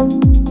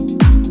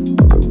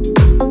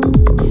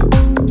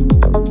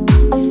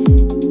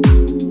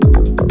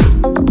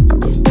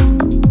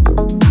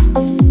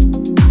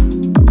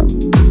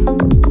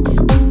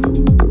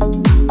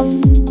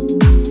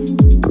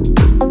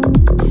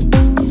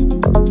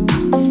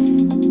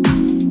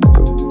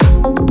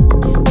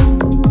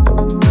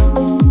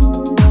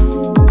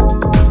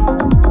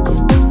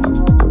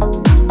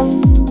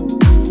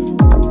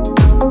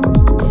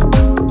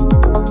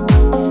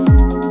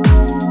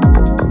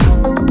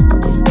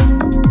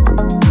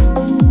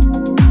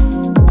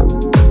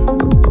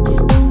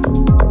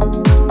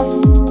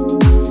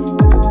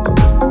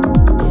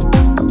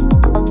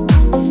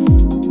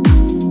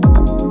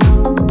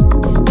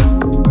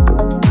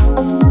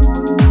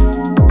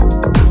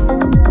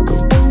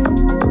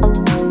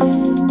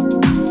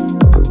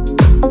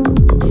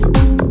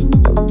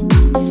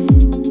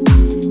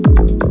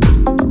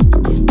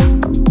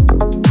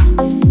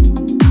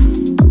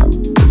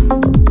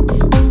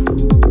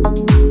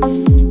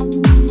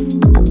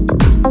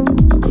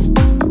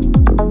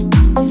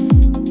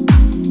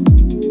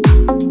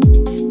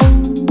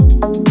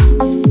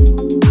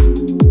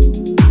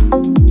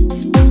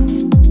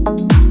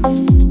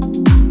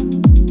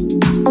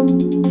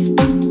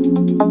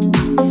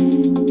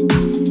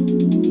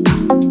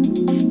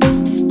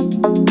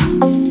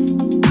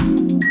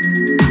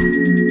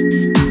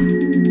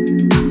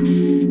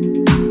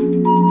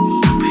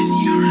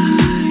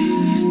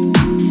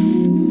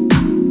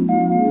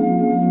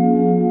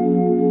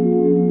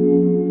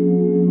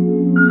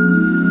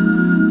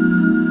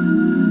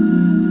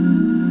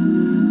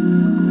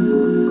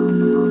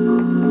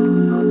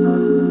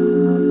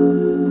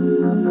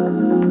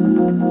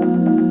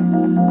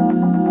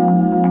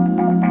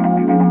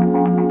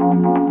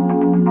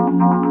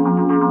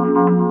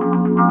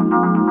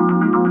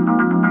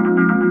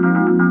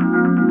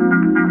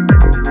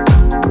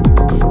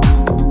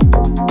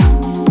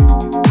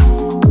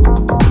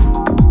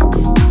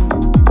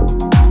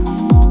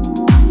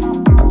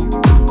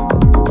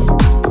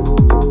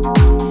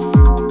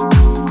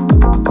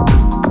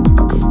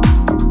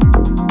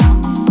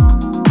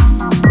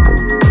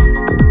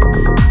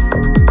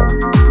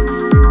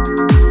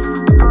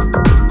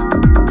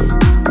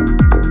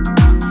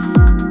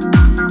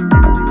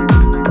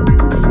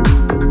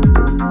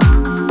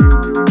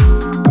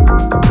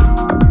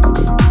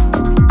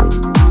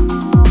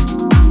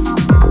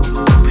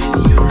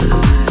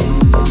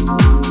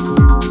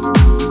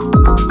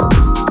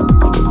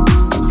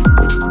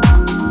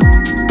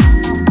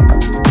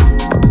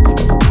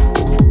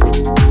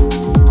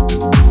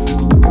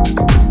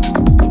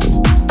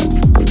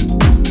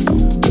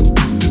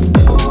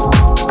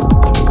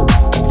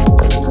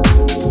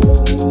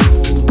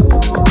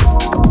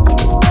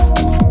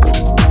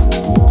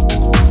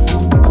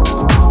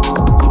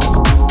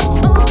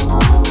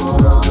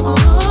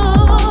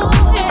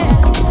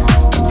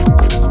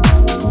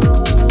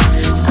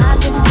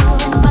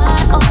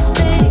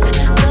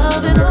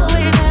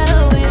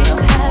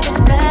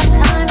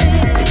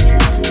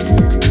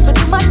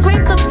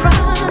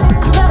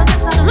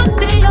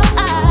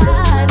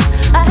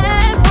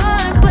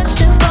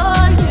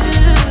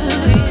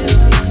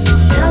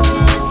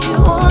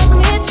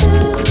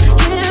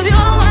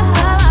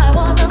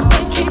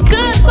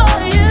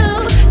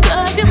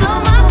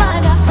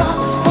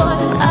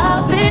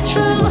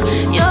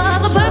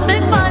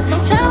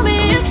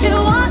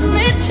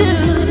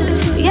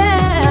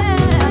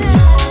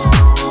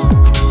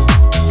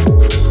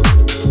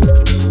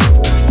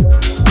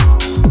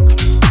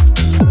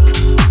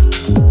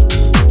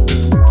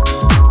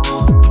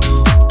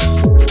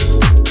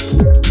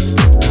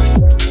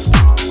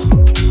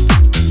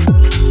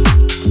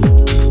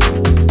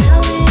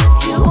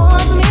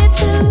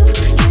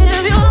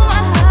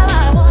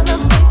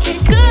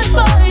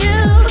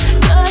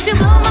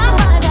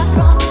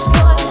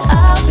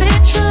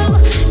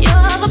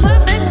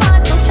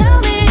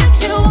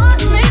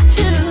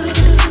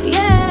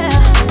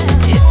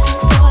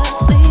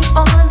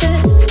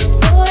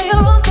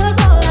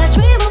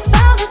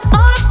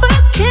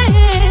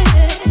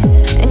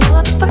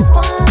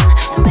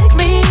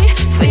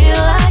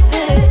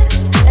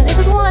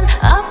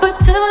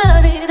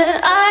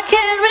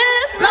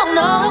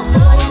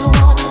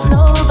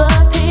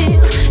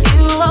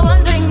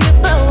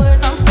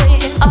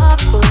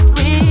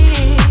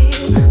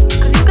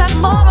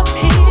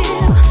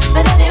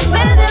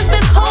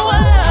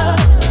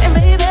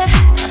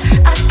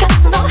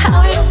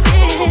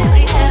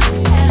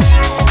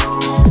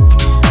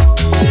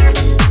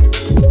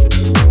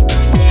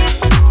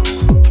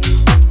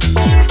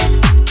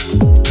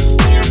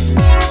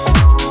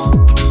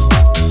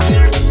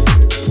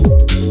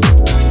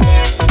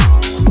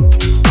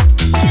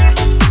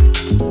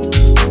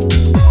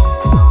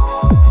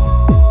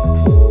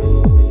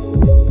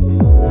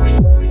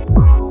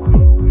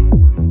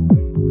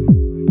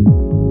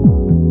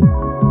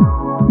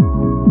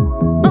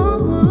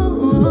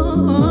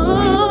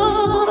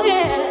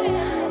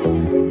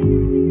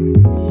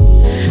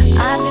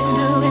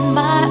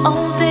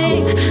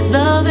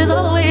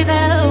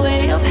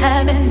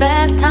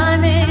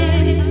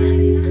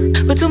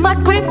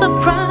 my great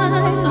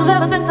surprise.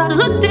 Ever since I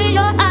looked in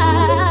your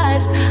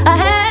eyes, I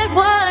had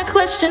one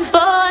question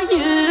for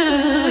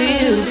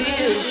you.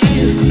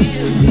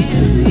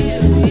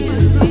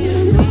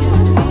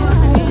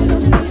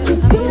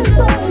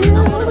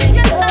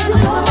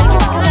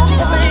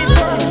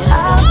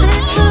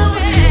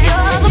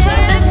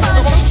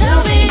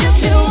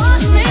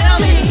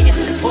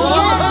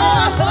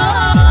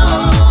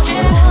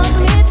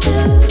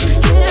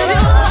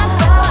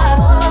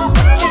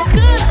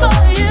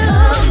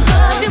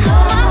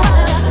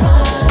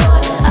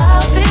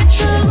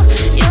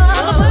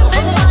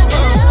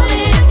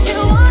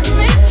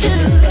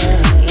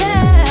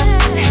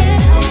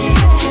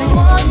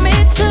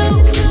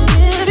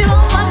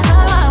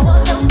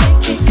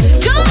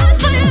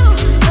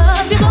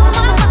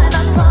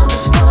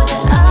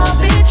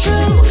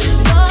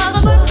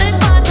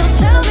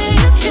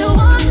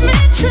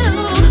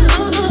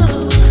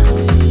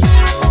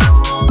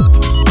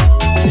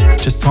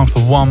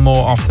 One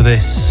more after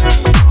this.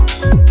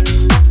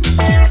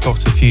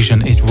 Dr.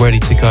 Fusion is ready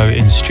to go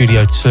in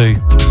Studio 2.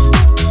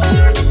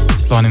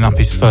 He's lining up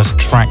his first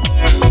track,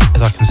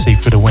 as I can see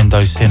through the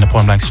windows here in the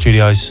Point Blank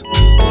Studios.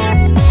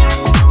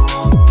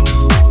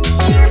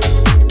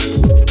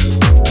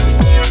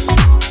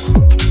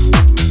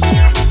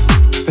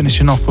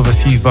 Finishing off with a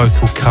few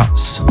vocal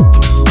cuts.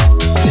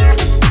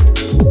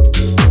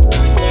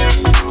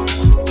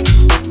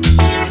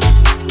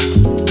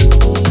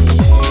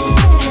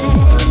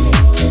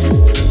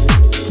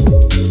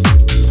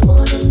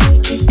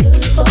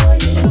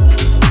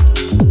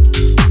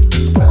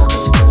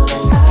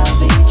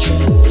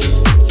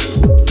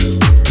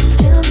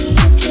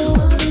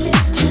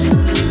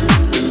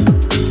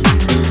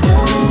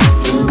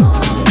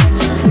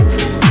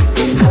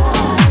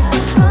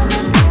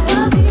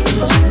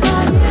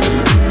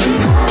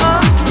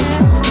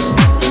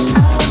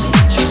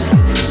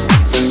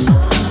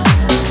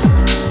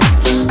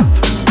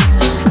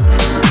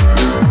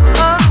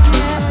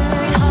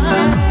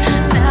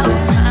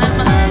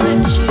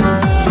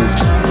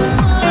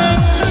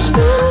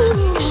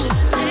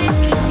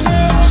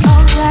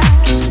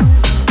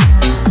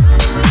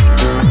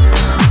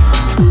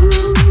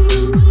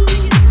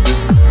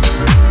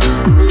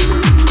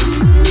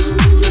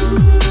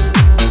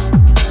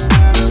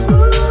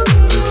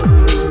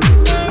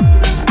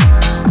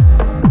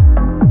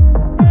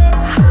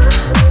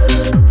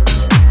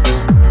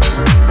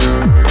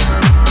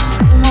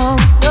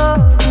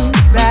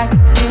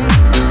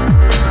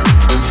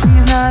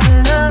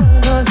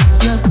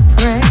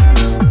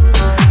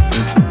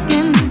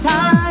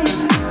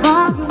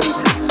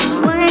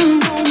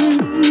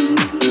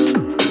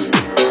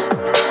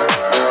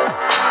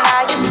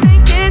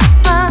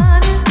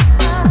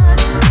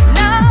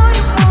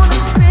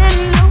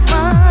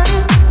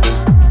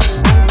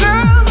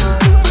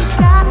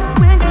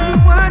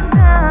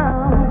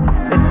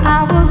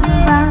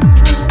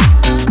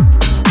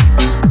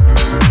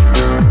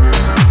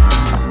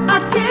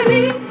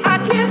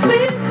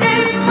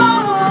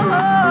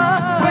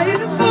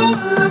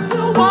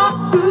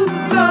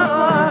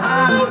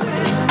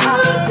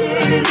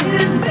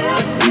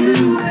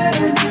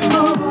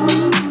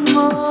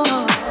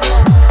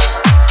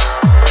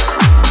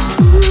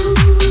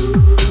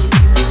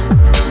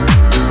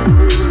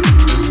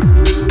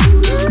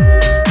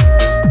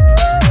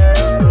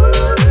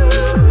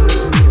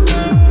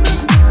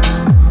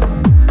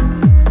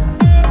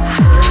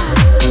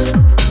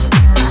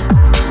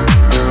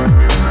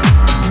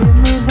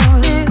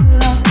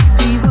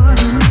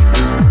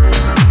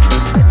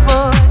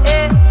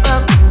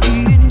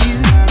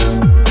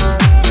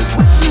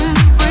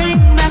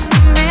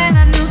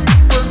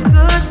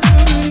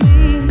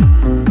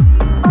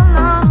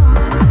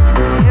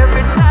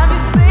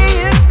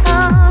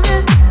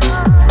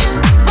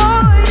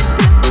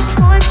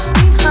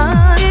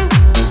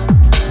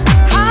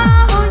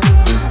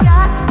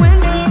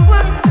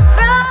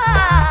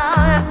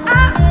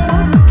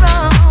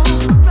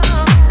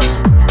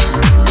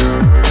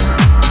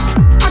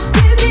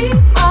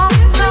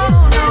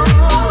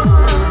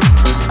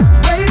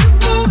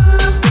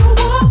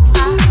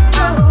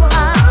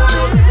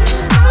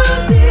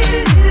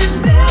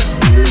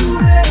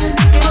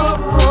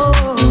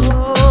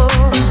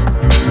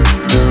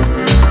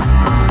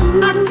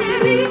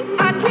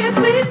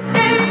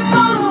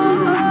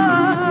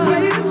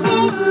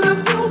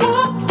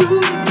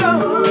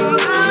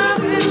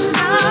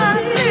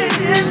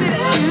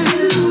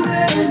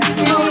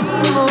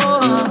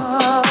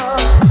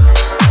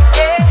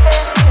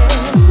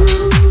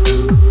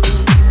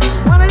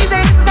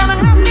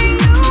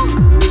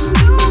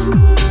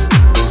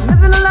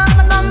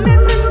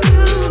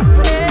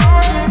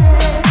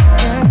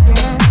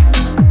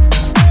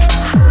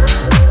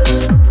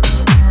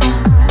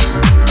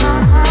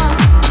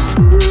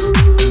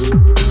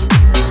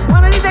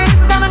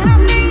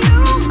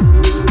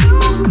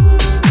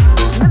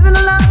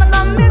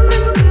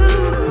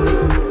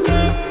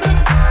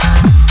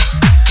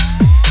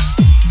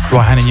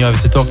 Right, handing you over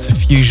to Dr.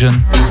 Fusion.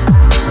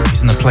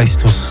 He's in the place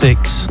till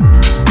 6.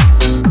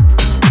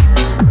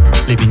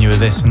 leaving you with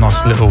this, a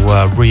nice little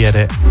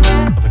re-edit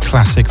of a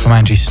classic from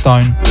Angie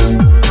Stone.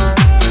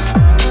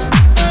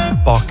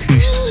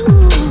 Barcus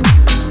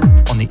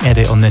on the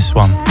edit on this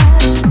one.